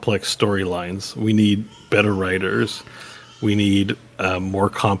more complex storylines. We need better writers. We need more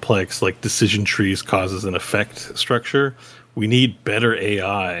complex, like, decision trees, causes and effect structure. We need better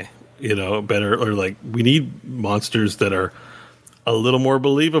AI, we need monsters that are a little more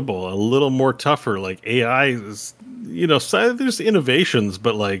believable, a little more tougher. Like, AI is, there's innovations,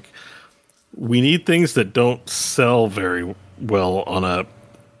 but like, we need things that don't sell very well on a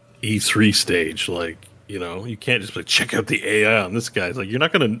E3 stage. Like, you can't just like, check out the AI on this guy. It's like, you're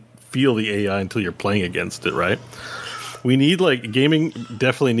not going to feel the AI until you're playing against it, right? We need, like, gaming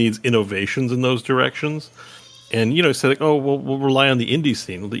definitely needs innovations in those directions. And, say like, oh, well, we'll rely on the indie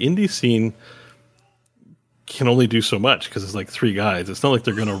scene. Well, the indie scene can only do so much because it's like three guys. It's not like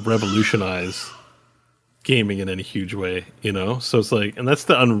they're going to revolutionize gaming in any huge way, So it's like, and that's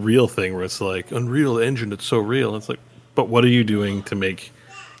the Unreal thing, where it's like, Unreal Engine, it's so real. It's like, but what are you doing to make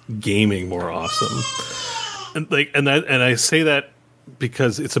gaming more awesome? And I say that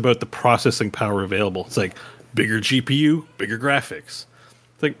because it's about the processing power available. It's like bigger GPU, bigger graphics.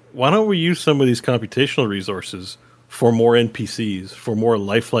 It's like, why don't we use some of these computational resources for more NPCs, for more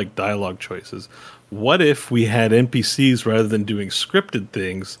lifelike dialogue choices? What if we had NPCs rather than doing scripted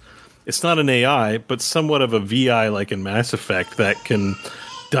things? It's not an AI, but somewhat of a VI, like in Mass Effect, that can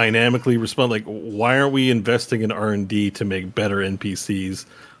dynamically respond. Like, why aren't we investing in R&D to make better NPCs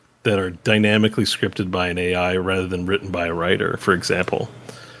that are dynamically scripted by an AI rather than written by a writer, for example?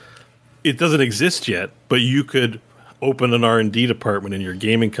 It doesn't exist yet, but you could open an R&D department in your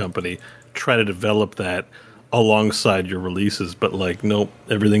gaming company, try to develop that alongside your releases, but like, nope,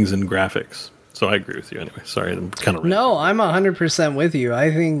 everything's in graphics. So I agree with you anyway. Sorry, I'm kind of... No, I'm 100% with you.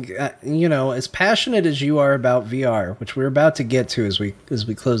 I think, as passionate as you are about VR, which we're about to get to as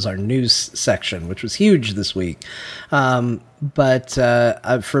we close our news section, which was huge this week. But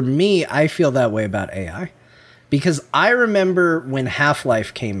for me, I feel that way about AI. Because I remember when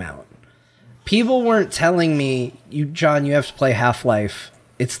Half-Life came out, people weren't telling me, John, you have to play Half-Life.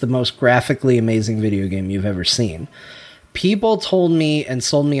 It's the most graphically amazing video game you've ever seen. People told me and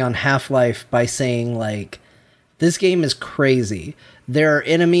sold me on Half-Life by saying, like, this game is crazy. There are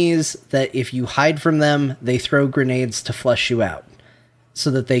enemies that if you hide from them, they throw grenades to flush you out so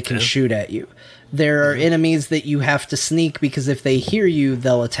that they can shoot at you. There are enemies that you have to sneak because if they hear you,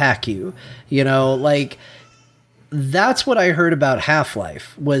 they'll attack you. Like, that's what I heard about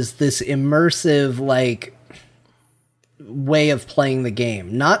Half-Life, was this immersive, like, way of playing the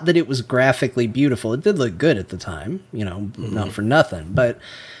game. Not that it was graphically beautiful. It did look good at the time, not for nothing. But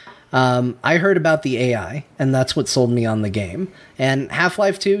I heard about the AI, and that's what sold me on the game. And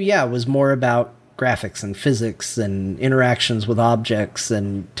Half-Life 2, was more about graphics and physics and interactions with objects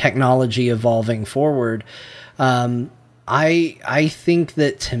and technology evolving forward. I think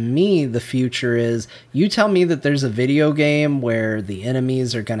that, to me, the future is, you tell me that there's a video game where the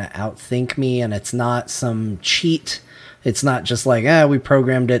enemies are going to outthink me and it's not some cheat. It's not just like, we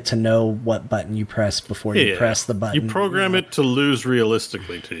programmed it to know what button you press before you press the button. You program it to lose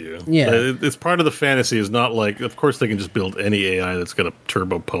realistically to you. Yeah. It's part of the fantasy. Is not like, of course they can just build any AI that's going to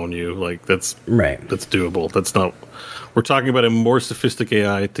turbo pwn you. Like, that's right. That's doable. That's not... We're talking about a more sophisticated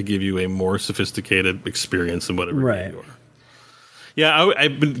AI to give you a more sophisticated experience than whatever you are. Yeah,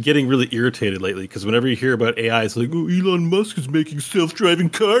 I've been getting really irritated lately because whenever you hear about AI, it's like, oh, Elon Musk is making self-driving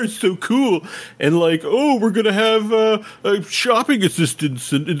cars, so cool. And like, oh, we're going to have shopping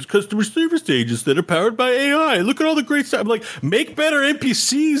assistants and customer service agents that are powered by AI. Look at all the great stuff. I'm like, make better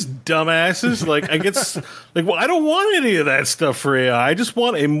NPCs, dumbasses. Like, I guess, like, well, I don't want any of that stuff for AI. I just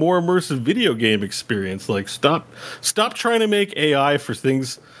want a more immersive video game experience. Like, stop trying to make AI for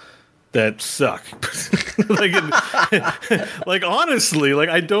things that suck. like honestly, like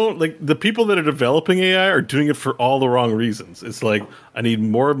I don't like the people that are developing AI are doing it for all the wrong reasons. It's like I need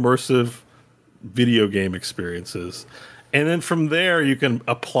more immersive video game experiences. And then from there you can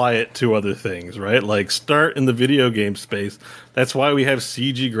apply it to other things, right? Like start in the video game space. That's why we have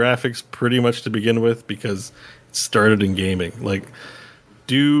CG graphics pretty much to begin with, because it started in gaming. Like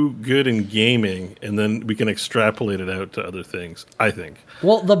do good in gaming, and then we can extrapolate it out to other things, I think.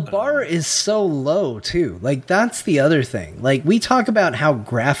 Well, the bar is so low, too. Like, that's the other thing. Like, we talk about how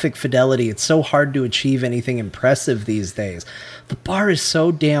graphic fidelity, it's so hard to achieve anything impressive these days. The bar is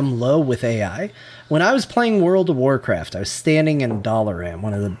so damn low with AI. When I was playing World of Warcraft, I was standing in Dalaran,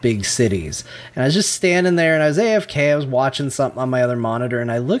 one of the big cities. And I was just standing there, and I was AFK, I was watching something on my other monitor, and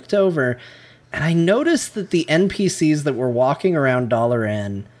I looked over, and I noticed that the NPCs that were walking around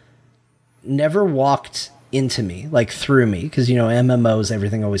Dalaran never walked into me, like through me, because, you know, MMOs,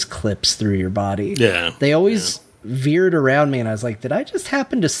 everything always clips through your body. Yeah. They always veered around me, and I was like, did I just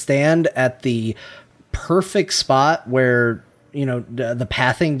happen to stand at the perfect spot where, you know, the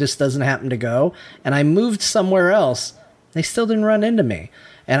pathing just doesn't happen to go? And I moved somewhere else. They still didn't run into me.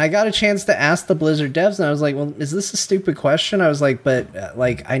 And I got a chance to ask the Blizzard devs, and I was like, well, is this a stupid question? I was like, but,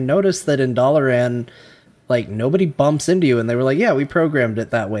 like, I noticed that in Dalaran, like, nobody bumps into you. And they were like, yeah, we programmed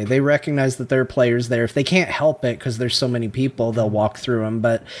it that way. They recognize that there are players there. If they can't help it because there's so many people, they'll walk through them.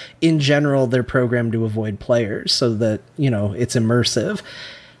 But in general, they're programmed to avoid players so that, you know, it's immersive.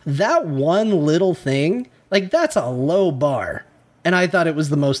 That one little thing, like, that's a low bar. And I thought it was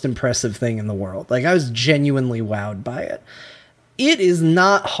the most impressive thing in the world. Like, I was genuinely wowed by it. It is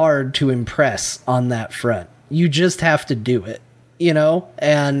not hard to impress on that front. You just have to do it, you know?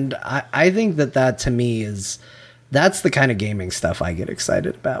 And I think that to me that's the kind of gaming stuff I get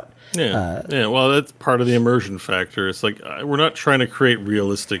excited about. Yeah. Well, that's part of the immersion factor. It's like, we're not trying to create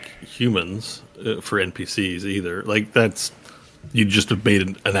realistic humans for NPCs either. Like that's, you just have made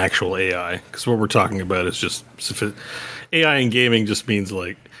an actual AI. Because what we're talking about is just, AI in gaming just means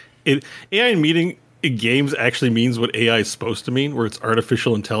like, AI in games actually means what AI is supposed to mean, where it's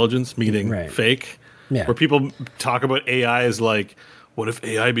artificial intelligence, meaning fake. Yeah. Where people talk about AI as like, what if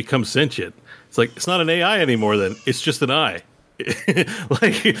AI becomes sentient? It's like, it's not an AI anymore then. It's just an eye.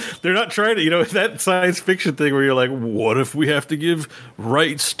 Like, they're not trying to, you know, that science fiction thing where you're like, what if we have to give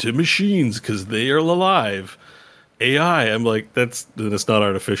rights to machines because they are alive? AI, I'm like, then it's not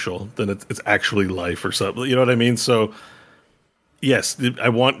artificial. Then it's actually life or something. You know what I mean? So, yes, I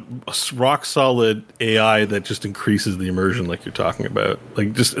want a rock solid AI that just increases the immersion like you're talking about.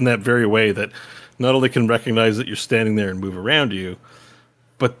 Like, just in that very way that not only can recognize that you're standing there and move around you,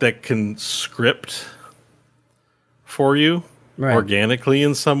 but that can script for you organically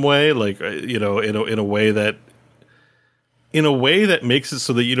in some way, like, you know, in a way that makes it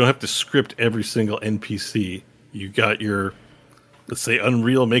so that you don't have to script every single NPC. You got your, let's say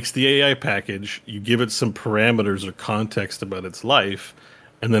Unreal makes the AI package, you give it some parameters or context about its life,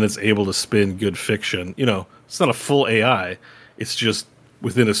 and then it's able to spin good fiction. You know, it's not a full AI. It's just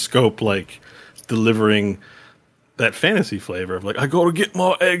within a scope, like delivering that fantasy flavor of like, I got to get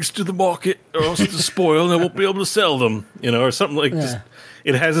more eggs to the market or else it's spoil and I won't be able to sell them, you know, or something like just,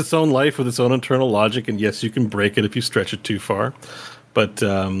 it has its own life with its own internal logic. And yes, you can break it if you stretch it too far, but,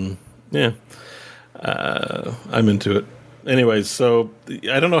 I'm into it. Anyways, so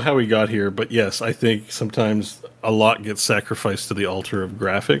I don't know how we got here, but yes, I think sometimes a lot gets sacrificed to the altar of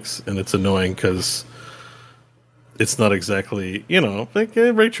graphics, and it's annoying because it's not exactly, you know, like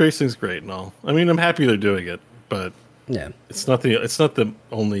ray tracing's great and all. I mean, I'm happy they're doing it, but it's not the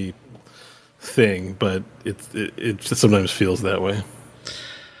only thing, but it just sometimes feels that way.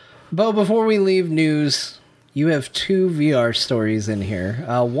 Bo, before we leave news, you have 2 VR stories in here.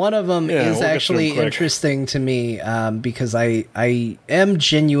 One of them is actually interesting to me because I am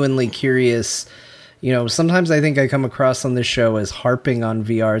genuinely curious. You know, sometimes I think I come across on this show as harping on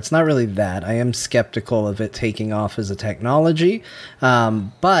VR. It's not really that. I am skeptical of it taking off as a technology.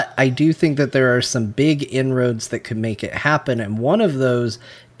 But I do think that there are some big inroads that could make it happen. And one of those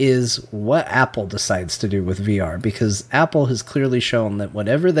is what Apple decides to do with VR. Because Apple has clearly shown that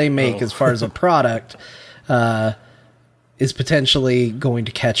whatever they make as far as a product is potentially going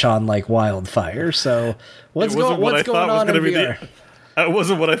to catch on like wildfire. So what's going on in VR? That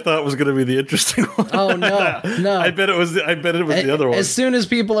wasn't what I thought was going to be the interesting one. Oh no. I bet it was the other one. As soon as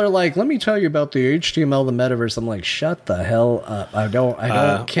people are like, "Let me tell you about the HTML, the metaverse," I'm like, "Shut the hell up! I don't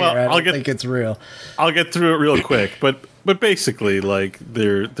care. Well, I don't think it's real." I'll get through it real quick, but basically, like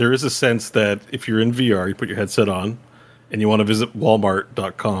there is a sense that if you're in VR, you put your headset on, and you want to visit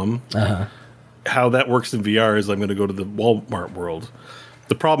Walmart.com. How that works in VR is I'm going to go to the Walmart world.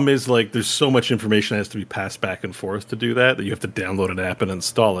 The problem is, like, there's so much information that has to be passed back and forth to do that you have to download an app and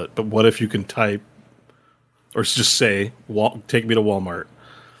install it. But what if you can type, or just say, take me to Walmart?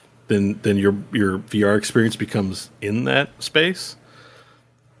 Then your VR experience becomes in that space.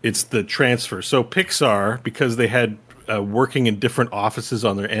 It's the transfer. So Pixar, because they had working in different offices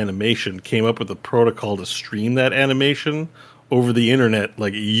on their animation, came up with a protocol to stream that animation over the internet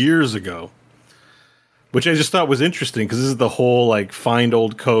like years ago. Which I just thought was interesting because this is the whole like find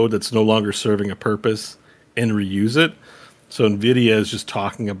old code that's no longer serving a purpose and reuse it. So NVIDIA is just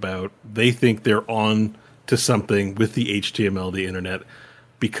talking about they think they're on to something with the HTML, the internet,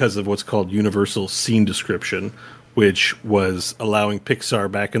 because of what's called universal scene description, which was allowing Pixar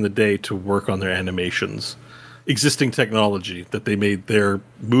back in the day to work on their animations. Existing technology that they made their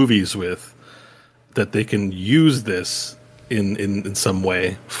movies with, that they can use this in some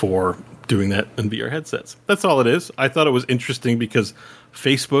way for doing that in VR headsets. That's all it is. I thought it was interesting because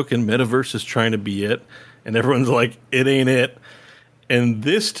Facebook and Metaverse is trying to be it, and everyone's like, it ain't it. And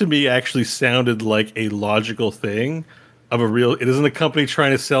this to me actually sounded like a logical thing of a real, it isn't a company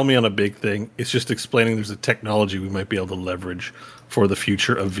trying to sell me on a big thing. It's just explaining there's a technology we might be able to leverage for the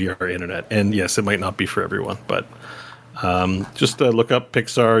future of VR internet. And yes, it might not be for everyone, but just look up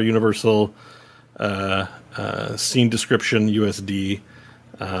Pixar Universal Scene Description USD.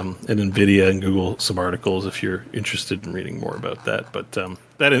 And NVIDIA and Google some articles if you're interested in reading more about that. But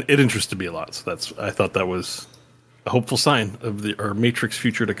it interested me a lot. So I thought that was a hopeful sign of our Matrix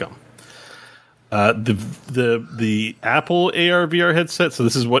future to come. The Apple AR VR headset. So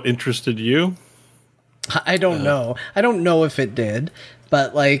this is what interested you? I don't know. I don't know if it did,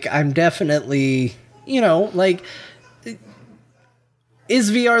 but like I'm definitely, like, is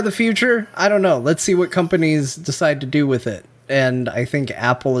VR the future? I don't know. Let's see what companies decide to do with it. And I think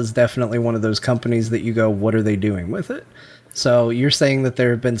Apple is definitely one of those companies that you go, what are they doing with it? So you're saying that there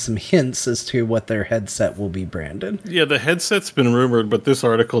have been some hints as to what their headset will be branded. Yeah, the headset's been rumored, but this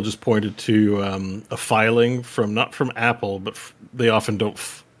article just pointed to a filing not from Apple, but they often don't.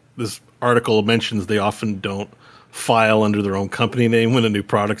 This article mentions they often don't file under their own company name when a new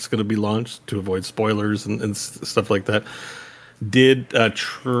product's going to be launched to avoid spoilers and stuff like that. Did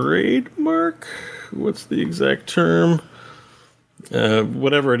trademark? What's the exact term?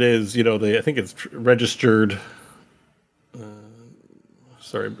 Whatever it is, I think it's registered.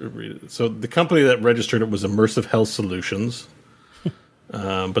 So the company that registered it was Immersive Health Solutions,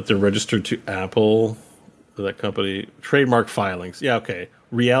 but they're registered to Apple. That company trademark filings. Yeah, okay.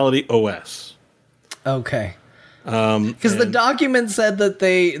 Reality OS. Okay. Because the document said that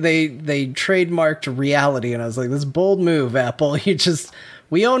they trademarked Reality, and I was like, this bold move, Apple.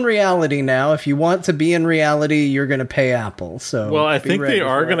 We own Reality now. If you want to be in Reality, you're going to pay Apple. So, well, I think they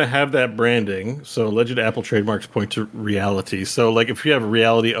are going to have that branding. So, alleged Apple trademarks point to Reality. So, like, if you have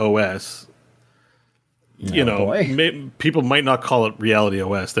Reality OS, people might not call it Reality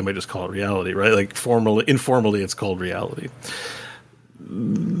OS. They might just call it Reality, right? Like, informally, it's called Reality.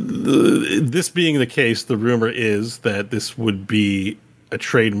 This being the case, the rumor is that this would be a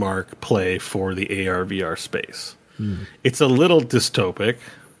trademark play for the AR VR space. It's a little dystopic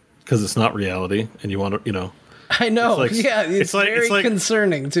because it's not reality, and you want to, I know, it's very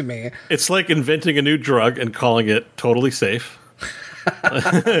concerning to me. It's like inventing a new drug and calling it totally safe,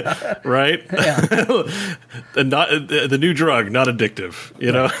 right? Yeah. Not the new drug, not addictive.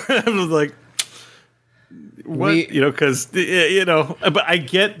 I was like, what? Because but I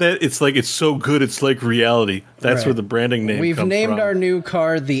get that it's so good, it's like reality. That's where the branding name. We've comes named from. Our new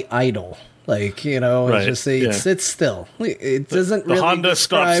car the Idol. Like, right. It's still. It doesn't the really Honda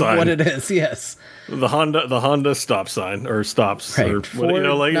describe stop sign. what it is. Yes. The Honda stop sign or stops. Right. Or Ford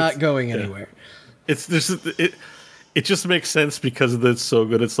not going anywhere. It's just it just makes sense because it's so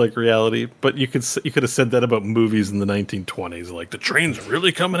good. It's like reality. But you could have said that about movies in the 1920s. Like the train's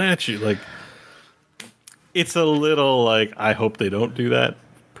really coming at you. Like it's a little like I hope they don't do that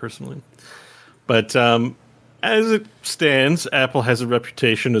personally. But as it stands, Apple has a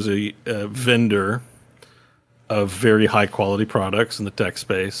reputation as a vendor of very high quality products in the tech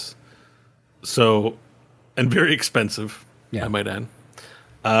space. So, and very expensive, I might add.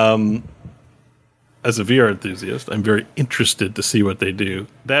 As a VR enthusiast, I'm very interested to see what they do.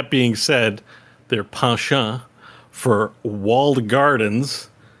 That being said, their penchant for walled gardens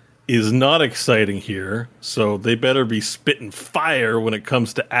is not exciting here, so they better be spitting fire when it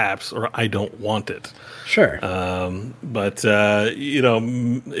comes to apps, or I don't want it. Sure. But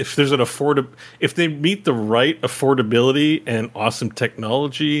if there's if they meet the right affordability and awesome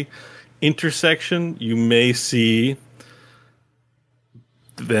technology intersection, you may see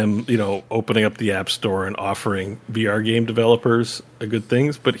them, opening up the App Store and offering VR game developers good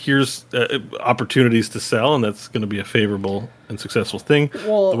things. But here's opportunities to sell, and that's going to be a favorable and successful thing.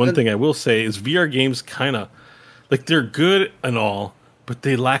 Well, the one thing I will say is VR games kind of, they're good and all, but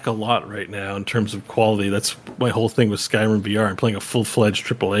they lack a lot right now in terms of quality. That's my whole thing with Skyrim VR. I'm playing a full-fledged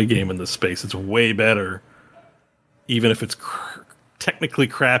AAA game in this space. It's way better, even if it's technically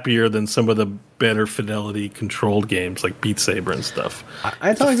crappier than some of the better fidelity controlled games like Beat Saber and stuff.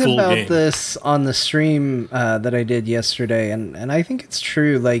 I talked about this on the stream that I did yesterday, and I think it's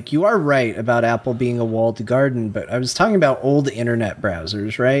true. You are right about Apple being a walled garden, but I was talking about old internet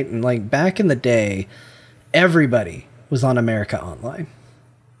browsers, right? And back in the day, everybody was on America Online.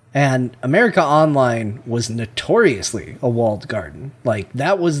 And America Online was notoriously a walled garden.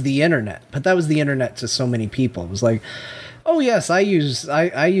 That was the internet, but that was the internet to so many people. It was oh yes, I use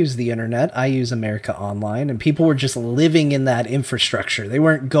the internet. I use America Online, and people were just living in that infrastructure. They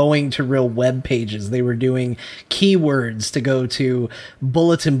weren't going to real web pages. They were doing keywords to go to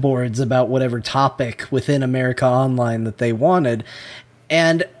bulletin boards about whatever topic within America Online that they wanted.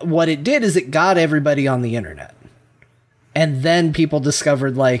 And what it did is it got everybody on the internet. And then people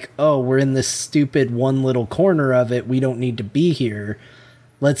discovered oh, we're in this stupid one little corner of it. We don't need to be here.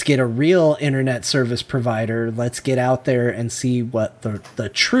 Let's get a real internet service provider. Let's get out there and see what the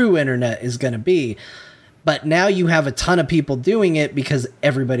true internet is going to be. But now you have a ton of people doing it because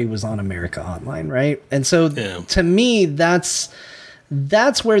everybody was on America Online, right? And so to me, that's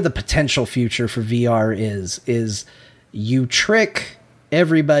where the potential future for VR is you trick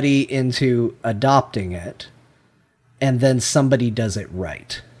everybody into adopting it, and then somebody does it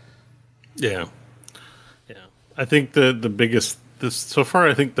right. Yeah. I think the biggest... so far,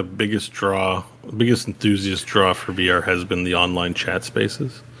 I think the biggest enthusiast draw for VR has been the online chat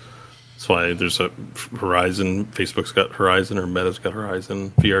spaces. That's why there's a Horizon, Facebook's got Horizon, or Meta's got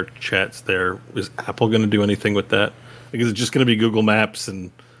Horizon VR chats there. Is Apple going to do anything with that? Because it's just going to be Google Maps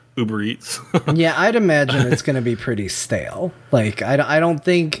and Uber Eats. Yeah, I'd imagine it's going to be pretty stale. I don't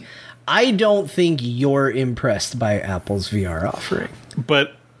think you're impressed by Apple's VR offering.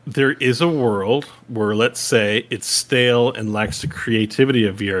 But there is a world where, let's say, it's stale and lacks the creativity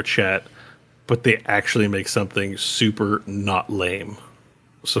of VR chat, but they actually make something super not lame.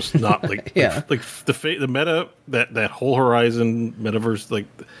 So it's not the Meta, that whole Horizon metaverse,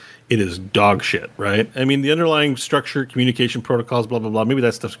 it is dog shit, right? I mean, the underlying structure, communication protocols, blah, blah, blah, maybe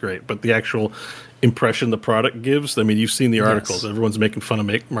that stuff's great, but the actual impression the product gives, I mean, you've seen the articles. Yes. Everyone's making fun of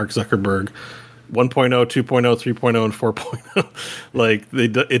Mark Zuckerberg. 1.0, 2.0, 3.0, and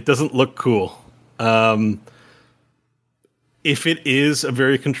 4.0. It doesn't look cool. If it is a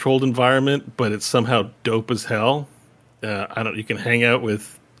very controlled environment, but it's somehow dope as hell, you can hang out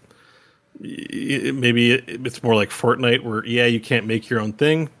with, maybe it's more like Fortnite where, you can't make your own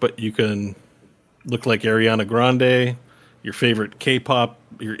thing, but you can look like Ariana Grande, your favorite K-pop,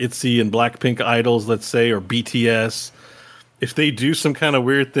 your ITZY and Blackpink idols, let's say, or BTS. If they do some kind of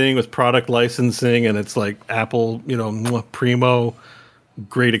weird thing with product licensing and it's like Apple, primo,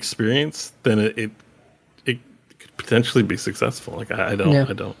 great experience, then it could potentially be successful. I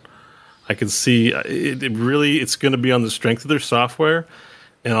don't. I can see it's going to be on the strength of their software.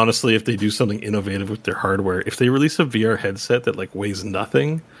 And honestly, if they do something innovative with their hardware, if they release a VR headset that weighs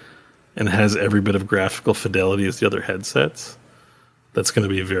nothing and has every bit of graphical fidelity as the other headsets, that's going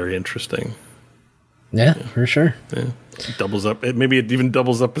to be very interesting. Yeah, for sure. Yeah. It doubles up. Maybe it even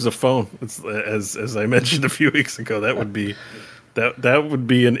doubles up as a phone. It's, as I mentioned a few weeks ago, that would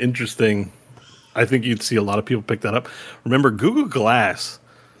be an interesting. I think you'd see a lot of people pick that up. Remember Google Glass,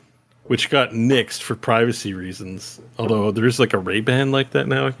 which got nixed for privacy reasons. Although there's a Ray-Ban like that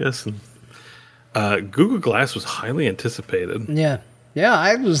now, I guess. And, Google Glass was highly anticipated. Yeah,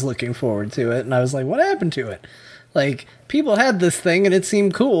 I was looking forward to it, and I was like, "What happened to it?" People had this thing and it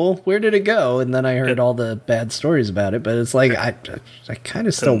seemed cool. Where did it go? And then I heard all the bad stories about it, but it's I kind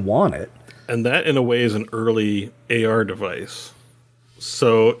of still want it. And that, in a way, is an early AR device.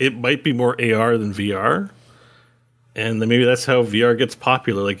 So it might be more AR than VR. And then maybe that's how VR gets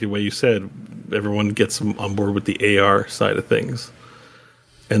popular. Like the way you said, everyone gets on board with the AR side of things.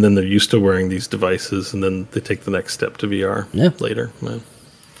 And then they're used to wearing these devices, and then they take the next step to VR later. Yeah.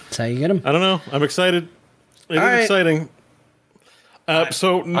 That's how you get them. I don't know. I'm excited. It is exciting.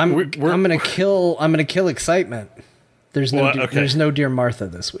 So I'm gonna kill excitement. There's no Dear Martha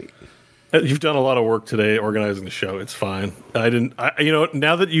this week. You've done a lot of work today organizing the show. It's fine. Now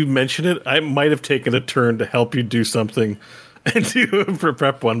that you mention it, I might have taken a turn to help you do something and do a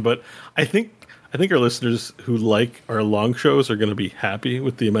prep one. But I think our listeners who like our long shows are going to be happy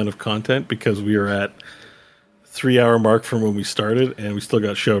with the amount of content because we are at 3-hour mark from when we started and we still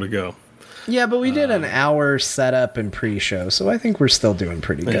got show to go. Yeah, but we did an hour setup and pre-show, so I think we're still doing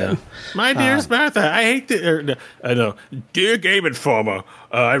pretty good. Yeah. My dearest Martha, I hate I know, dear Game Informer,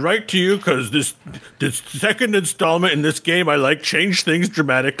 I write to you because this second installment in this game I like changed things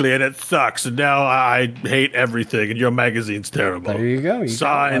dramatically and it sucks, and now I hate everything, and your magazine's terrible. There you go.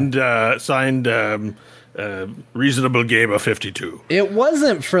 Signed, Reasonable Gamer 52. It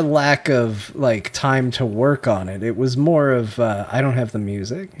wasn't for lack of time to work on it. It was more of I don't have the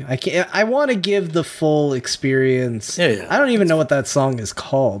music. I want to give the full experience. Yeah. I don't even know what that song is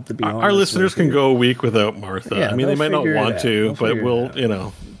called. To be honest, our listeners can go a week without Martha. Yeah, I mean, they might not want to, but we'll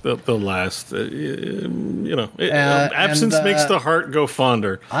they'll last. Absence makes the heart go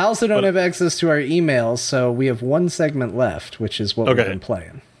fonder. I also don't have access to our emails, so we have one segment left, which is what we've been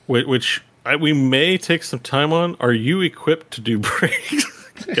playing. Which we may take some time on. Are you equipped to do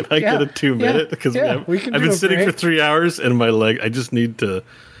breaks? Can I get a 2-minute? Because I've been sitting for 3 hours and my leg, I just need to.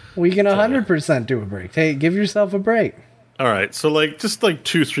 We can 100% do a break. Hey, give yourself a break. All right. So just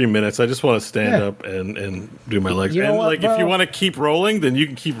 2-3 minutes. I just want to stand up and do my legs. You know what, if you want to keep rolling, then you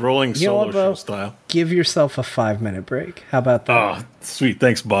can keep rolling solo show style. Give yourself a 5-minute break. How about that? Oh, sweet.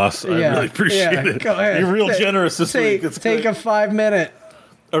 Thanks, boss. I really appreciate it. Go ahead. You're real generous this week. Take a 5-minute.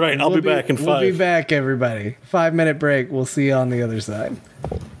 All right, I'll be back in 5. We'll be back, everybody. 5-minute break. We'll see you on the other side.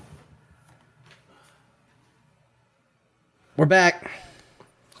 We're back.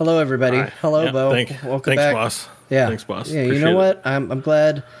 Hello, everybody. Right. Hello, Bo. Welcome back. Boss. Yeah. Thanks, boss. Yeah, you know what? I'm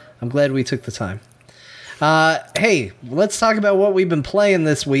glad we took the time. Hey, let's talk about what we've been playing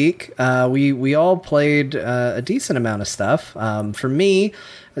this week. We all played a decent amount of stuff. For me,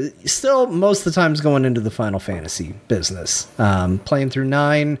 still most of the time's going into the Final Fantasy business. Playing through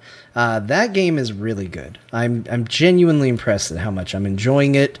 9, that game is really good. I'm genuinely impressed at how much I'm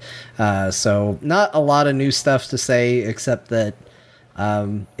enjoying it. So not a lot of new stuff to say except that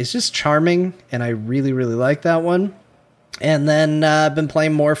it's just charming, and I really, really like that one. And then I've been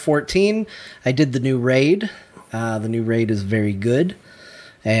playing more 14. I did the new raid. The new raid is very good.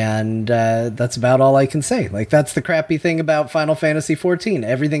 And that's about all I can say. That's the crappy thing about Final Fantasy 14.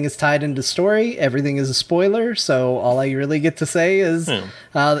 Everything is tied into story. Everything is a spoiler. So all I really get to say is,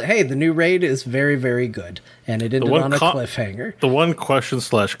 hey, the new raid is very, very good. And it ended on a cliffhanger. The one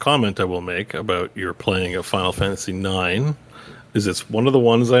question/comment I will make about your playing of Final Fantasy 9 is it's one of the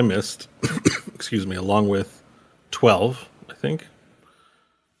ones I missed. Excuse me, along with 12, I think.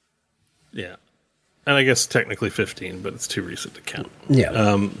 Yeah. And I guess technically 15, but it's too recent to count.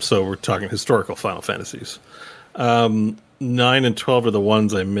 Yeah. So we're talking historical Final Fantasies. 9 and 12 are the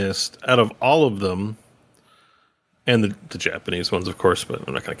ones I missed. Out of all of them, and the Japanese ones, of course, but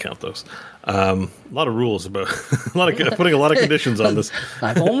I'm not going to count those. A lot of rules about putting a lot of conditions on this.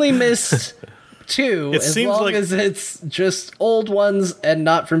 I've only missed 2, as long as it's just old ones and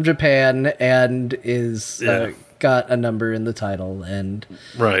not from Japan, and is got a number in the title. And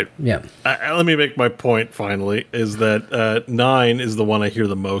right. Yeah. Let me make my point finally, is that 9 is the one I hear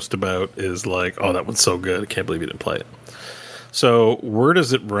the most about, is oh, that one's so good, I can't believe you didn't play it. So where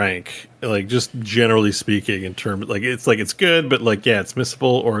does it rank, just generally speaking, in terms, it's good, but it's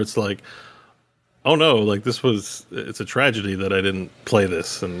missable, or it's oh no, it's a tragedy that I didn't play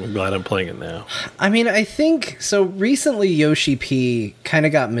this, and I'm glad I'm playing it now. I mean, I think, so recently Yoshi P kind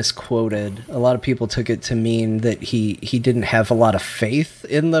of got misquoted. A lot of people took it to mean that he didn't have a lot of faith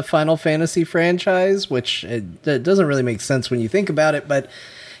in the Final Fantasy franchise, which that doesn't really make sense when you think about it, but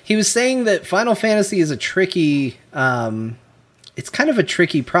he was saying that Final Fantasy is a tricky, it's kind of a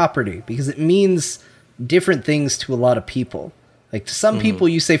tricky property, because it means different things to a lot of people. To some people,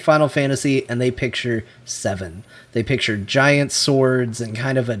 you say Final Fantasy, and they picture 7. They picture giant swords and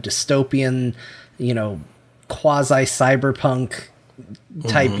kind of a dystopian, quasi-cyberpunk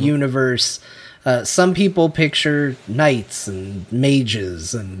type universe. Some people picture knights and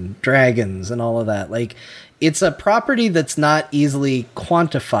mages and dragons and all of that. It's a property that's not easily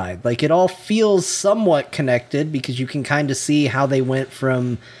quantified. It all feels somewhat connected, because you can kind of see how they went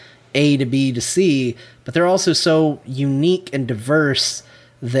from A to B to C, but they're also so unique and diverse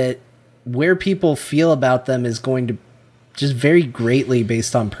that where people feel about them is going to just vary greatly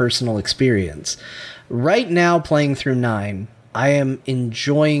based on personal experience. Right now, playing through 9, I am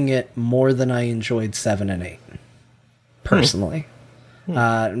enjoying it more than I enjoyed 7 and 8, personally.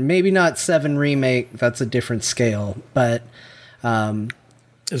 Maybe not 7 Remake, that's a different scale, but...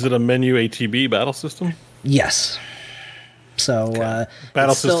 Is it a menu ATB battle system? Yes. So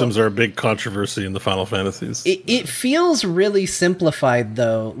battle systems are a big controversy in the Final Fantasies. It feels really simplified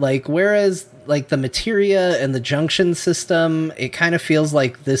though. Like whereas like the materia and the junction system, it kind of feels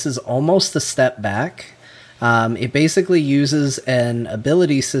like this is almost a step back. It basically uses an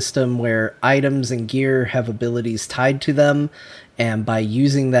ability system where items and gear have abilities tied to them, and by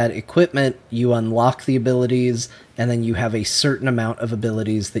using that equipment, you unlock the abilities, and then you have a certain amount of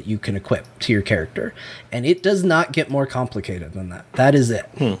abilities that you can equip to your character. And it does not get more complicated than that. That is it.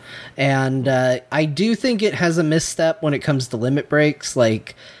 And I do think it has a misstep when it comes to limit breaks.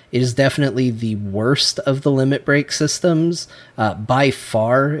 Like, it is definitely the worst of the limit break systems. By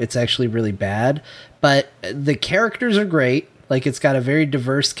far, it's actually really bad. But the characters are great. Like, it's got a very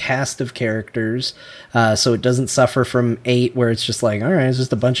diverse cast of characters, so it doesn't suffer from 8, where it's just like, all right, it's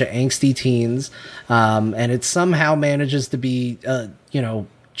just a bunch of angsty teens, and it somehow manages to be,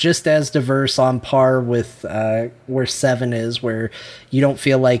 just as diverse on par with where 7 is, where you don't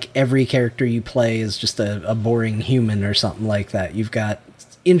feel like every character you play is just a boring human or something like that. You've got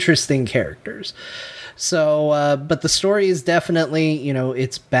interesting characters. So, but the story is definitely,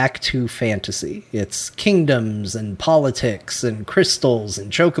 it's back to fantasy. It's kingdoms and politics and crystals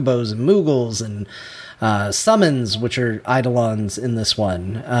and chocobos and moogles and summons, which are eidolons in this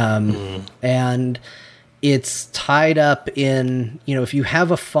one. And it's tied up in, if you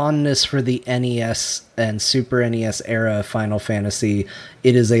have a fondness for the NES and Super NES era Final Fantasy,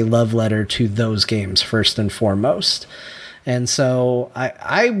 it is a love letter to those games first and foremost. And so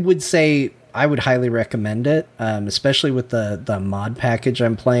I would say I would highly recommend it, especially with the mod package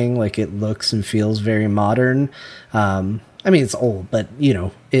I'm playing. Like, it looks and feels very modern. I mean, it's old, but,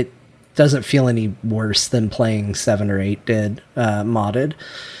 it doesn't feel any worse than playing 7 or 8 did modded.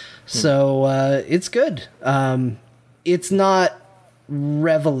 So it's good. It's not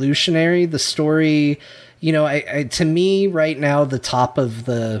revolutionary. The story, to me right now, the top of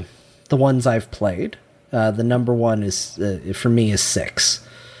the ones I've played, the number one is, for me, is 6.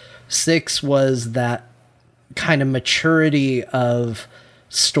 6 was that kind of maturity of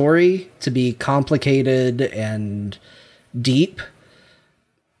story to be complicated and deep,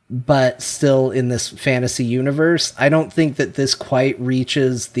 but still in this fantasy universe. I don't think that this quite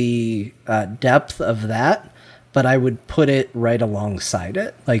reaches the depth of that, but I would put it right alongside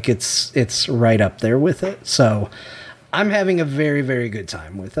it. Like, it's right up there with it. So I'm having a very, very good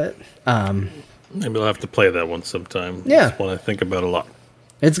time with it. Maybe I'll have to play that one sometime. Yeah. It's one I think about a lot.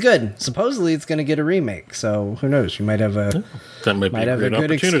 It's good. Supposedly, it's going to get a remake, so who knows? You might have a that might be a good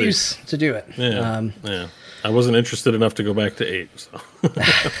opportunity. Excuse to do it. Yeah, yeah. I wasn't interested enough to go back to 8, so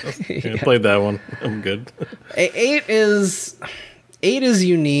I played that one. I'm good. 8 is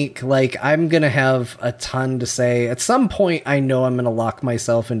unique. Like, I'm going to have a ton to say. At some point, I know I'm going to lock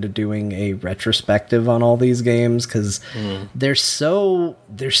myself into doing a retrospective on all these games, because they're so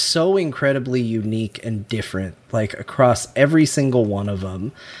incredibly unique and different, like, across every single one of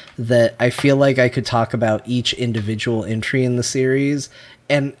them, that I feel like I could talk about each individual entry in the series,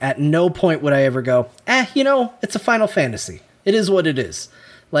 and at no point would I ever go, it's a Final Fantasy. It is what it is.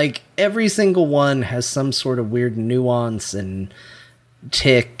 Like, every single one has some sort of weird nuance and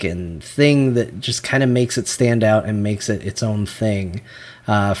tick and thing that just kind of makes it stand out and makes it its own thing,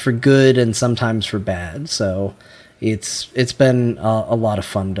 for good and sometimes for bad. So it's been a lot of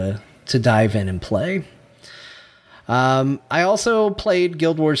fun to dive in and play. I also played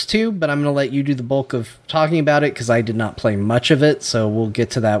Guild Wars 2, but I'm going to let you do the bulk of talking about it, because I did not play much of it, so we'll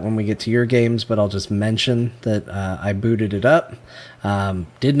get to that when we get to your games, but I'll just mention that I booted it up.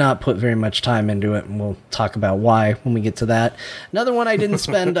 Did not put very much time into it, and we'll talk about why when we get to that. Another one I didn't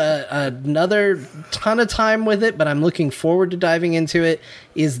spend another ton of time with it, but I'm looking forward to diving into it,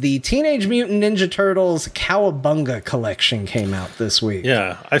 is the Teenage Mutant Ninja Turtles Cowabunga collection came out this week.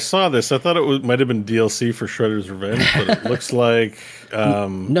 Yeah, I saw this. I thought it might have been DLC for Shredder's Revenge, but it looks like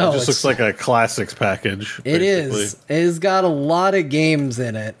no, it just looks like a classics package. It is. It's got a lot of games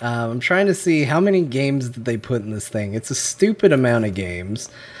in it. I'm trying to see how many games did they put in this thing. It's a stupid amount of games.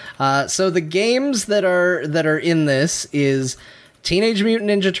 So the games that are in this is Teenage Mutant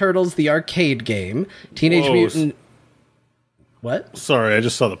Ninja Turtles, the arcade game. Teenage Mutant. What? Sorry, I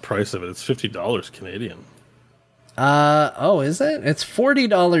just saw the price of it. It's $50 Canadian. Is it? It's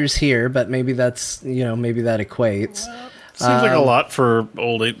 $40 here, but maybe that's, maybe that equates. Seems like a lot for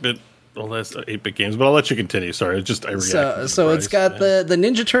old 8-bit Well, that's 8-bit games, but I'll let you continue. Sorry, I reacted. So it's got the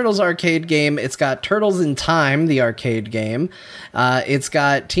Ninja Turtles arcade game. It's got Turtles in Time, the arcade game. It's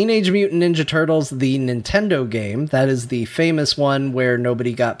got Teenage Mutant Ninja Turtles, the Nintendo game. That is the famous one where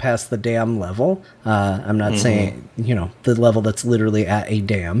nobody got past the dam level. I'm not saying, the level that's literally at a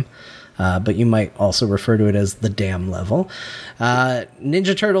dam. But you might also refer to it as the dam level.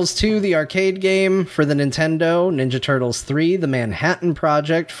 Ninja Turtles 2, the arcade game for the Nintendo. Ninja Turtles 3, the Manhattan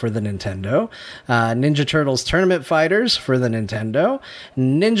Project for the Nintendo. Ninja Turtles Tournament Fighters for the Nintendo.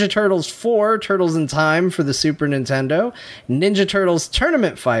 Ninja Turtles 4, Turtles in Time for the Super Nintendo. Ninja Turtles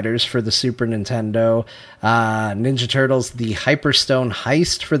Tournament Fighters for the Super Nintendo. Ninja Turtles The Hyperstone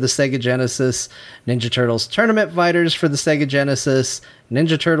Heist for the Sega Genesis. Ninja Turtles Tournament Fighters for the Sega Genesis.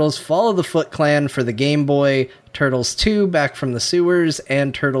 Ninja Turtles Follow the Foot Clan for the Game Boy, Turtles 2 Back from the Sewers,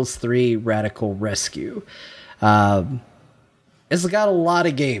 and Turtles 3 Radical Rescue. It's got a lot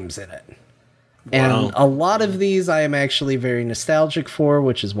of games in it. And a lot of these I am actually very nostalgic for,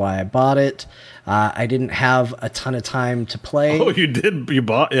 which is why I bought it. I didn't have a ton of time to play. Oh, you did? You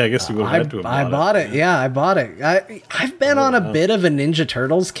bought? Yeah, I guess you would have had to have bought it. I bought it. Yeah, I bought it. I've been on a bit of a Ninja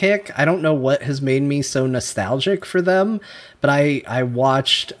Turtles kick. I don't know what has made me so nostalgic for them, but I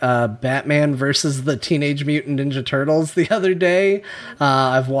watched Batman versus the Teenage Mutant Ninja Turtles the other day.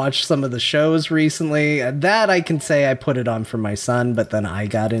 I've watched some of the shows recently. That I can say I put it on for my son, but then I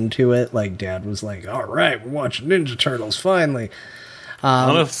got into it. Like, Dad was like, all right, we're watching Ninja Turtles finally.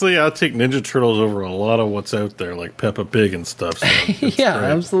 Honestly, I'll take Ninja Turtles over a lot of what's out there, like Peppa Pig and stuff. So yeah, great.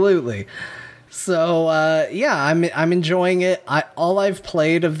 Absolutely. So, I'm enjoying it. All I've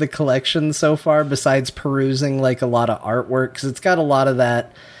played of the collection so far, besides perusing like a lot of artwork, 'cause it's got a lot of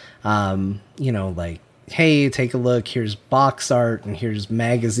that, like, hey, take a look, here's box art and here's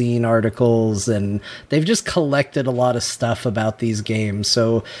magazine articles, and they've just collected a lot of stuff about these games.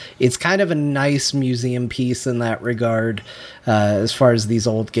 So it's kind of a nice museum piece in that regard, as far as these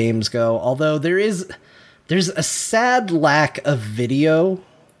old games go. Although there's a sad lack of video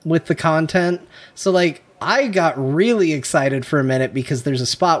with the content. So like, I got really excited for a minute because there's a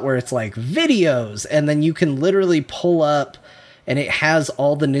spot where it's like videos, and then you can literally pull up and it has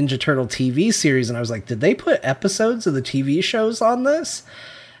all the Ninja Turtle TV series. And I was like, did they put episodes of the TV shows on this?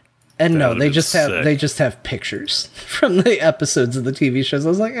 And no, they just have pictures from the episodes of the TV shows. I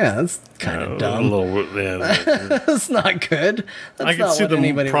was like, yeah, that's kind of dumb. That's not good. That's I can see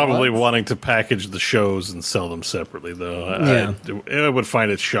them probably wanting to package the shows and sell them separately, though. I would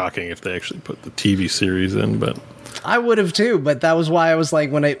find it shocking if they actually put the TV series in, but I would have too. But that was why I was like,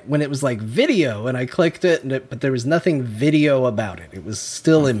 when it was like video, and I clicked it, but there was nothing video about it. It was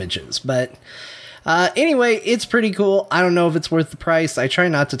still images, but. Anyway, it's pretty cool. I don't know if it's worth the price. I try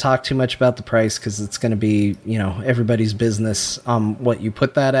not to talk too much about the price because it's going to be, everybody's business what you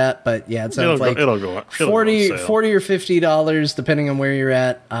put that at. But yeah, it sounds like it'll go up. $40 or $50, depending on where you're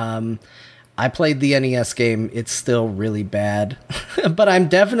at. I played the NES game. It's still really bad, but I'm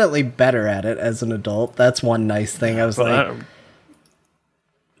definitely better at it as an adult. That's one nice thing. I was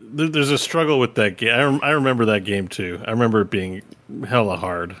there's a struggle with that game. I remember that game too. I remember it being hella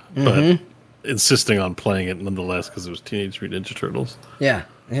hard, but insisting on playing it nonetheless because it was Teenage Mutant Ninja Turtles. Yeah,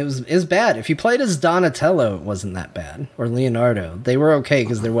 it was bad. If you played as Donatello, it wasn't that bad. Or Leonardo. They were okay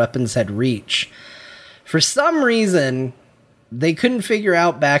because their weapons had reach. For some reason, they couldn't figure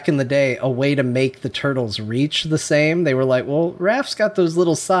out back in the day a way to make the turtles reach the same. They were like, well, Raph's got those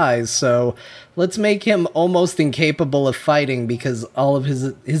little sais, so let's make him almost incapable of fighting because all of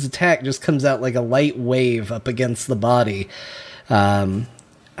his attack just comes out like a light wave up against the body. We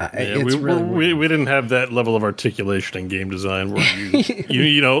didn't have that level of articulation in game design where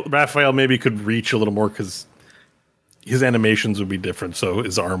Raphael maybe could reach a little more because his animations would be different, so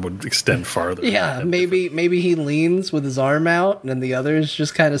his arm would extend farther. Yeah, maybe he leans with his arm out, and the others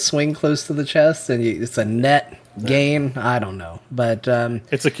just kind of swing close to the chest, and it's a net gain. I don't know, but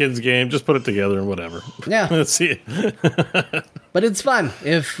it's a kid's game. Just put it together and whatever. Yeah, let's see it. But it's fun.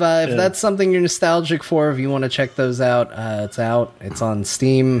 If that's something you're nostalgic for, if you want to check those out, it's out. It's on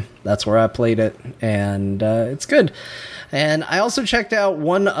Steam. That's where I played it, and it's good. And I also checked out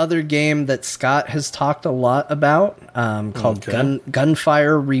one other game that Scott has talked a lot about, called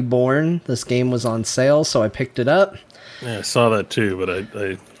Gunfire Reborn. This game was on sale, so I picked it up. Yeah, I saw that too, but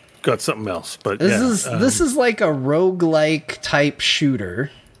I got something else. But this is like a roguelike type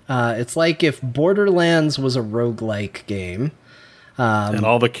shooter. It's like if Borderlands was a roguelike game. And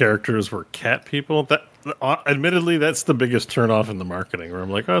all the characters were cat people. That admittedly, that's the biggest turnoff in the marketing. Where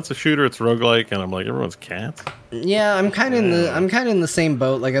I'm like, oh, it's a shooter, it's roguelike, and I'm like, everyone's cats. Yeah, I'm kind of in the same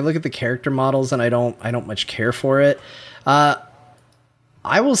boat. Like, I look at the character models, and I don't much care for it.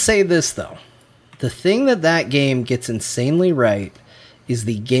 I will say this, though. The thing that game gets insanely right is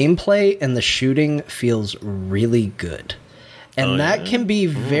the gameplay and the shooting feels really good. And that can be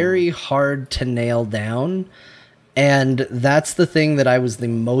very hard to nail down. And that's the thing that I was the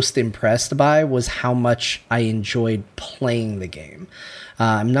most impressed by, was how much I enjoyed playing the game.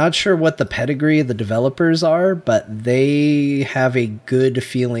 I'm not sure what the pedigree of the developers are, but they have a good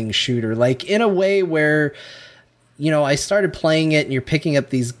feeling shooter. Like, in a way where, you know, I started playing it and you're picking up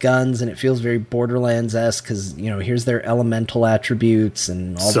these guns and it feels very Borderlands-esque because, you know, here's their elemental attributes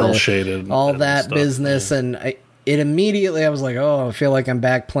and all cel-shaded, all that stuff, business. Yeah. And it immediately, I was like, oh, I feel like I'm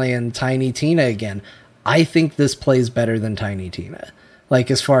back playing Tiny Tina again. I think this plays better than Tiny Tina. Like,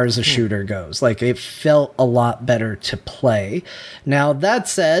 as far as a shooter goes. Like, it felt a lot better to play. Now, that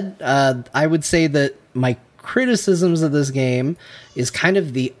said, I would say that my criticisms of this game is kind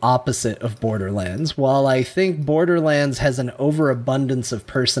of the opposite of Borderlands. While I think Borderlands has an overabundance of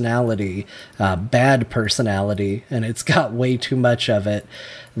personality, bad personality, and it's got way too much of it,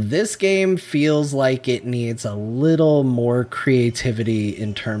 this game feels like it needs a little more creativity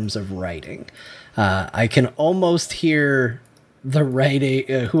in terms of writing. I can almost hear the writing,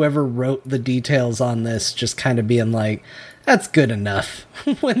 whoever wrote the details on this, just kind of being like, that's good enough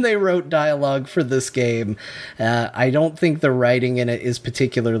when they wrote dialogue for this game. I don't think the writing in it is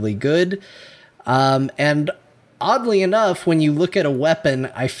particularly good. And oddly enough, when you look at a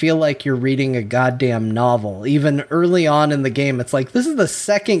weapon, I feel like you're reading a goddamn novel. Even early on in the game, it's like, this is the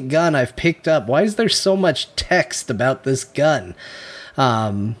second gun I've picked up. Why is there so much text about this gun?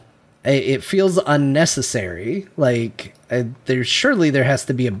 It feels unnecessary. Like, there has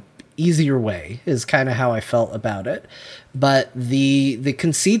to be a easier way, is kind of how I felt about it. But the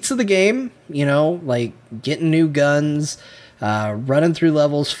conceits of the game, you know, like getting new guns, running through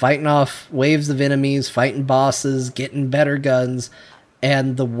levels, fighting off waves of enemies, fighting bosses, getting better guns,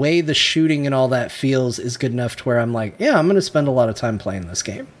 and the way the shooting and all that feels is good enough to where I'm like, yeah, I'm going to spend a lot of time playing this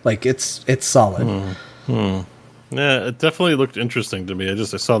game. Like, it's solid. Yeah, it definitely looked interesting to me. I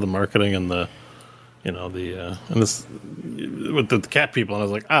saw the marketing and the, you know, and this with the cat people, and I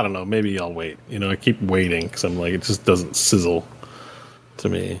was like, I don't know, maybe I'll wait. You know, I keep waiting because I'm like, it just doesn't sizzle to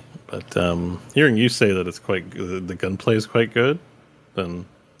me. But hearing you say that it's the gunplay is quite good, then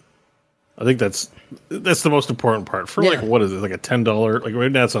I think that's the most important part. For like, what is it, like a $10? Like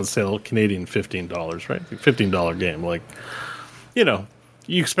right now it's on sale, Canadian $15, right? Like $15 game. Like, you know,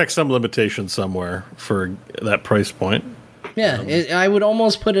 you expect some limitation somewhere for that price point. Yeah, I would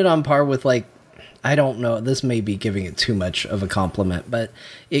almost put it on par with, like, I don't know, this may be giving it too much of a compliment, but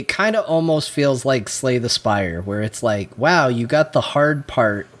it kind of almost feels like Slay the Spire, where it's like, wow, you got the hard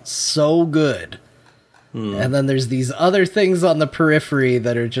part so good. And then there's these other things on the periphery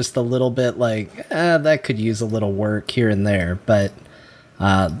that are just a little bit like, that could use a little work here and there. But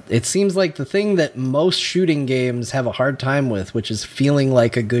it seems like the thing that most shooting games have a hard time with, which is feeling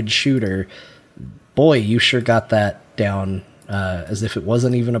like a good shooter, boy, you sure got that down as if it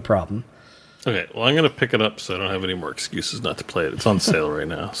wasn't even a problem. Okay, well, I'm going to pick it up so I don't have any more excuses not to play it. It's on sale right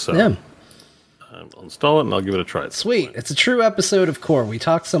now, so yeah. I'll install it and I'll give it a try. Sweet. It's a true episode of Core. We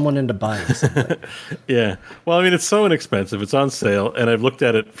talked someone into buying something. Yeah. Well, I mean, it's so inexpensive. It's on sale, and I've looked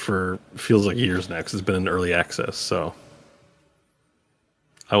at it for, feels like years now, because it's been in early access, so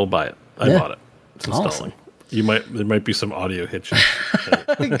I will buy it. I bought it. It's installing. Awesome. There might be some audio hitches.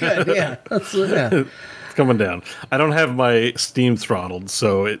 Good, yeah. It's coming down. I don't have my Steam throttled,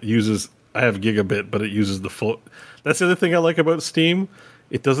 so I have gigabit, but it uses the full. That's the other thing I like about Steam.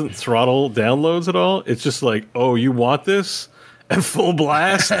 It doesn't throttle downloads at all. It's just like, oh, you want this at full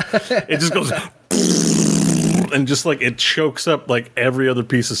blast? It just goes and just like it chokes up like every other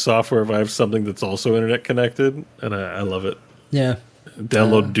piece of software if I have something that's also internet connected, and I love it. Yeah.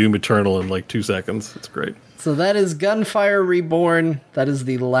 Download Doom Eternal in like 2 seconds. It's great. So that is Gunfire Reborn. That is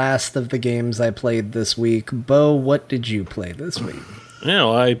the last of the games I played this week. Bo, what did you play this week? Yeah,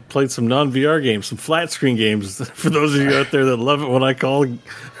 well, I played some non-VR games, some flat screen games. For those of you out there that love it when I call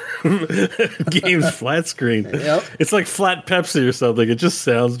games flat screen. Yep. It's like flat Pepsi or something. It just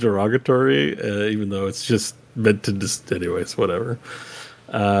sounds derogatory, even though it's just meant to just, anyways, whatever.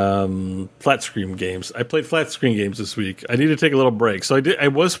 Flat screen games. I played flat screen games this week. I need to take a little break. So I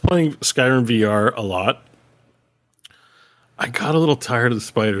was playing Skyrim VR a lot. I got a little tired of the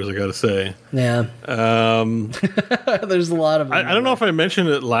spiders, I gotta say. Yeah. There's a lot of them. I don't know if I mentioned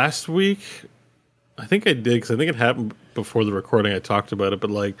it last week. I think I did, because I think it happened before the recording. I talked about it,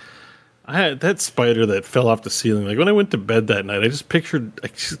 but like, I had that spider that fell off the ceiling. Like when I went to bed that night, I just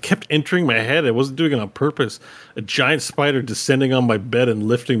kept entering my head. I wasn't doing it on purpose. A giant spider descending on my bed and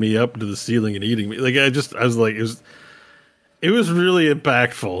lifting me up to the ceiling and eating me. Like I was like, It was really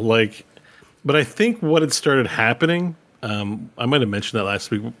impactful. Like, but I think what had started happening, I might have mentioned that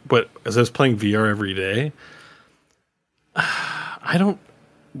last week, but as I was playing VR every day, I don't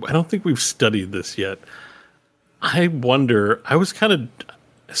think we've studied this yet. I wonder, I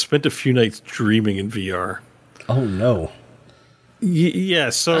spent a few nights dreaming in VR. Oh no.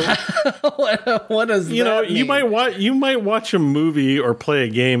 Yeah, so what does that mean? you might watch a movie or play a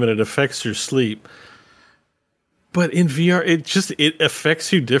game and it affects your sleep. But in VR, it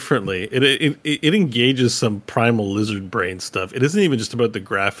affects you differently. It engages some primal lizard brain stuff. It isn't even just about the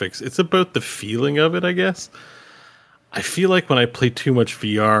graphics. It's about the feeling of it, I guess. I feel like when I play too much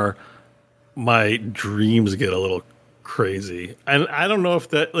VR, my dreams get a little crazy. And I don't know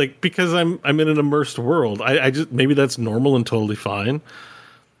if that, like, because I'm in an immersed world. I just, maybe that's normal and totally fine.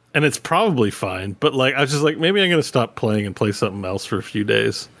 And it's probably fine. But like, I was just like, maybe I'm going to stop playing and play something else for a few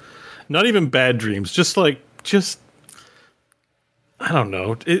days. Not even bad dreams. Just I don't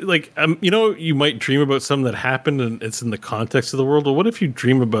know. You might dream about something that happened and it's in the context of the world. But what if you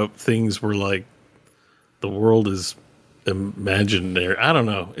dream about things where like the world is imaginary? I don't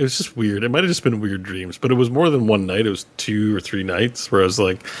know. It was just weird. It might have just been weird dreams, but it was more than one night. It was 2 or 3 nights where I was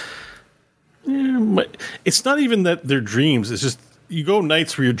like, it's not even that they're dreams. It's just you go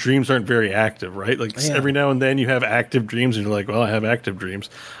nights where your dreams aren't very active, right? Like every now and then you have active dreams and you're like, well, I have active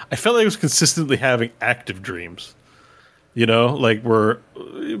dreams. I felt like I was consistently having active dreams. You know, like where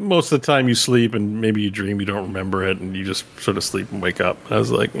most of the time you sleep and maybe you dream, you don't remember it, and you just sort of sleep and wake up. I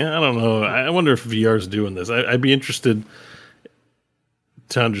was like, I don't know. I wonder if VR is doing this. I'd be interested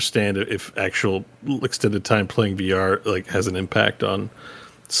to understand if actual extended time playing VR like has an impact on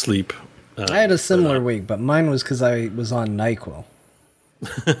sleep. I had a similar week, but mine was because I was on NyQuil.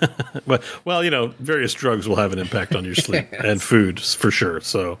 But various drugs will have an impact on your sleep and food for sure.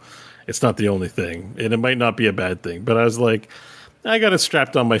 So. It's not the only thing, and it might not be a bad thing. But I was like, I got it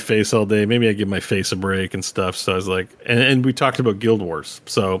strapped on my face all day. Maybe I give my face a break and stuff. So I was like, and we talked about Guild Wars.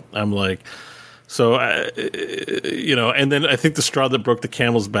 So I'm like, and then I think the straw that broke the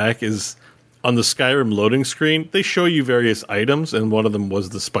camel's back is on the Skyrim loading screen. They show you various items, and one of them was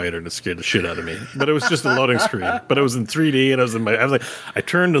the spider, and it scared the shit out of me. But it was just a loading screen. But it was in 3D, and I was like, I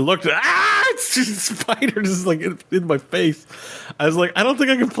turned and looked, it's just a spider just like in my face. I was like, I don't think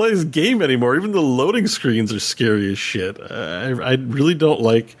I can play this game anymore. Even the loading screens are scary as shit. I really don't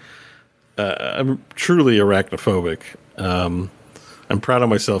like. I'm truly arachnophobic. I'm proud of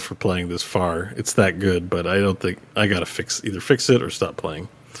myself for playing this far. It's that good, but I don't think I gotta either fix it or stop playing.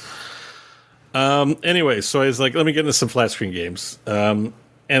 Anyway, so I was like, let me get into some flat screen games. And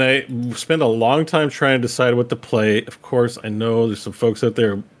I spent a long time trying to decide what to play. Of course, I know there's some folks out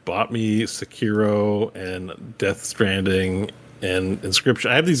there who bought me Sekiro and Death Stranding and Inscription.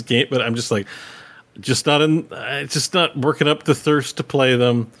 I have these games, but I'm just like, just not working up the thirst to play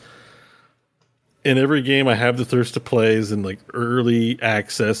them. In every game I have the thirst to play is in like early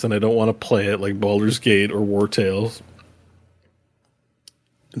access, and I don't want to play it like Baldur's Gate or War Tales.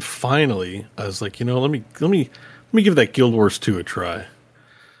 And finally, I was like, let me give that Guild Wars 2 a try.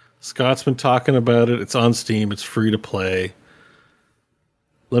 Scott's been talking about it. It's on Steam. It's free to play.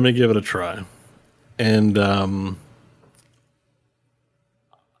 Let me give it a try. And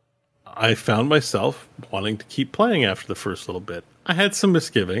I found myself wanting to keep playing after the first little bit. I had some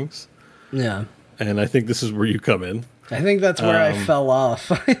misgivings. Yeah. And I think this is where you come in. I think that's where I fell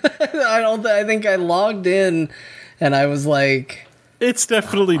off. I think I logged in and I was like... It's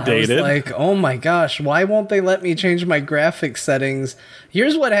definitely dated. I was like, oh my gosh, why won't they let me change my graphics settings?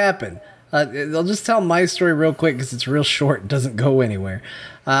 Here's what happened. I'll just tell my story real quick because it's real short. It doesn't go anywhere.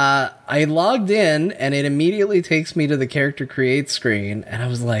 I logged in and it immediately takes me to the character create screen. And I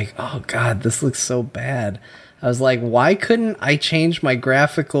was like, oh God, this looks so bad. I was like, why couldn't I change my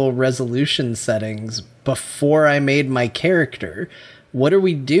graphical resolution settings before I made my character? What are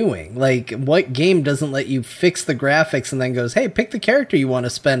we doing? Like, what game doesn't let you fix the graphics and then goes, hey, pick the character you want to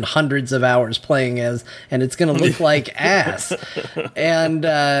spend hundreds of hours playing as, and it's going to look like ass. And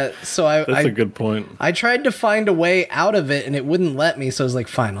so that's a good point. I tried to find a way out of it, and it wouldn't let me. So I was like,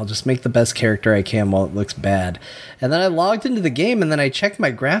 fine, I'll just make the best character I can while it looks bad. And then I logged into the game, and then I checked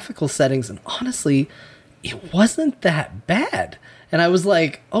my graphical settings, and honestly, it wasn't that bad. And I was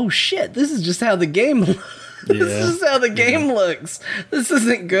like, oh shit, this is just how the game This is how the game looks. This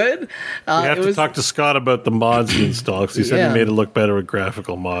isn't good. You have to talk to Scott about the mods you installed, because he said he made it look better with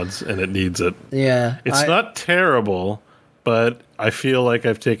graphical mods, and it needs it. Yeah. It's not terrible, but I feel like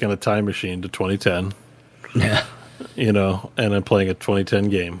I've taken a time machine to 2010. Yeah. And I'm playing a 2010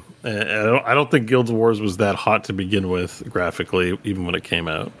 game. And I don't think Guild Wars was that hot to begin with graphically, even when it came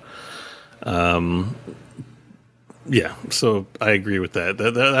out. Yeah, so I agree with that.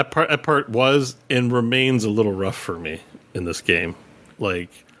 That part was and remains a little rough for me in this game, like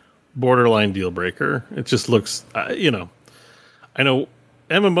borderline deal breaker. It just looks, I know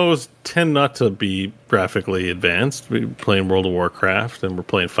MMOs tend not to be graphically advanced. We're playing World of Warcraft and we're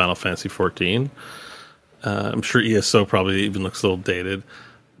playing Final Fantasy 14. I'm sure ESO probably even looks a little dated,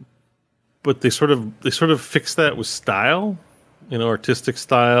 but they sort of fix that with style, artistic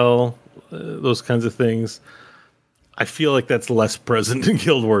style, those kinds of things. I feel like that's less present in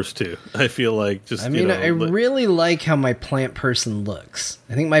Guild Wars 2. I feel like I really like how my plant person looks.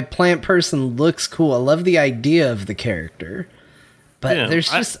 I think my plant person looks cool. I love the idea of the character. But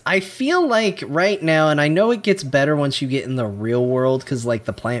I feel like right now, and I know it gets better once you get in the real world, because like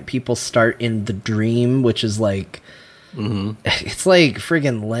the plant people start in the dream, which is like, it's like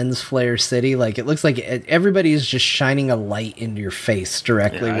friggin' lens flare city. Like it looks like everybody is just shining a light into your face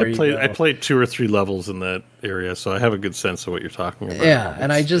directly. Yeah, I played 2 or 3 levels in that area, so I have a good sense of what you're talking about. Yeah,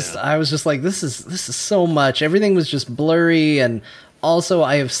 and I was just like, this is so much. Everything was just blurry, and also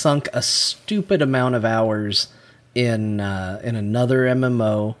I have sunk a stupid amount of hours in another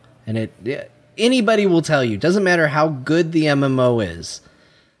MMO, and anybody will tell you, doesn't matter how good the MMO is,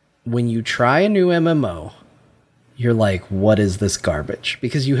 when you try a new MMO, you're like, what is this garbage?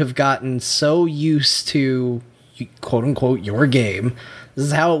 Because you have gotten so used to, quote unquote, your game. This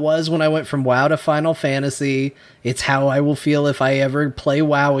is how it was when I went from WoW to Final Fantasy. It's how I will feel if I ever play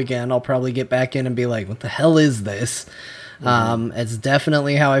WoW again. I'll probably get back in and be like, what the hell is this? It's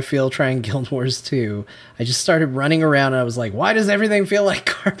definitely how I feel trying Guild Wars 2. I just started running around and I was like, why does everything feel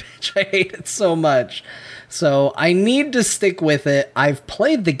like garbage? I hate it so much. So I need to stick with it. I've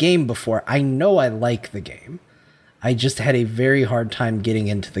played the game before. I know I like the game. I just had a very hard time getting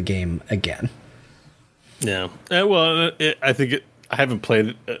into the game again. Yeah. I think I haven't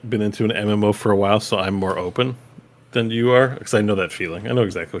been into an MMO for a while, so I'm more open than you are, because I know that feeling. I know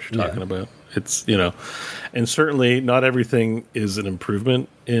exactly what you're talking about. It's, and certainly not everything is an improvement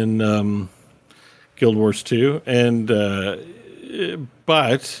in Guild Wars 2. And,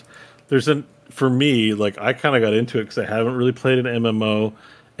 but for me, like I kind of got into it because I haven't really played an MMO.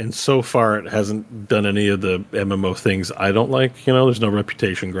 And so far, it hasn't done any of the MMO things I don't like. There's no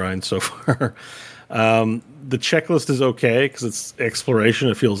reputation grind so far. The checklist is okay because it's exploration.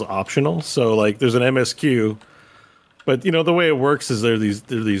 It feels optional. So, like, there's an MSQ. But, the way it works is there are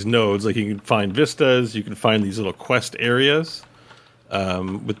these nodes. Like, you can find vistas. You can find these little quest areas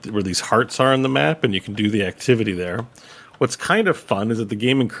where these hearts are on the map. And you can do the activity there. What's kind of fun is that the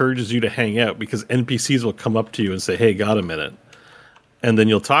game encourages you to hang out because NPCs will come up to you and say, hey, got a minute? And then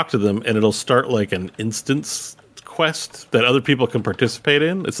you'll talk to them, and it'll start like an instance quest that other people can participate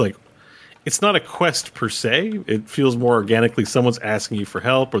in. It's like, it's not a quest per se. It feels more organically. Someone's asking you for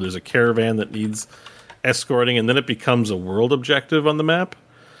help, or there's a caravan that needs escorting, and then it becomes a world objective on the map.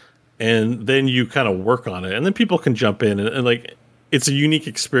 And then you kind of work on it, and then people can jump in, and like, it's a unique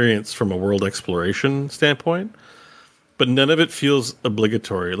experience from a world exploration standpoint. But none of it feels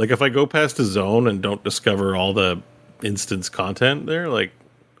obligatory. Like, if I go past a zone and don't discover all the instance content there, like,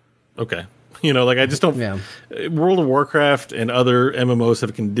 okay, I just don't. World of Warcraft and other MMOs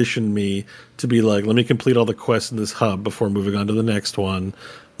have conditioned me to be like, let me complete all the quests in this hub before moving on to the next one.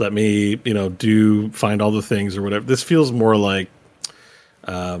 Let me find all the things or whatever. This feels more like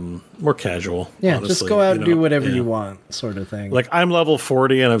more casual. Honestly. Just go out and do whatever you want, sort of thing. Like, I'm level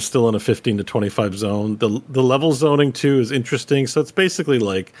 40 and I'm still in a 15 to 25 zone. The level zoning too is interesting. So it's basically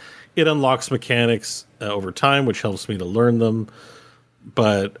like, it unlocks mechanics over time, which helps me to learn them.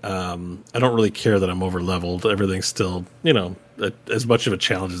 But I don't really care that I'm over leveled. Everything's still, as much of a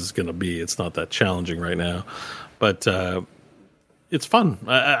challenge as it's going to be. It's not that challenging right now, but it's fun.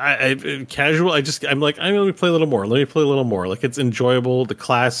 I casual. I'm like, let me play a little more. Let me play a little more. Like, it's enjoyable. The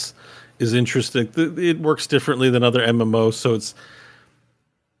class is interesting. It works differently than other MMOs, so it's.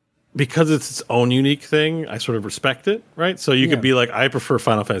 Because it's its own unique thing, I sort of respect it, right? So you could be like, I prefer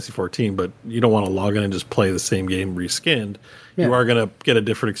Final Fantasy 14, but you don't want to log in and just play the same game reskinned. Yeah. You are going to get a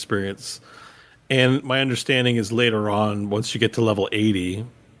different experience. And my understanding is later on, once you get to level 80,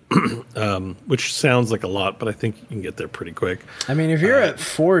 which sounds like a lot, but I think you can get there pretty quick. I mean, if you're at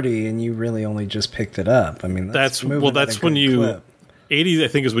 40 and you really only just picked it up, I mean, that's when you... Clip. 80, I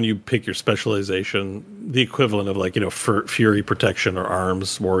think, is when you pick your specialization, the equivalent of like, Fury, Protection, or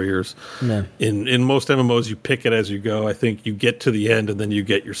Arms, Warriors. Yeah. In most MMOs, you pick it as you go. I think you get to the end and then you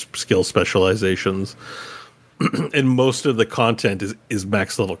get your skill specializations. And most of the content is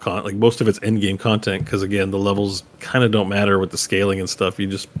max level content. Like, most of it's end game content because, again, the levels kind of don't matter with the scaling and stuff. You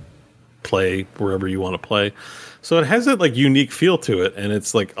just play wherever you want to play. So it has that like unique feel to it, and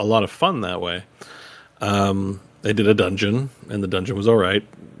it's like a lot of fun that way. I did a dungeon, and the dungeon was all right.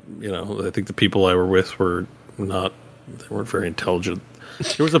 I think the people I were with were not, they weren't very intelligent.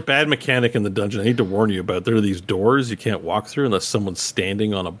 There was a bad mechanic in the dungeon I need to warn you about. There are these doors you can't walk through unless someone's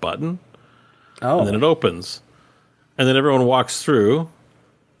standing on a button. Oh. And then it opens. And then everyone walks through.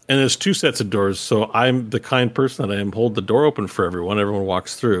 And there's 2 sets of doors, so I'm the kind person that I am, hold the door open for everyone. Everyone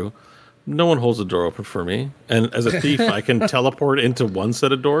walks through. No one holds the door open for me. And as a thief, I can teleport into one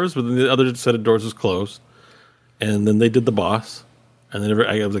set of doors, but then the other set of doors is closed. And then they did the boss. And then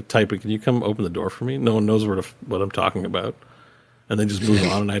I was like typing, can you come open the door for me? No one knows what I'm talking about. And they just move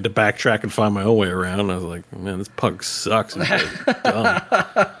on, and I had to backtrack and find my own way around. And I was like, man, this pug sucks. He's like, dumb.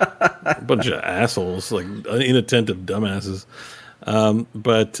 A bunch of assholes, like inattentive dumbasses.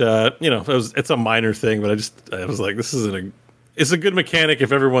 It's a minor thing, but I was like, it's a good mechanic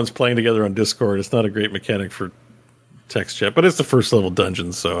if everyone's playing together on Discord. It's not a great mechanic for text chat, but it's the first level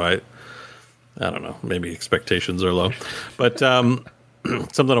dungeon, so I don't know, maybe expectations are low, but something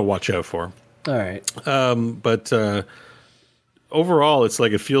to watch out for. All right. Overall, it's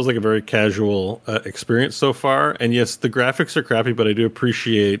like, it feels like a very casual experience so far. And yes, the graphics are crappy, but I do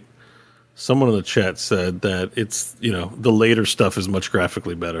appreciate, someone in the chat said that it's, the later stuff is much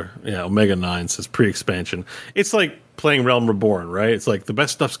graphically better. Yeah, Omega 9 says pre-expansion. It's like playing Realm Reborn, right? It's like the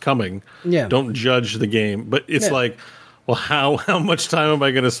best stuff's coming. Yeah. Don't judge the game. But it's like, well, how much time am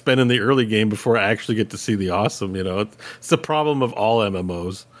I going to spend in the early game before I actually get to see the awesome? It's the problem of all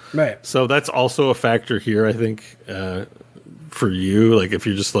MMOs. Right. So that's also a factor here, I think, for you. Like, if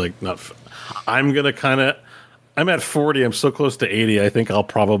you're just like, I'm at 40, I'm so close to 80, I think I'll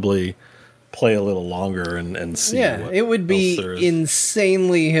probably play a little longer and see. Yeah, it would be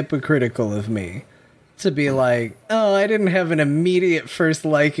insanely hypocritical of me to be like, oh, I didn't have an immediate first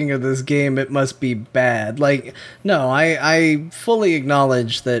liking of this game, it must be bad. Like, no, I fully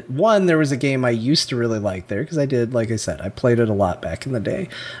acknowledge that, one, there was a game I used to really like there, because I did, like I said, I played it a lot back in the day.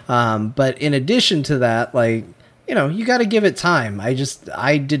 But in addition to that, like, you got to give it time. I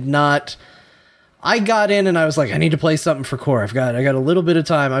got in and I was like, I need to play something for core. I got a little bit of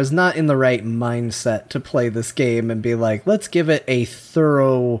time. I was not in the right mindset to play this game and be like, let's give it a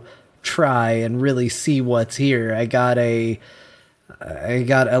thorough try and really see what's here. I got a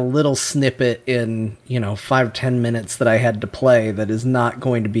little snippet in, 5 or 10 minutes that I had to play that is not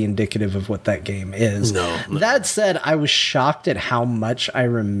going to be indicative of what that game is. No. That said, I was shocked at how much I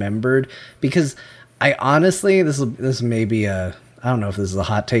remembered, because I honestly, this may be I don't know if this is a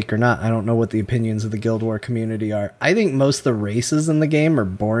hot take or not. I don't know what the opinions of the Guild War community are. I think most of the races in the game are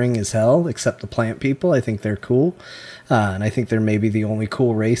boring as hell, except the plant people. I think they're cool. And I think they're maybe the only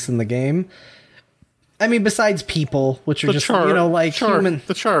cool race in the game. I mean, besides people, which are human.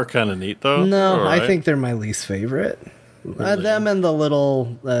 The Char are kind of neat, though. No, right. I think they're my least favorite. Really? Them and the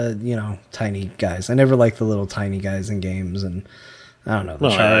little, tiny guys. I never liked the little tiny guys in games, and I don't know.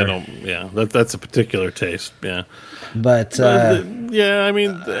 I don't. Yeah, that's a particular taste. Yeah, but yeah, I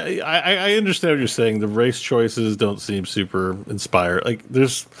mean, I understand what you're saying. The race choices don't seem super inspired. Like,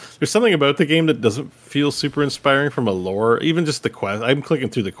 there's something about the game that doesn't feel super inspiring from a lore. Even just the quest. I'm clicking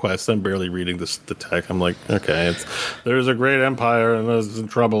through the quest. I'm barely reading the tech. I'm like, okay, there's a great empire and it's in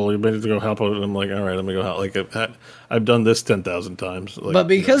trouble. You need to go help it. And I'm like, all right, let me go help. Like, I've done this 10,000 times. Like, but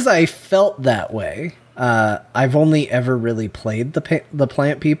because I felt that way. I've only ever really played the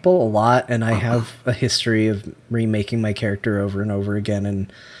plant people a lot, and I have a history of remaking my character over and over again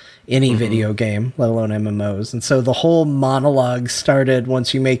in any video game, let alone MMOs. And so the whole monologue started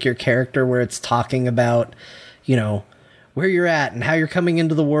once you make your character, where it's talking about, where you're at and how you're coming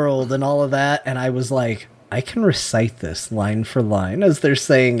into the world and all of that. And I was like, I can recite this line for line as they're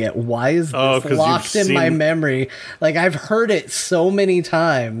saying it. Why is this locked in my memory? Like, I've heard it so many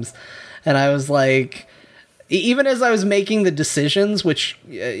times. And I was like, even as I was making the decisions, which,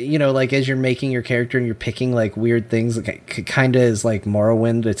 like as you're making your character and you're picking like weird things, like, kind of is like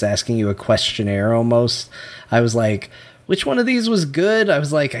Morrowind. It's asking you a questionnaire almost. I was like, which one of these was good? I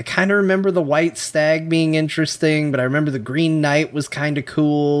was like, I kind of remember the White Stag being interesting, but I remember the Green Knight was kind of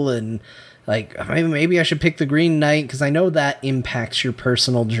cool. And like, maybe I should pick the Green Knight, because I know that impacts your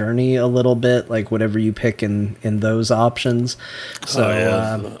personal journey a little bit, like whatever you pick in those options. So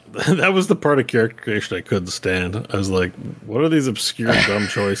that was the part of character creation I couldn't stand. I was like, what are these obscure dumb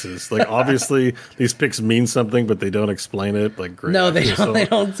choices? Like, obviously these picks mean something, but they don't explain it. Like, great. No, they don't. They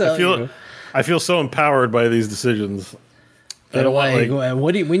don't tell you. I feel so empowered by these decisions.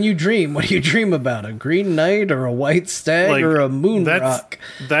 When you dream, what do you dream about? A Green Knight or a White Stag or a Moon Rock?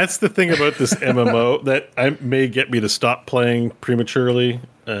 That's the thing about this MMO that may get me to stop playing prematurely.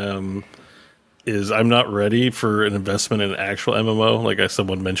 Is I'm not ready for an investment in an actual MMO. Like,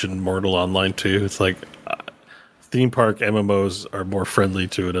 someone mentioned Mortal Online 2. It's like, theme park MMOs are more friendly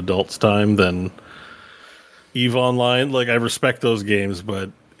to an adult's time than EVE Online. Like, I respect those games, but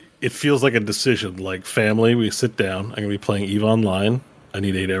it feels like a decision. Like, family, we sit down. I'm gonna be playing EVE Online. I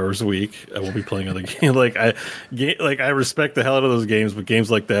need 8 hours a week. I won't be playing other games. I respect the hell out of those games, but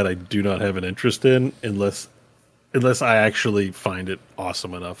games like that I do not have an interest in unless I actually find it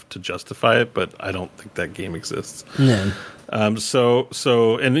awesome enough to justify it. But I don't think that game exists. No.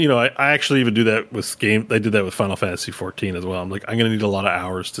 And you know, I actually even do that with game. I did that with Final Fantasy 14 as well. I'm like, I'm going to need a lot of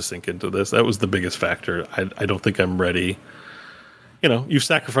hours to sink into this. That was the biggest factor. I don't think I'm ready. You know, you've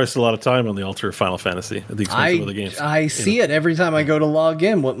sacrificed a lot of time on the altar of Final Fantasy at the expense of other games. I see it every time I go to log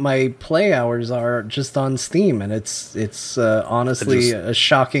in, what my play hours are just on Steam, and it's honestly a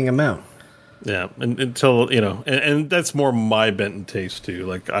shocking amount. Yeah, and until, you know, and that's more my bent and taste too.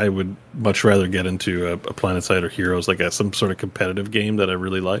 Like, I would much rather get into a PlanetSide or Heroes, like some sort of competitive game that I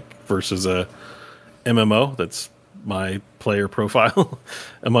really like, versus a MMO that's my player profile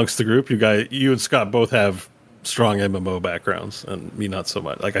amongst the group. You and Scott both have strong MMO backgrounds, and me not so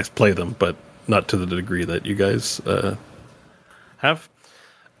much. Like, I play them, but not to the degree that you guys have.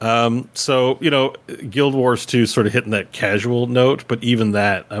 So, you know, Guild Wars 2 sort of hitting that casual note, but even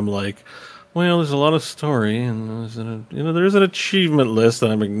that, I'm like, well, there's a lot of story, and there's an achievement list that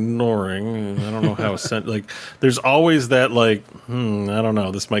I'm ignoring. I don't know how like, there's always that, like, I don't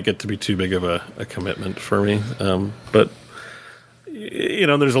know, this might get to be too big of a commitment for me. But, you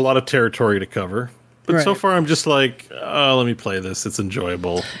know, there's a lot of territory to cover. But so far, I'm just like, oh, let me play this. It's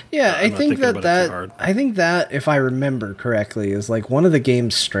enjoyable. Yeah, I think that if I remember correctly, is like one of the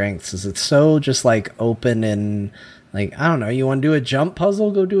game's strengths is it's so just like open and like, I don't know, you want to do a jump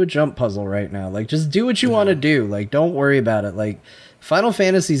puzzle? Go do a jump puzzle right now. Like, just do what you want to do. Like, don't worry about it. Like, Final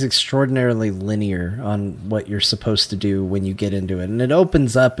Fantasy is extraordinarily linear on what you're supposed to do when you get into it. And it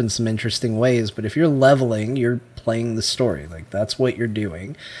opens up in some interesting ways. But if you're leveling, you're playing the story. Like, that's what you're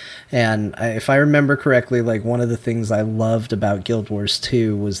doing. And if I remember correctly, like, one of the things I loved about Guild Wars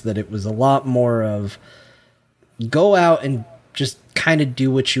 2 was that it was a lot more of go out and just kind of do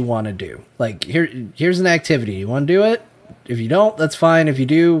what you want to do. Like, here's an activity. You want to do it? If you don't, that's fine. If you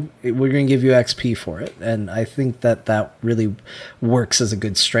do, we're going to give you XP for it. And I think that really works as a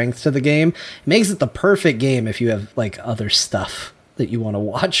good strength to the game. It makes it the perfect game if you have, like, other stuff that you want to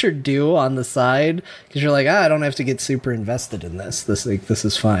watch or do on the side, because you're like, I don't have to get super invested in this. This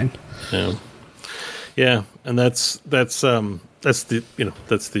is fine. Yeah, and that's the, you know,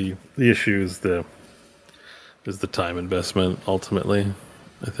 that's the issue is the time investment ultimately,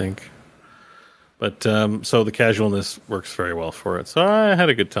 I think. But so the casualness works very well for it. So I had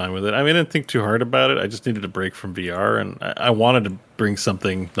a good time with it. I mean, I didn't think too hard about it. I just needed a break from VR, and I wanted to bring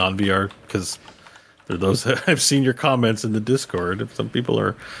something non-VR because there are those that I've seen your comments in the Discord. Some people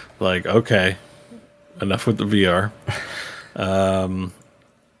are like, okay, enough with the VR.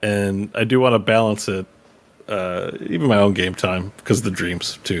 And I do want to balance it, even my own game time, because of the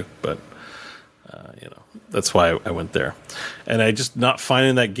dreams too. But, you know, that's why I went there. And I just not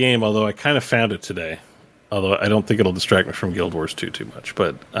finding that game, although I kind of found it today. Although I don't think it'll distract me from Guild Wars 2 too much.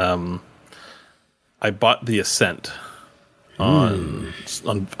 But I bought The Ascent on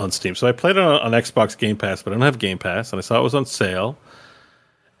Steam. So I played it on Xbox Game Pass, but I don't have Game Pass. And I saw it was on sale.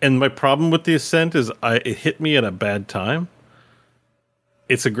 And my problem with The Ascent is it hit me at a bad time.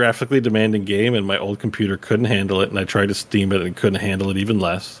 It's a graphically demanding game, and my old computer couldn't handle it, and I tried to Steam it and couldn't handle it even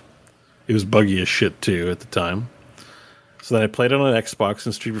less. It was buggy as shit, too, at the time. So then I played it on Xbox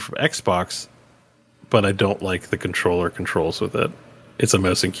and streamed it from Xbox, but I don't like the controller controls with it. It's a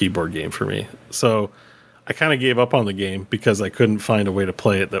mouse and keyboard game for me. So I kind of gave up on the game because I couldn't find a way to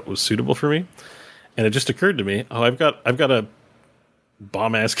play it that was suitable for me. And it just occurred to me, I've got a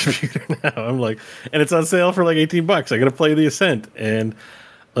bomb-ass computer now. I'm like, and it's on sale for like $18. I got to play The Ascent. And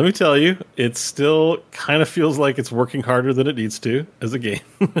let me tell you, it still kind of feels like it's working harder than it needs to as a game,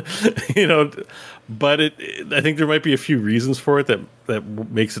 you know. But I think there might be a few reasons for it that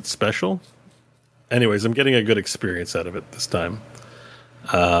makes it special. Anyways, I'm getting a good experience out of it this time.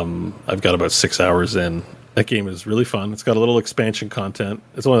 I've got about 6 hours in. That game is really fun. It's got a little expansion content.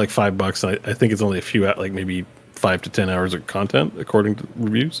 It's only like $5, and I think it's only a few, like maybe 5 to 10 hours of content according to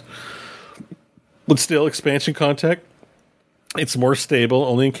reviews. But still, expansion content. It's more stable.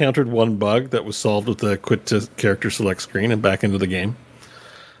 Only encountered one bug that was solved with the quit to character select screen and back into the game.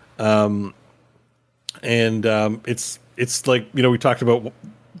 It's like, you know, we talked about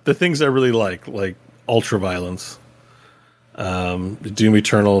the things I really like ultra violence, Doom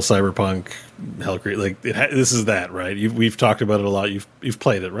Eternal, Cyberpunk, Hellcreek. Like this is that, right? We've talked about it a lot. You've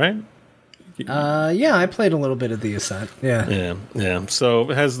played it, right? Yeah, I played a little bit of The Ascent. Yeah. Yeah. So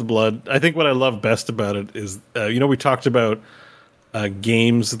it has the blood. I think what I love best about it is, we talked about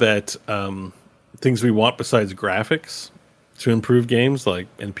games that things we want besides graphics to improve games, like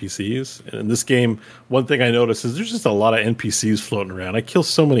NPCs. And in this game, one thing I noticed is there's just a lot of NPCs floating around. I kill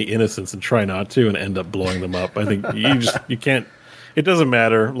so many innocents and try not to and end up blowing them up. I think you can't. It doesn't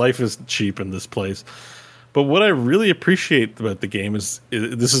matter. Life is cheap in this place. But what I really appreciate about the game is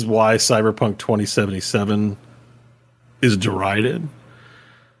this is why Cyberpunk 2077 is derided.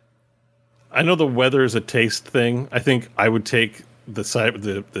 I know the weather is a taste thing. I think I would take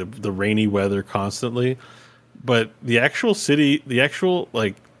the rainy weather constantly. But the actual city,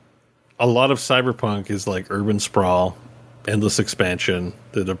 a lot of Cyberpunk is like urban sprawl, endless expansion,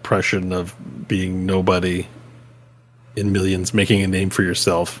 the depression of being nobody in millions, making a name for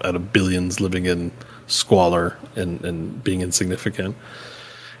yourself out of billions, living in squalor and being insignificant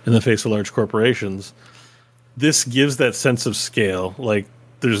in the face of large corporations. This gives that sense of scale. Like,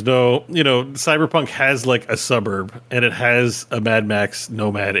 there's no, Cyberpunk has like a suburb and it has a Mad Max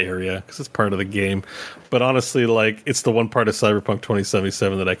nomad area because it's part of the game. But honestly, like, it's the one part of Cyberpunk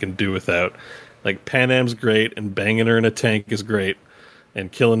 2077 that I can do without. Like, Pan Am's great and banging her in a tank is great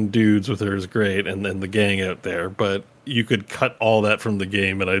and killing dudes with her is great and then the gang out there. But you could cut all that from the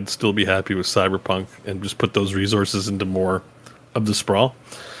game and I'd still be happy with Cyberpunk and just put those resources into more of the sprawl.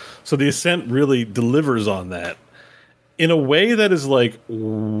 So the Ascent really delivers on that in a way that is like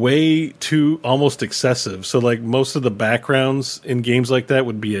way too almost excessive. So like most of the backgrounds in games like that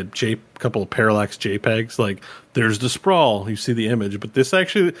would be a couple of parallax JPEGs. Like, there's the sprawl, you see the image, but this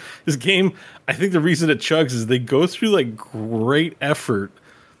game, I think the reason it chugs is they go through like great effort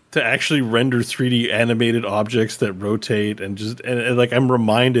to actually render 3D animated objects that rotate and like I'm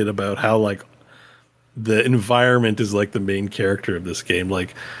reminded about how like the environment is like the main character of this game.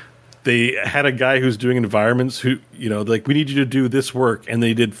 Like, they had a guy who's doing environments who, like, we need you to do this work, and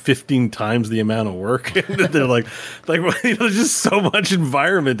they did 15 times the amount of work. And they're like, there's just so much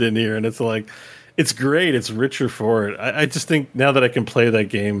environment in here, and it's like, it's great. It's richer for it. I just think now that I can play that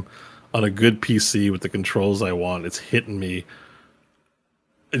game on a good PC with the controls I want, it's hitting me.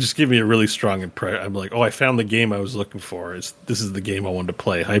 It just gave me a really strong impression. I'm like, oh, I found the game I was looking for. This is the game I wanted to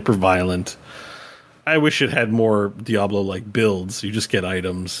play. Hyper violent. I wish it had more Diablo-like builds. You just get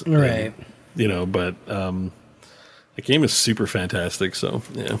items. Right. But the game is super fantastic. So,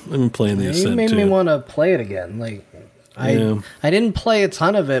 yeah, I've been playing the Ascent, too. You made me want to play it again. Like, I didn't play a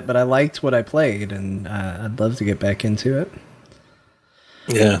ton of it, but I liked what I played, and I'd love to get back into it.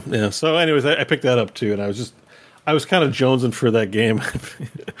 Yeah. So, anyways, I picked that up, too, and I was kind of jonesing for that game.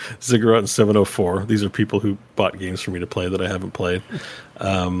 Ziggurat and 704. These are people who bought games for me to play that I haven't played.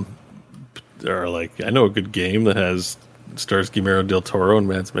 Are like, I know a good game that stars Guillermo del Toro and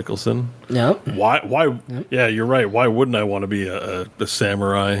Mads Mikkelsen. Yep. Why? Yep. Yeah, you're right. Why wouldn't I want to be a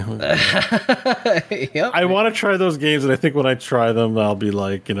samurai? Yep. I want to try those games, and I think when I try them, I'll be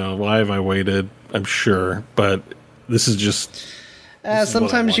like, why have I waited? I'm sure, but this is just.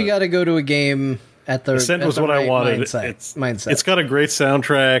 Sometimes you got to go to a game at the. Ascent was what I wanted. Mindset. It's got a great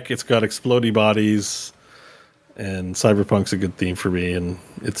soundtrack. It's got explodey bodies. And Cyberpunk's a good theme for me, and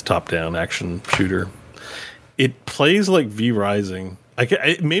it's top-down action shooter. It plays like V Rising.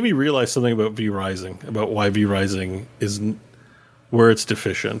 It made me realize something about V Rising, about why V Rising is where it's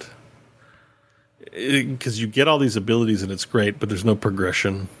deficient. Because you get all these abilities, and it's great, but there's no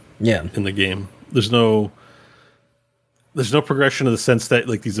progression in the game. There's no progression in the sense that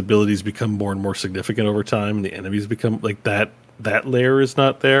like these abilities become more and more significant over time, and the enemies become like that. That layer is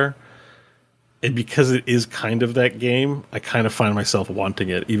not there. And because it is kind of that game, I kind of find myself wanting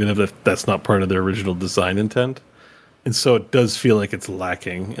it, even if that's not part of their original design intent. And so it does feel like it's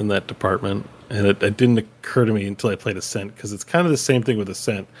lacking in that department. And it didn't occur to me until I played Ascent, because it's kind of the same thing with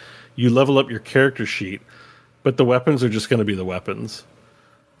Ascent. You level up your character sheet, but the weapons are just going to be the weapons.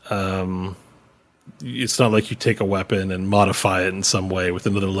 It's not like you take a weapon and modify it in some way with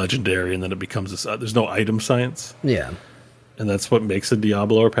another legendary, and then it becomes this. There's no item science. Yeah. And that's what makes a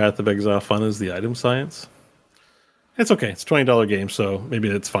Diablo or Path of Exile fun, is the item science. It's okay. It's a $20 game, so maybe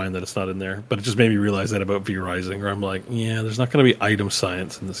it's fine that it's not in there. But it just made me realize that about V Rising, where I'm like, yeah, there's not going to be item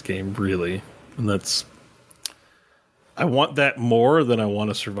science in this game, really. And that's... I want that more than I want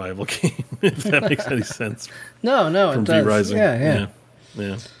a survival game, if that makes any sense. No, from it does. V Rising. Yeah.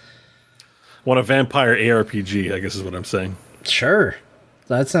 I want a vampire ARPG, I guess is what I'm saying. Sure.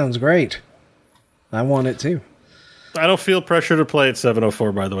 That sounds great. I want it too. I don't feel pressure to play at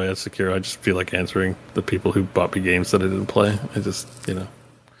 704, by the way, that's secure. I just feel like answering the people who bought me games that I didn't play. I just,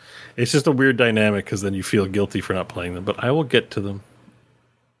 it's just a weird dynamic, because then you feel guilty for not playing them. But I will get to them.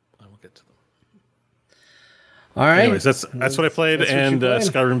 All right. Anyways, that's what I played, That's what you and played.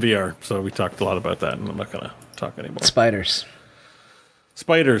 Skyrim VR. So we talked a lot about that, and I'm not going to talk anymore. Spiders.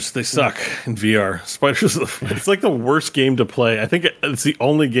 Spiders, they suck in VR. Spiders, it's like the worst game to play. I think it's the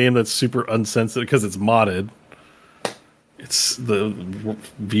only game that's super unsensitive because it's modded. It's the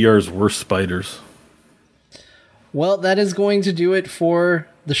VR's worst spiders. Well, that is going to do it for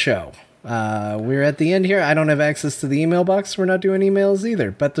the show. We're at the end here. I don't have access to the email box. We're not doing emails either,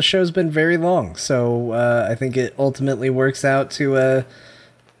 but the show's been very long, so I think it ultimately works out to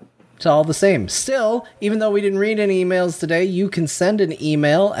all the same. Still, even though we didn't read any emails today, you can send an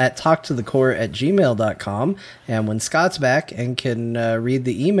email at talktothecore@gmail.com, and when Scott's back and can read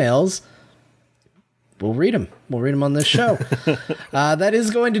the emails, we'll read them. We'll read them on this show. That is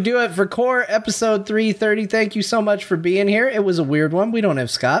going to do it for Core episode 330. Thank you so much for being here. It was a weird one. We don't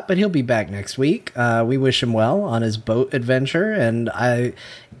have Scott, but he'll be back next week. We wish him well on his boat adventure. And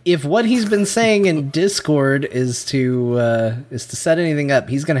if what he's been saying in Discord is to set anything up,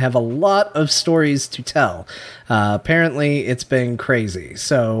 he's going to have a lot of stories to tell. Apparently, it's been crazy.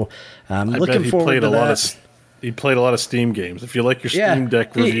 So I'm looking forward to that. He played a lot of Steam games. If you like your Steam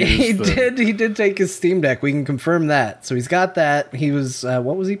Deck reviews, he did take his Steam Deck. We can confirm that. So he's got that. He was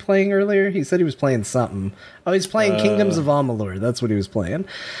what was he playing earlier? He said he was playing something. Oh, he's playing Kingdoms of Amalur. That's what he was playing.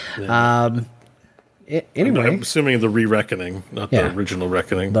 Yeah. Anyway, I'm assuming the Re-Reckoning, not the original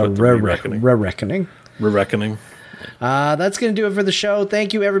Reckoning, the but the Re-Reckoning. Re-Reckoning. Re-Reckoning. That's going to do it for the show.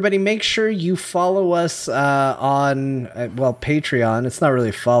 Thank you, everybody. Make sure you follow us on, Patreon. It's not really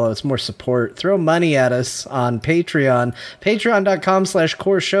a follow. It's more support. Throw money at us on Patreon.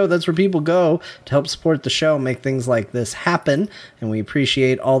 Patreon.com/core show. That's where people go to help support the show, make things like this happen. And we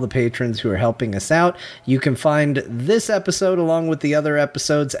appreciate all the patrons who are helping us out. You can find this episode along with the other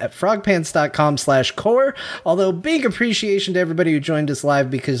episodes at frogpants.com/core. Although big appreciation to everybody who joined us live,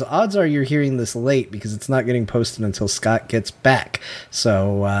 because odds are you're hearing this late because it's not getting posted until Scott gets back.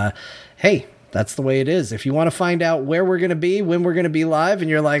 So, hey, that's the way it is. If you want to find out where we're going to be, when we're going to be live, and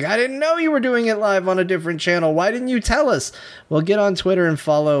you're like, I didn't know you were doing it live on a different channel. Why didn't you tell us? Well, get on Twitter and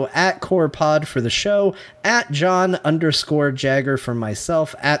follow @CorePod for the show, @John_Jagger for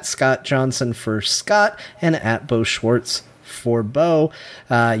myself, @Scott Johnson for Scott, and @Bo Schwartz for Bo.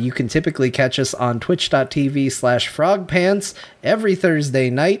 You can typically catch us on twitch.tv/frogpants every Thursday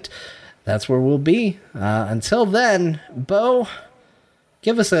night. That's where we'll be. Until then, Bo,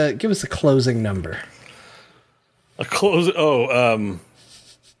 give us a closing number. A close. I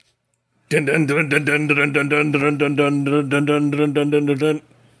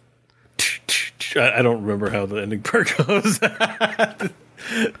don't remember how the ending part goes.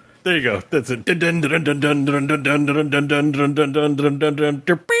 There you go. That's it.